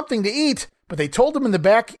out something to eat, but they told him in the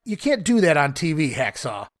back, you can't do that on TV,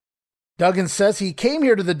 Hacksaw. Duggan says he came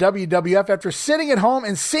here to the WWF after sitting at home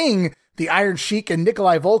and seeing the Iron Sheik and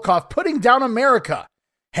Nikolai Volkov putting down America.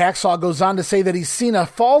 Hacksaw goes on to say that he's seen a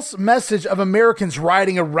false message of Americans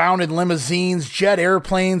riding around in limousines, jet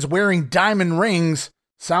airplanes, wearing diamond rings.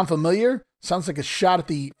 Sound familiar? Sounds like a shot at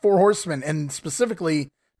the Four Horsemen, and specifically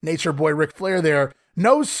Nature Boy Ric Flair there.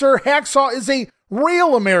 No, sir, Hacksaw is a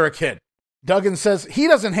real American. Duggan says he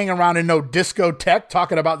doesn't hang around in no discotheque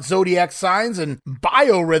talking about zodiac signs and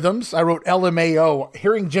biorhythms. I wrote LMAO,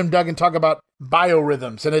 hearing Jim Duggan talk about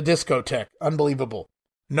biorhythms in a discotheque. Unbelievable.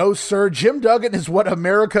 No, sir, Jim Duggan is what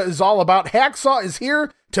America is all about. Hacksaw is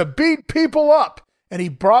here to beat people up. And he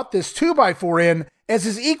brought this 2x4 in as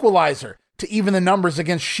his equalizer to even the numbers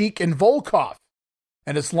against Sheik and Volkov.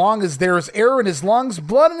 And as long as there is air in his lungs,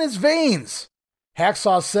 blood in his veins,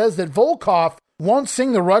 Hacksaw says that Volkov won't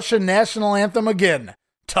sing the Russian national anthem again.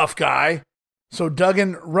 Tough guy. So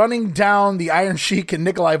Duggan running down the Iron Sheik and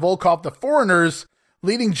Nikolai Volkov, the foreigners,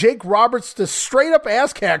 leading Jake Roberts to straight up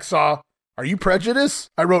ask Hacksaw, are you prejudiced?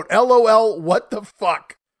 I wrote LOL, what the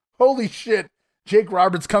fuck? Holy shit. Jake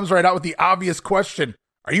Roberts comes right out with the obvious question.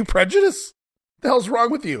 Are you prejudiced? The hell's wrong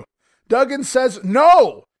with you? Duggan says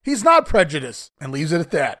no, he's not prejudiced, and leaves it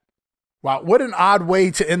at that. Wow, what an odd way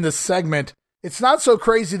to end this segment. It's not so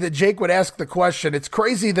crazy that Jake would ask the question. It's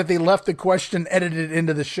crazy that they left the question edited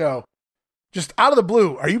into the show. Just out of the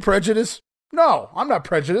blue, are you prejudiced? No, I'm not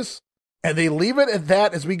prejudiced. And they leave it at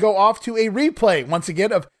that as we go off to a replay, once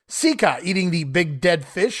again, of Sika eating the big dead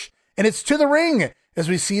fish. And it's to the ring as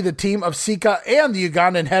we see the team of Sika and the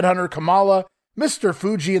Ugandan headhunter Kamala, Mr.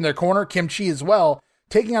 Fuji in their corner, Kimchi as well,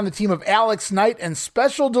 taking on the team of Alex Knight and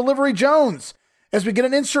Special Delivery Jones. As we get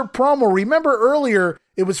an insert promo, remember earlier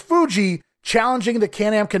it was Fuji challenging the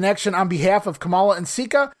Can-Am Connection on behalf of Kamala and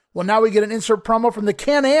Sika. Well, now we get an insert promo from the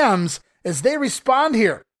Can-Ams as they respond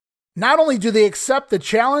here. Not only do they accept the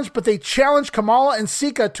challenge, but they challenge Kamala and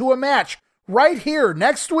Sika to a match right here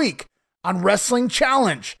next week on Wrestling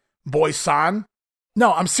Challenge. Boy-san.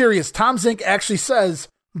 No, I'm serious. Tom Zink actually says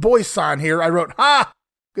Boy-san here. I wrote, ha!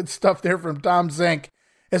 Good stuff there from Tom Zink.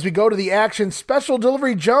 As we go to the action, Special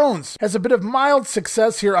Delivery Jones has a bit of mild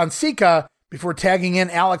success here on Sika before tagging in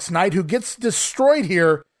Alex Knight, who gets destroyed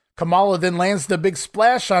here. Kamala then lands the big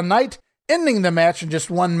splash on Knight, ending the match in just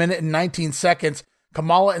 1 minute and 19 seconds.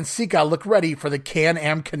 Kamala and Sika look ready for the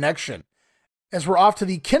Can-Am Connection. As we're off to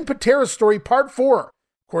the Ken Patera story, part 4. Of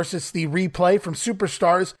course, it's the replay from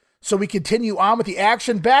Superstars, so we continue on with the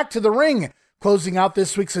action back to the ring. Closing out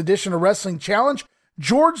this week's edition of Wrestling Challenge,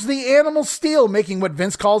 George the Animal Steel making what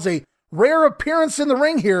Vince calls a rare appearance in the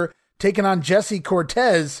ring here, taking on Jesse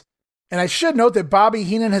Cortez. And I should note that Bobby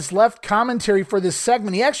Heenan has left commentary for this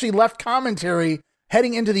segment. He actually left commentary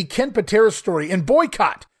heading into the Ken Patera story. In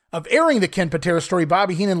boycott of airing the Ken Patera story,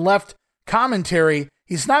 Bobby Heenan left commentary.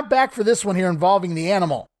 He's not back for this one here involving the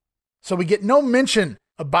animal. So we get no mention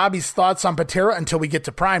of Bobby's thoughts on Patera until we get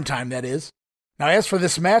to primetime, that is. Now, as for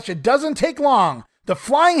this match, it doesn't take long. The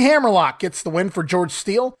Flying Hammerlock gets the win for George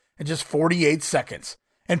Steele in just 48 seconds.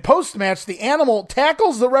 And post-match, the animal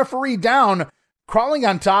tackles the referee down, crawling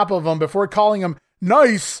on top of him before calling him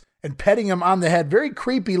nice, and petting him on the head. Very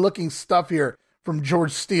creepy looking stuff here from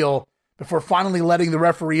George Steele before finally letting the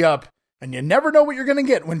referee up. And you never know what you're going to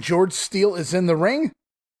get when George Steele is in the ring.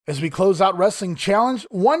 As we close out Wrestling Challenge,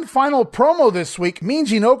 one final promo this week. Mean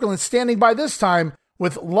Gene Okerlund standing by this time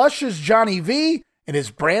with luscious Johnny V and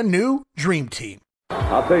his brand new Dream Team.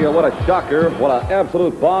 I'll tell you what a shocker, what an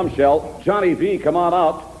absolute bombshell. Johnny V, come on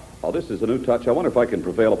out. Oh, this is a new touch. I wonder if I can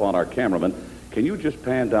prevail upon our cameraman. Can you just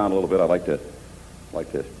pan down a little bit? I like this.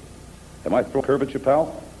 Am I throwing a curve at you,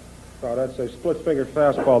 pal? Oh, that's a split-fingered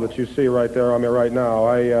fastball that you see right there on me right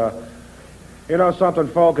now. You know something,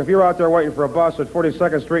 folk? If you're out there waiting for a bus at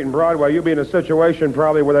 42nd Street and Broadway, you'd be in a situation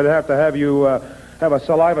probably where they'd have to have you have a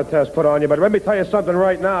saliva test put on you. But let me tell you something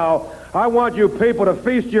right now. I want you people to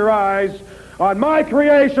feast your eyes on my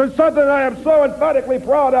creation, something I am so emphatically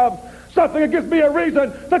proud of, something that gives me a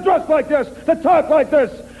reason to dress like this, to talk like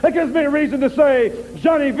this. It gives me a reason to say,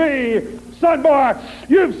 Johnny V, son boy,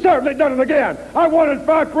 you've certainly done it again. I want, in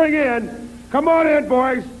fact, bring in, come on in,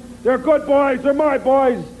 boys. They're good boys. They're my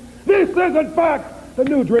boys. This is, in fact, the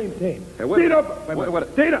new Dream Team. Hey, wait a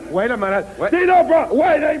minute.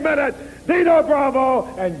 Dino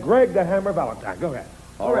Bravo and Greg the Hammer Valentine. Go ahead.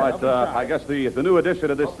 All right, I guess the new addition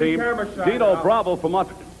to this team, Dino Bravo from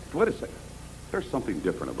Montreal. Wait a second. There's something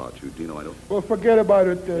different about you, Dino, I know. Well, forget about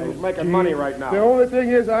it. He's making money right now. The only thing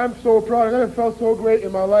is, I'm so proud. I never felt so great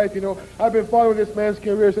in my life, you know. I've been following this man's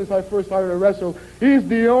career since I first started to wrestle. He's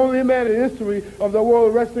the only man in history of the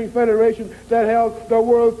World Wrestling Federation that held the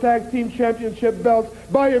World Tag Team Championship belts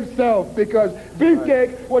by himself, because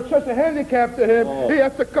Beefcake was such a handicap to him, he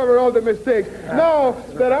has to cover all the mistakes. Now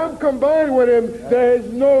that I'm combined with him, there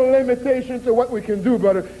is no limitation to what we can do,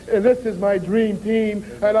 brother. And this is my dream team,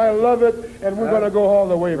 and I love it, and we're going to go all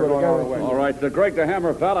the way, brother. All right, Greg the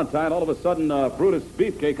Hammer Valentine, all of a sudden, Brutus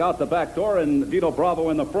Beefcake out the back door and Dino Bravo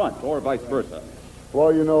in the front, or vice versa.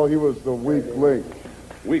 Well, you know, he was the weak link.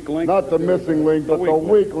 Weak link? Not the missing link, but the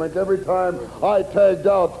weak link. Every time I tagged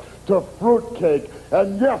out to Fruitcake.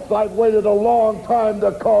 And yes, I've waited a long time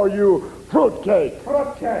to call you Fruitcake.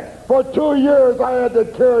 Fruitcake. For 2 years, I had to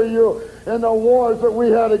carry you in the wars that we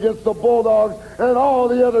had against the Bulldogs and all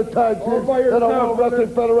the other tag teams in the World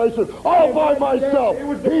Wrestling Federation. All by myself.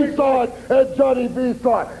 He saw it, and Johnny V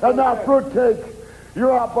saw it. And now Fruitcake,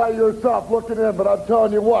 you're out by yourself looking in, but I'm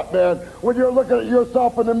telling you what, man, when you're looking at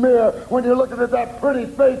yourself in the mirror, when you're looking at that pretty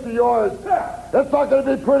face of yours, it's not going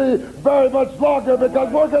to be pretty very much longer,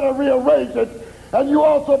 because we're going to rearrange it. And you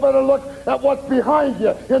also better look at what's behind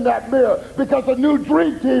you in that mirror, because a new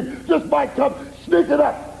Dream Team just might come sneaking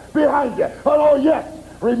up behind you. And oh, yes,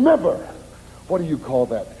 remember, what do you call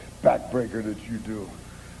that backbreaker that you do?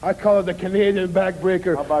 I call it the Canadian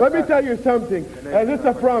backbreaker. Let me tell you something, and this is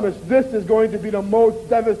a promise. This is going to be the most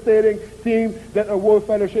devastating team that a World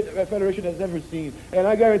Federation has ever seen. And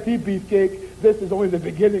I guarantee, Beefcake, this is only the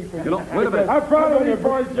beginning for you. You know, wait a minute. I'm proud of you,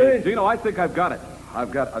 boys. Dino, I think I've got it.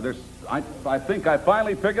 I think I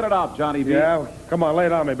finally figured it out, Johnny V. Yeah? Come on, lay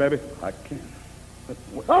it on me, baby. I can't.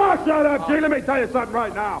 Oh, shut up, Gene. Let me tell you something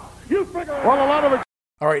right now. You figure it out. Well, a lot of it.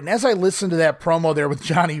 All right, and as I listened to that promo there with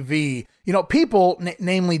Johnny V, you know, people,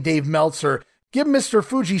 namely Dave Meltzer, give Mr.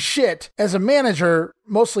 Fuji shit as a manager,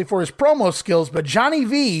 mostly for his promo skills, but Johnny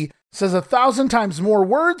V says 1,000 times more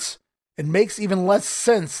words and makes even less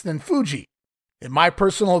sense than Fuji. In my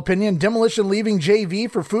personal opinion, Demolition leaving JV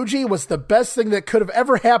for Fuji was the best thing that could have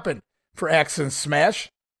ever happened for Axe and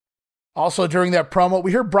Smash. Also during that promo,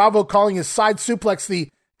 we heard Bravo calling his side suplex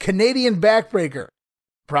the Canadian backbreaker.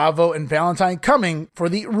 Bravo and Valentine coming for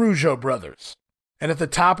the Rougeau brothers. And at the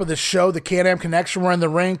top of the show, the Can-Am Connection were in the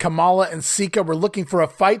ring. Kamala and Sika were looking for a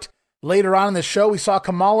fight. Later on in the show, we saw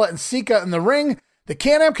Kamala and Sika in the ring. The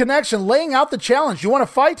Can-Am Connection laying out the challenge. You want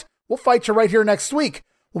to fight? We'll fight you right here next week.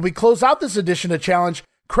 When we close out this edition of Challenge,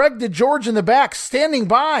 Craig DeGeorge in the back, standing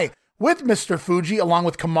by with Mr. Fuji, along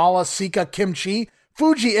with Kamala, Sika, Kimchi.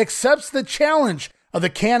 Fuji accepts the challenge of the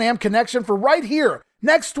Can-Am Connection for right here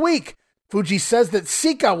next week. Fuji says that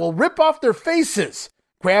Sika will rip off their faces,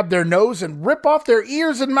 grab their nose, and rip off their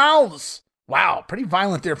ears and mouths. Wow, pretty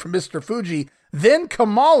violent there from Mr. Fuji. Then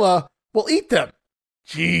Kamala will eat them.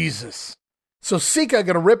 Jesus. So Sika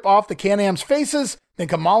going to rip off the Can-Am's faces, then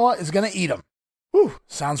Kamala is going to eat them. Whew,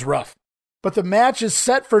 sounds rough. But the match is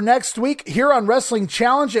set for next week here on Wrestling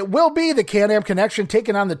Challenge. It will be the Can-Am Connection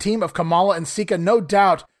taking on the team of Kamala and Sika, no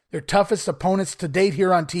doubt their toughest opponents to date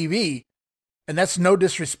here on TV. And that's no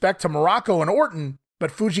disrespect to Morocco and Orton,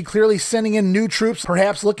 but Fuji clearly sending in new troops,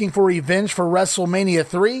 perhaps looking for revenge for WrestleMania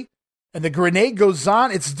 3. And the grenade goes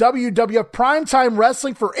on. It's WWF Primetime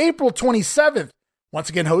Wrestling for April 27th. Once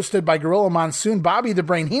again hosted by Gorilla Monsoon, Bobby the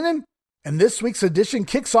Brain Heenan. And this week's edition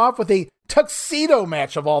kicks off with a tuxedo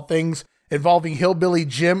match of all things involving Hillbilly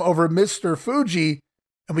Jim over Mr. Fuji,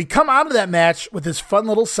 and we come out of that match with this fun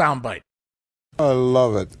little soundbite. I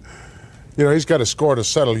love it. You know, he's got a score to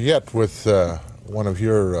settle yet with one of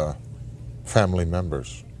your family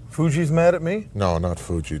members. Fuji's mad at me? No, not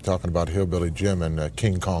Fuji. Talking about Hillbilly Jim and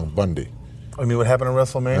King Kong Bundy. I mean, what happened in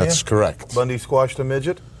WrestleMania? That's correct. Bundy squashed a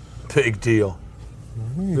midget? Big deal.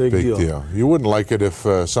 Big deal. You wouldn't like it if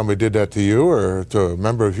somebody did that to you or to a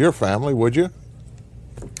member of your family, would you?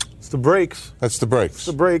 It's the breaks. That's the breaks. It's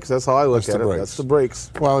the breaks. That's how I look at it. That's the breaks.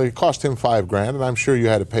 Well, it cost him $5,000, and I'm sure you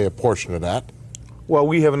had to pay a portion of that. Well,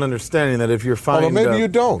 we have an understanding that if you're fined... Well, maybe you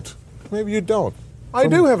don't. Maybe you don't. I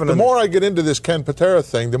do have an The more I get into this Ken Patera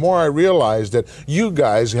thing, the more I realize that you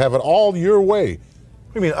guys have it all your way.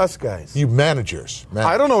 What do you mean, us guys? You managers.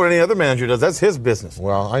 I don't know what any other manager does. That's his business.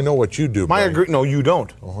 Well, I know what you do, No, you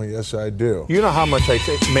don't. Oh, yes, I do. You know how much I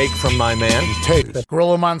make from my man.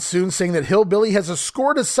 Gorilla Monsoon saying that Hillbilly has a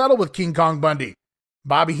score to settle with King Kong Bundy.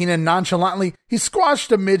 Bobby Heenan nonchalantly, he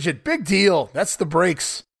squashed a midget. Big deal. That's the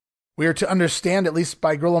breaks. We are to understand, at least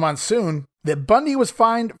by Gorilla Monsoon, that Bundy was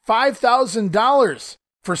fined $5,000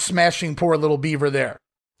 for smashing poor little Beaver there.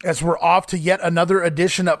 As we're off to yet another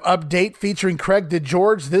edition of Update featuring Craig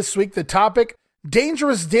DeGeorge, this week the topic,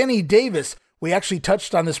 Dangerous Danny Davis. We actually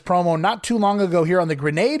touched on this promo not too long ago here on The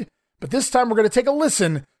Grenade, but this time we're going to take a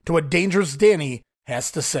listen to what Dangerous Danny has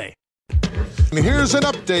to say. And here's an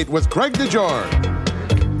update with Craig DeGeorge.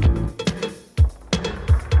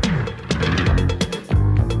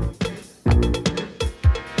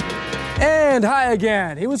 And hi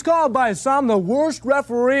again. He was called by some the worst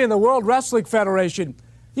referee in the World Wrestling Federation.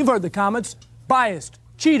 You've heard the comments. Biased,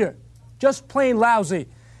 cheater, just plain lousy,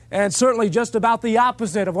 and certainly just about the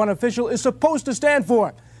opposite of what an official is supposed to stand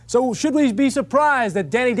for. So should we be surprised at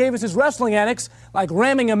Danny Davis's wrestling antics, like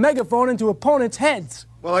ramming a megaphone into opponents' heads?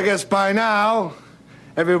 Well, I guess by now,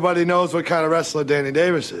 everybody knows what kind of wrestler Danny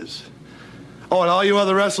Davis is. Oh, and all you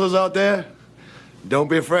other wrestlers out there, don't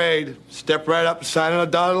be afraid. Step right up and sign on a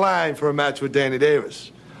dotted line for a match with Danny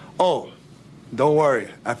Davis. Oh, don't worry.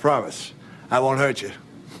 I promise. I won't hurt you.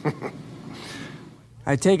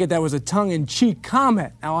 I take it that was a tongue-in-cheek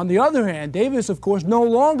comment. Now, on the other hand, Davis, of course, no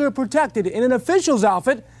longer protected in an official's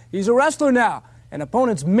outfit. He's a wrestler now, and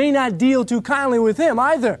opponents may not deal too kindly with him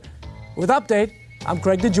either. With Update, I'm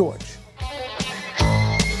Craig DeGeorge.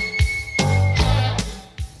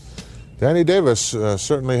 Danny Davis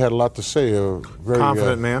certainly had a lot to say. A very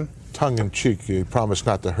confident man. Tongue-in-cheek. He promised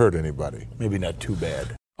not to hurt anybody. Maybe not too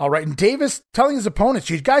bad. All right, and Davis telling his opponents,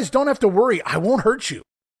 you guys don't have to worry. I won't hurt you.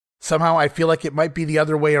 Somehow I feel like it might be the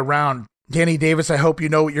other way around. Danny Davis, I hope you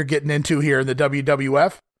know what you're getting into here in the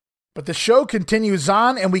WWF. But the show continues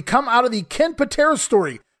on, and we come out of the Ken Patera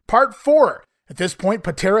story, part 4. At this point,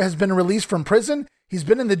 Patera has been released from prison. He's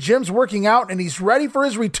been in the gyms working out, and he's ready for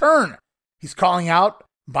his return. He's calling out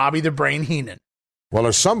Bobby the Brain Heenan. Well,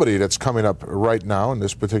 there's somebody that's coming up right now in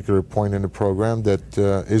this particular point in the program that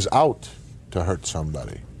is out to hurt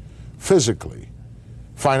somebody. Physically,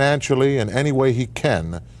 financially, in any way he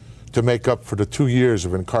can to make up for the 2 years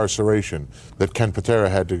of incarceration that Ken Patera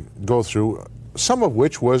had to go through, some of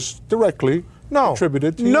which was directly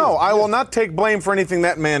attributed to you. No, I will not take blame for anything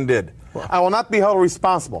that man did. I will not be held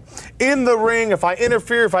responsible. In the ring, if I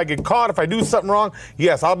interfere, if I get caught, if I do something wrong,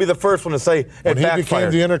 yes, I'll be the first one to say it backfired. When he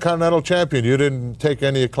became the Intercontinental Champion, you didn't take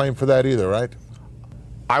any acclaim for that either, right?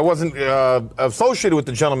 I wasn't associated with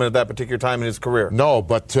the gentleman at that particular time in his career. No,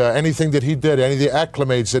 but anything that he did, any of the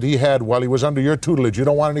acclimates that he had while he was under your tutelage, you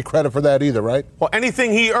don't want any credit for that either, right? Well,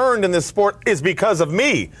 anything he earned in this sport is because of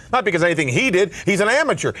me, not because of anything he did. He's an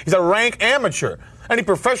amateur. He's a rank amateur. Any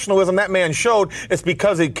professionalism that man showed, it's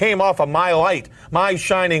because he came off of my light, my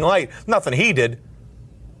shining light. Nothing he did.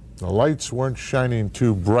 The lights weren't shining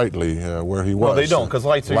too brightly where he was. No, they don't, because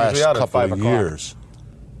lights are usually out at 5 o'clock. Years.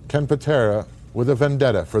 Ken Patera with a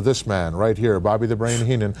vendetta for this man right here, Bobby the Brain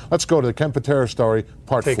Heenan. Let's go to the Ken Patera story,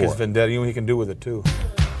 part 4. Take his vendetta. You know what he can do with it, too.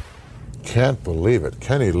 Can't believe it.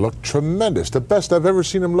 Kenny looked tremendous. The best I've ever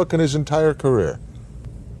seen him look in his entire career.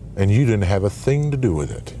 And you didn't have a thing to do with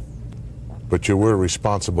it. But you were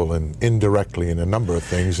responsible indirectly in a number of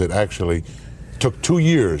things that actually took 2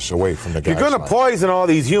 years away from the guy's You're going to life. poison all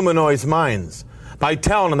these humanoids' minds by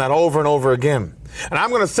telling them that over and over again. And I'm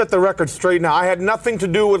going to set the record straight now. I had nothing to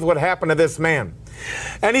do with what happened to this man.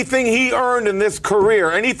 Anything he earned in this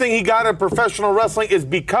career, anything he got in professional wrestling is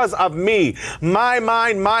because of me, my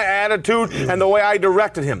mind, my attitude, and the way I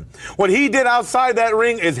directed him. What he did outside that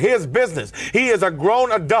ring is his business. He is a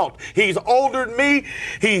grown adult. He's older than me.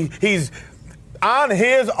 He's on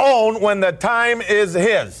his own when the time is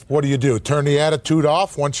his. What do? Turn the attitude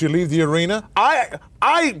off once you leave the arena?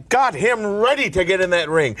 I got him ready to get in that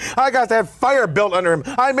ring. I got that fire built under him.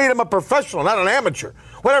 I made him a professional, not an amateur.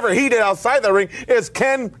 Whatever he did outside the ring is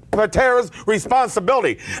Ken Patera's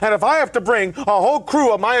responsibility. And if I have to bring a whole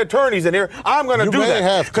crew of my attorneys in here, I'm going to do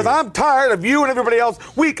that. Because I'm tired of you and everybody else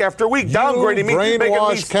week after week downgrading me.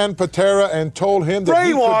 Brainwashed Ken Patera and told him that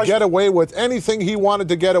he could get away with anything he wanted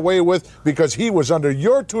to get away with because he was under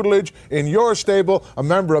your tutelage, in your stable, a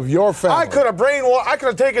member of your family. I could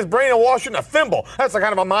have taken his brain and washed it in a thimble. That's the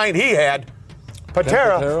kind of a mind he had.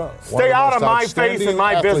 Patera, stay out of my face and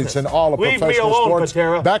my business. In all of Leave me alone, sports.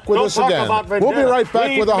 Patera. Back with us again. We'll be right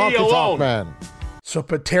back with a Honky Tonk Man. So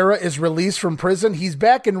Patera is released from prison. He's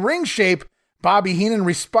back in ring shape. Bobby Heenan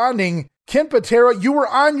responding, Ken Patera, you were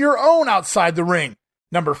on your own outside the ring.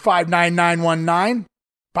 Number 59919.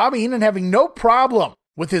 Bobby Heenan having no problem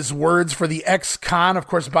with his words for the ex-con. Of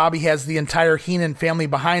course, Bobby has the entire Heenan family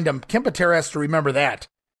behind him. Ken Patera has to remember that.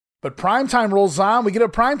 But primetime rolls on. We get a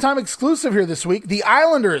primetime exclusive here this week. The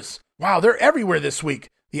Islanders. Wow, they're everywhere this week.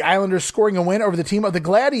 The Islanders scoring a win over the team of the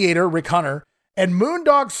Gladiator, Rick Hunter, and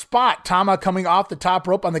Moondog Spot. Tama coming off the top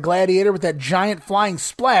rope on the Gladiator with that giant flying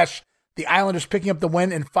splash. The Islanders picking up the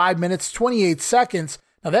win in 5 minutes, 28 seconds.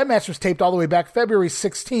 Now, that match was taped all the way back February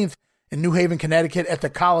 16th in New Haven, Connecticut at the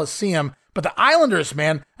Coliseum. But the Islanders,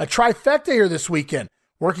 man, a trifecta here this weekend.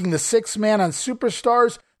 Working the 6-man on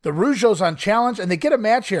Superstars, the Rougeaus on Challenge, and they get a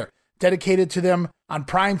match here dedicated to them on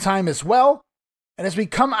primetime as well. And as we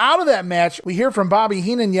come out of that match, we hear from Bobby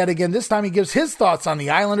Heenan yet again. This time he gives his thoughts on the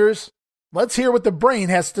Islanders. Let's hear what the Brain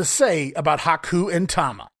has to say about Haku and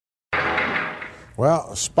Tama.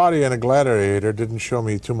 Well, Spotty and a Gladiator didn't show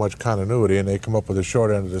me too much continuity, and they come up with the short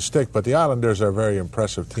end of the stick, but the Islanders are a very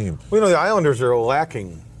impressive team. Well, the Islanders are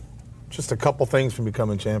lacking just a couple things from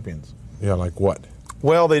becoming champions. Yeah, like what?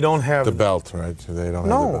 Well, they don't have the belt, right? They don't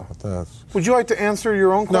have the belt. Would you like to answer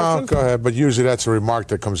your own question? No, go ahead. But usually that's a remark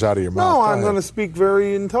that comes out of your mouth. No, I'm going to speak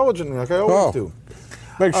very intelligently, like I always do.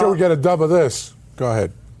 Make sure we get a dub of this. Go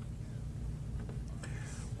ahead.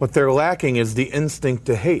 What they're lacking is the instinct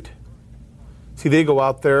to hate. See, they go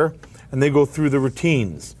out there and they go through the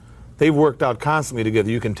routines. They've worked out constantly together.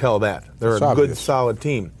 You can tell that. They're a good, solid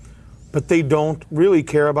team. But they don't really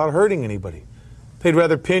care about hurting anybody. They'd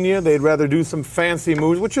rather pin you. They'd rather do some fancy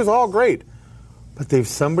moves, which is all great. But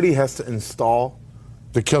somebody has to install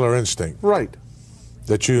the killer instinct. Right.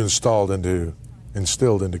 That you instilled into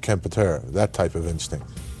Ken Patera, that type of instinct.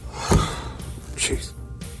 Jeez.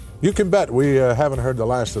 You can bet we haven't heard the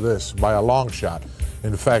last of this by a long shot.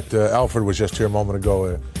 In fact, Alfred was just here a moment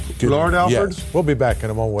ago. Lord Alfred? Yes. We'll be back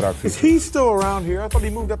in a moment with our feature. Is he still around here? I thought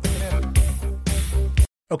he moved up to Connecticut.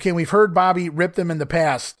 Okay, we've heard Bobby rip them in the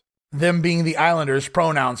past. Them being the Islanders,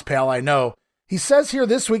 pronouns, pal, I know. He says here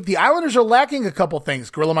this week, the Islanders are lacking a couple things.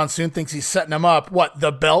 Gorilla Monsoon thinks he's setting them up. What, the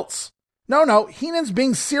belts? No, Heenan's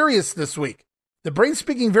being serious this week. The Brain's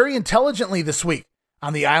speaking very intelligently this week.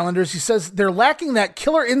 On the Islanders, he says they're lacking that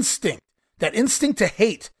killer instinct, that instinct to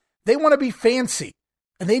hate. They want to be fancy,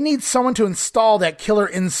 and they need someone to install that killer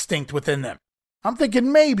instinct within them. I'm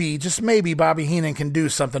thinking maybe, just maybe, Bobby Heenan can do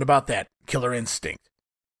something about that killer instinct.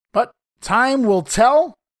 But time will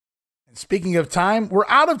tell. And speaking of time, we're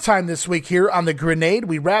out of time this week here on The Grenade.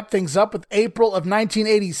 We wrap things up with April of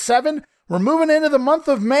 1987. We're moving into the month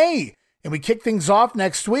of May, and we kick things off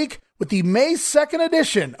next week with the May 2nd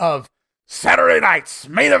edition of Saturday Night's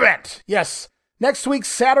Main Event. Yes, next week's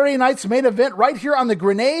Saturday Night's Main Event right here on The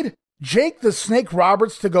Grenade. Jake the Snake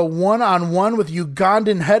Roberts to go one-on-one with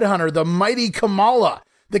Ugandan headhunter, the mighty Kamala.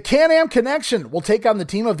 The Can-Am Connection will take on the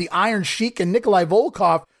team of the Iron Sheik and Nikolai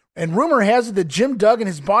Volkov. And rumor has it that Jim Duggan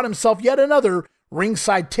has bought himself yet another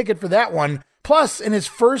ringside ticket for that one. Plus, in his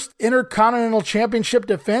first Intercontinental Championship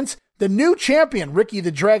defense, the new champion, Ricky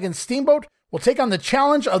the Dragon Steamboat, will take on the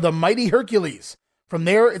challenge of the Mighty Hercules. From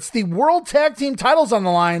there, it's the World Tag Team titles on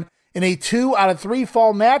the line in a 2-out-of-3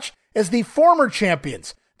 fall match as the former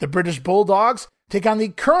champions, the British Bulldogs, take on the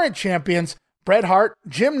current champions, Bret Hart,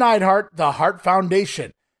 Jim Neidhart, the Hart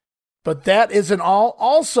Foundation. But that isn't all.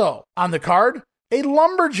 Also on the card, a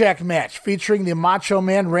lumberjack match featuring the Macho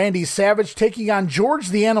Man Randy Savage taking on George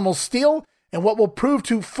the Animal Steele and what will prove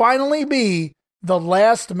to finally be the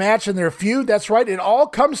last match in their feud. That's right, it all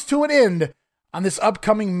comes to an end on this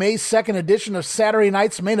upcoming May 2nd edition of Saturday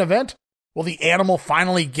Night's Main Event. Will the Animal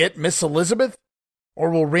finally get Miss Elizabeth? Or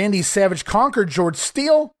will Randy Savage conquer George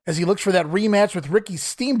Steele as he looks for that rematch with Ricky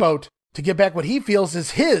Steamboat to get back what he feels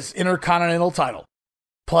is his Intercontinental title?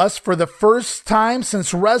 Plus, for the first time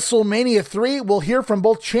since WrestleMania 3, we'll hear from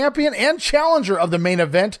both champion and challenger of the main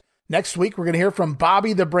event. Next week, we're going to hear from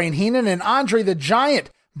Bobby the Brain Heenan and Andre the Giant.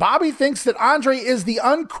 Bobby thinks that Andre is the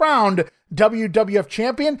uncrowned WWF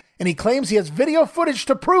champion, and he claims he has video footage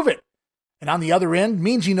to prove it. And on the other end,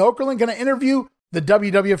 Mean Gene Okerlund going to interview the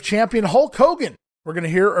WWF champion Hulk Hogan. We're going to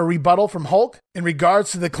hear a rebuttal from Hulk in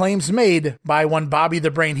regards to the claims made by one Bobby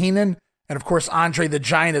the Brain Heenan, and of course Andre the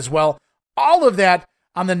Giant as well. All of that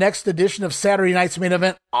on the next edition of Saturday Night's Main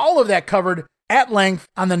Event. All of that covered at length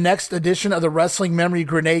on the next edition of the Wrestling Memory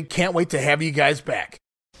Grenade. Can't wait to have you guys back.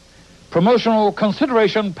 Promotional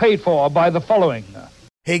consideration paid for by the following.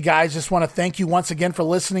 Hey guys, just want to thank you once again for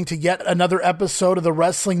listening to yet another episode of the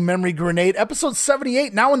Wrestling Memory Grenade. Episode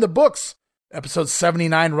 78 now in the books. Episode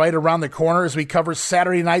 79 right around the corner as we cover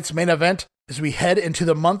Saturday Night's Main Event as we head into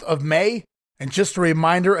the month of May. And just a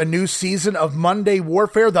reminder, a new season of Monday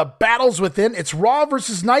Warfare, The Battles Within. It's Raw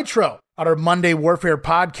versus Nitro on our Monday Warfare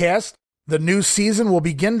podcast. The new season will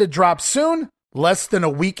begin to drop soon, less than a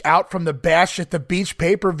week out from the Bash at the Beach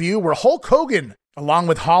pay-per-view where Hulk Hogan, along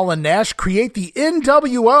with Hall and Nash, create the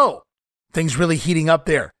NWO. Things really heating up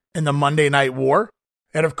there in the Monday Night War.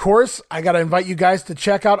 And of course, I got to invite you guys to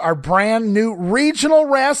check out our brand new regional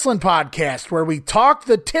wrestling podcast where we talk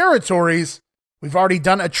the territories. We've already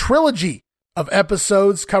done a trilogy of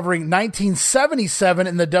episodes covering 1977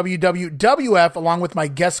 in the WWF, along with my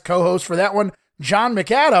guest co-host for that one, John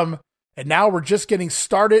McAdam. And now we're just getting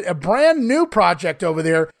started, a brand new project over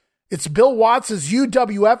there. It's Bill Watts'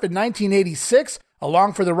 UWF in 1986.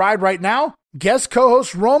 Along for the ride right now, guest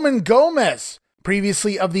co-host Roman Gomez,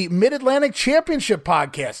 previously of the Mid-Atlantic Championship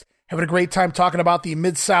podcast. Having a great time talking about the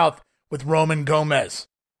Mid-South with Roman Gomez.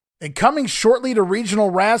 And coming shortly to regional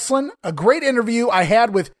wrestling, a great interview I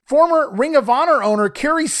had with former Ring of Honor owner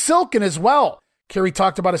Kerry Silken as well. Kerry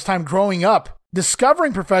talked about his time growing up,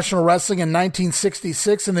 discovering professional wrestling in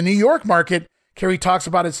 1966 in the New York market. Kerry talks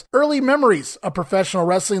about his early memories of professional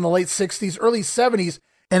wrestling in the late 60s, early 70s,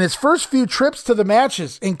 and his first few trips to the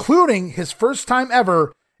matches, including his first time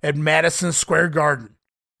ever at Madison Square Garden.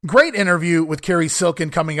 Great interview with Kerry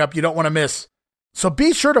Silken coming up you don't want to miss. So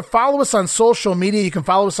be sure to follow us on social media. You can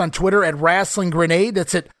follow us on Twitter at Wrestling Grenade.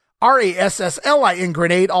 That's at RASSLIN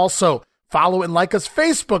Grenade. Also, follow and like us,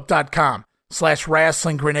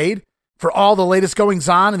 Facebook.com/Wrestling Grenade for all the latest goings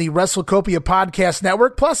on in the WrestleCopia Podcast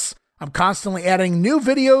Network. Plus, I'm constantly adding new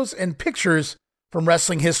videos and pictures from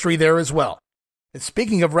wrestling history there as well. And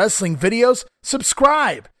speaking of wrestling videos,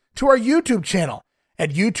 subscribe to our YouTube channel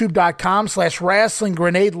at youtube.com/Wrestling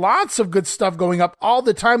Grenade. Lots of good stuff going up all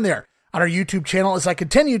the time there on our YouTube channel as I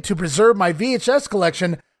continue to preserve my VHS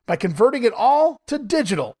collection by converting it all to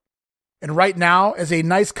digital. And right now, as a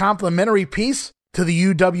nice complimentary piece to the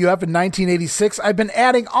UWF in 1986, I've been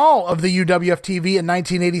adding all of the UWF TV in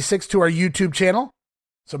 1986 to our YouTube channel.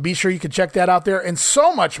 So be sure you can check that out there and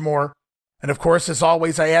so much more. And of course, as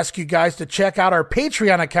always, I ask you guys to check out our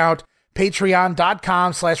Patreon account,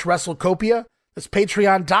 patreon.com/WrestleCopia. That's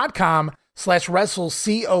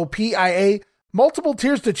patreon.com/WrestleCopia. Multiple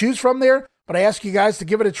tiers to choose from there, but I ask you guys to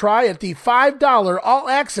give it a try at the $5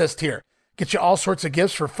 all-access tier. Get you all sorts of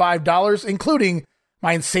gifts for $5, including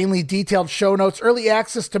my insanely detailed show notes, early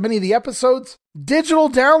access to many of the episodes, digital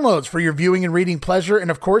downloads for your viewing and reading pleasure, and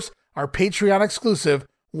of course, our Patreon-exclusive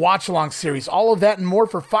watch-along series. All of that and more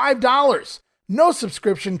for $5. No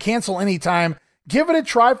subscription, cancel anytime. Give it a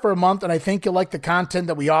try for a month, and I think you'll like the content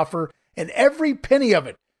that we offer, and every penny of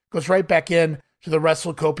it goes right back in to the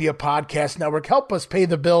WrestleCopia Podcast Network. Help us pay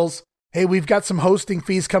the bills. Hey, we've got some hosting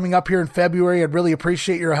fees coming up here in February. I'd really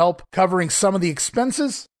appreciate your help covering some of the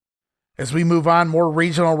expenses. As we move on, more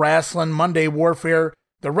regional wrestling, Monday Warfare,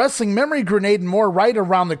 the Wrestling Memory Grenade, and more right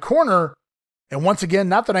around the corner. And once again,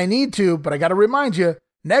 not that I need to, but I got to remind you,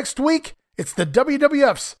 next week, it's the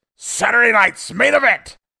WWF's Saturday Night's Main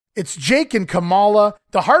Event. It's Jake and Kamala,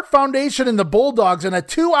 the Hart Foundation, and the Bulldogs in a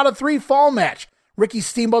 2 out of 3 fall match. Ricky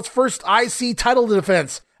Steamboat's first IC title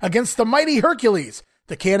defense against the Mighty Hercules.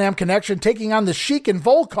 The Can-Am Connection taking on the Sheik and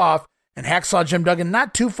Volkov, and Hacksaw Jim Duggan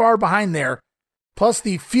not too far behind there. Plus,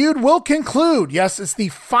 the feud will conclude. Yes, it's the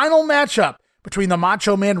final matchup between the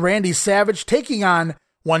Macho Man Randy Savage taking on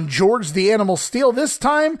one George the Animal Steele, this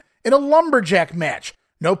time in a lumberjack match.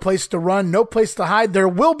 No place to run, no place to hide. There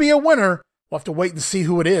will be a winner. We'll have to wait and see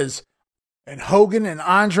who it is. And Hogan and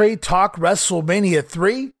Andre talk WrestleMania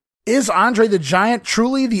 3. Is Andre the Giant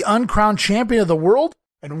truly the uncrowned champion of the world?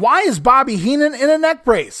 And why is Bobby Heenan in a neck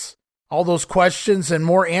brace? All those questions and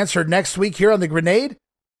more answered next week here on The Grenade.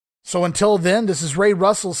 So until then, this is Ray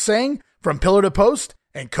Russell saying, from pillar to post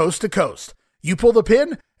and coast to coast, you pull the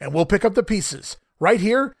pin and we'll pick up the pieces right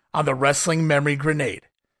here on the Wrestling Memory Grenade.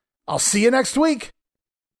 I'll see you next week.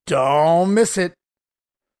 Don't miss it.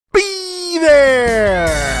 Be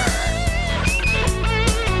there!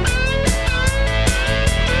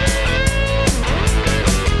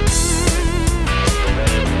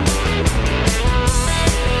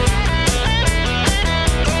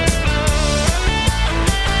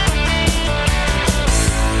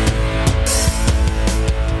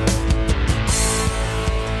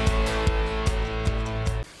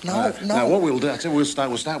 no. Now, what we'll do, I said we'll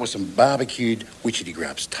start with some barbecued witchetty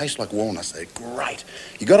grubs. Taste like walnuts. They're great.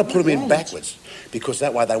 You got to put them in backwards because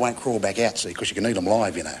that way they won't crawl back out, see, because you can eat them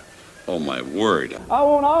live, you know. Oh, my word. I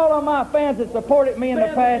want all of my fans that supported me in the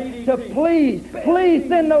past to please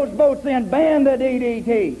send those votes in. Ban the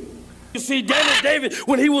DDT. You see, Danny Davis,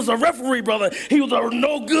 when he was a referee, brother, he was a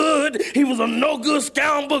no good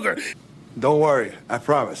scoundrel booger. Don't worry, I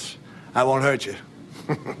promise. I won't hurt you.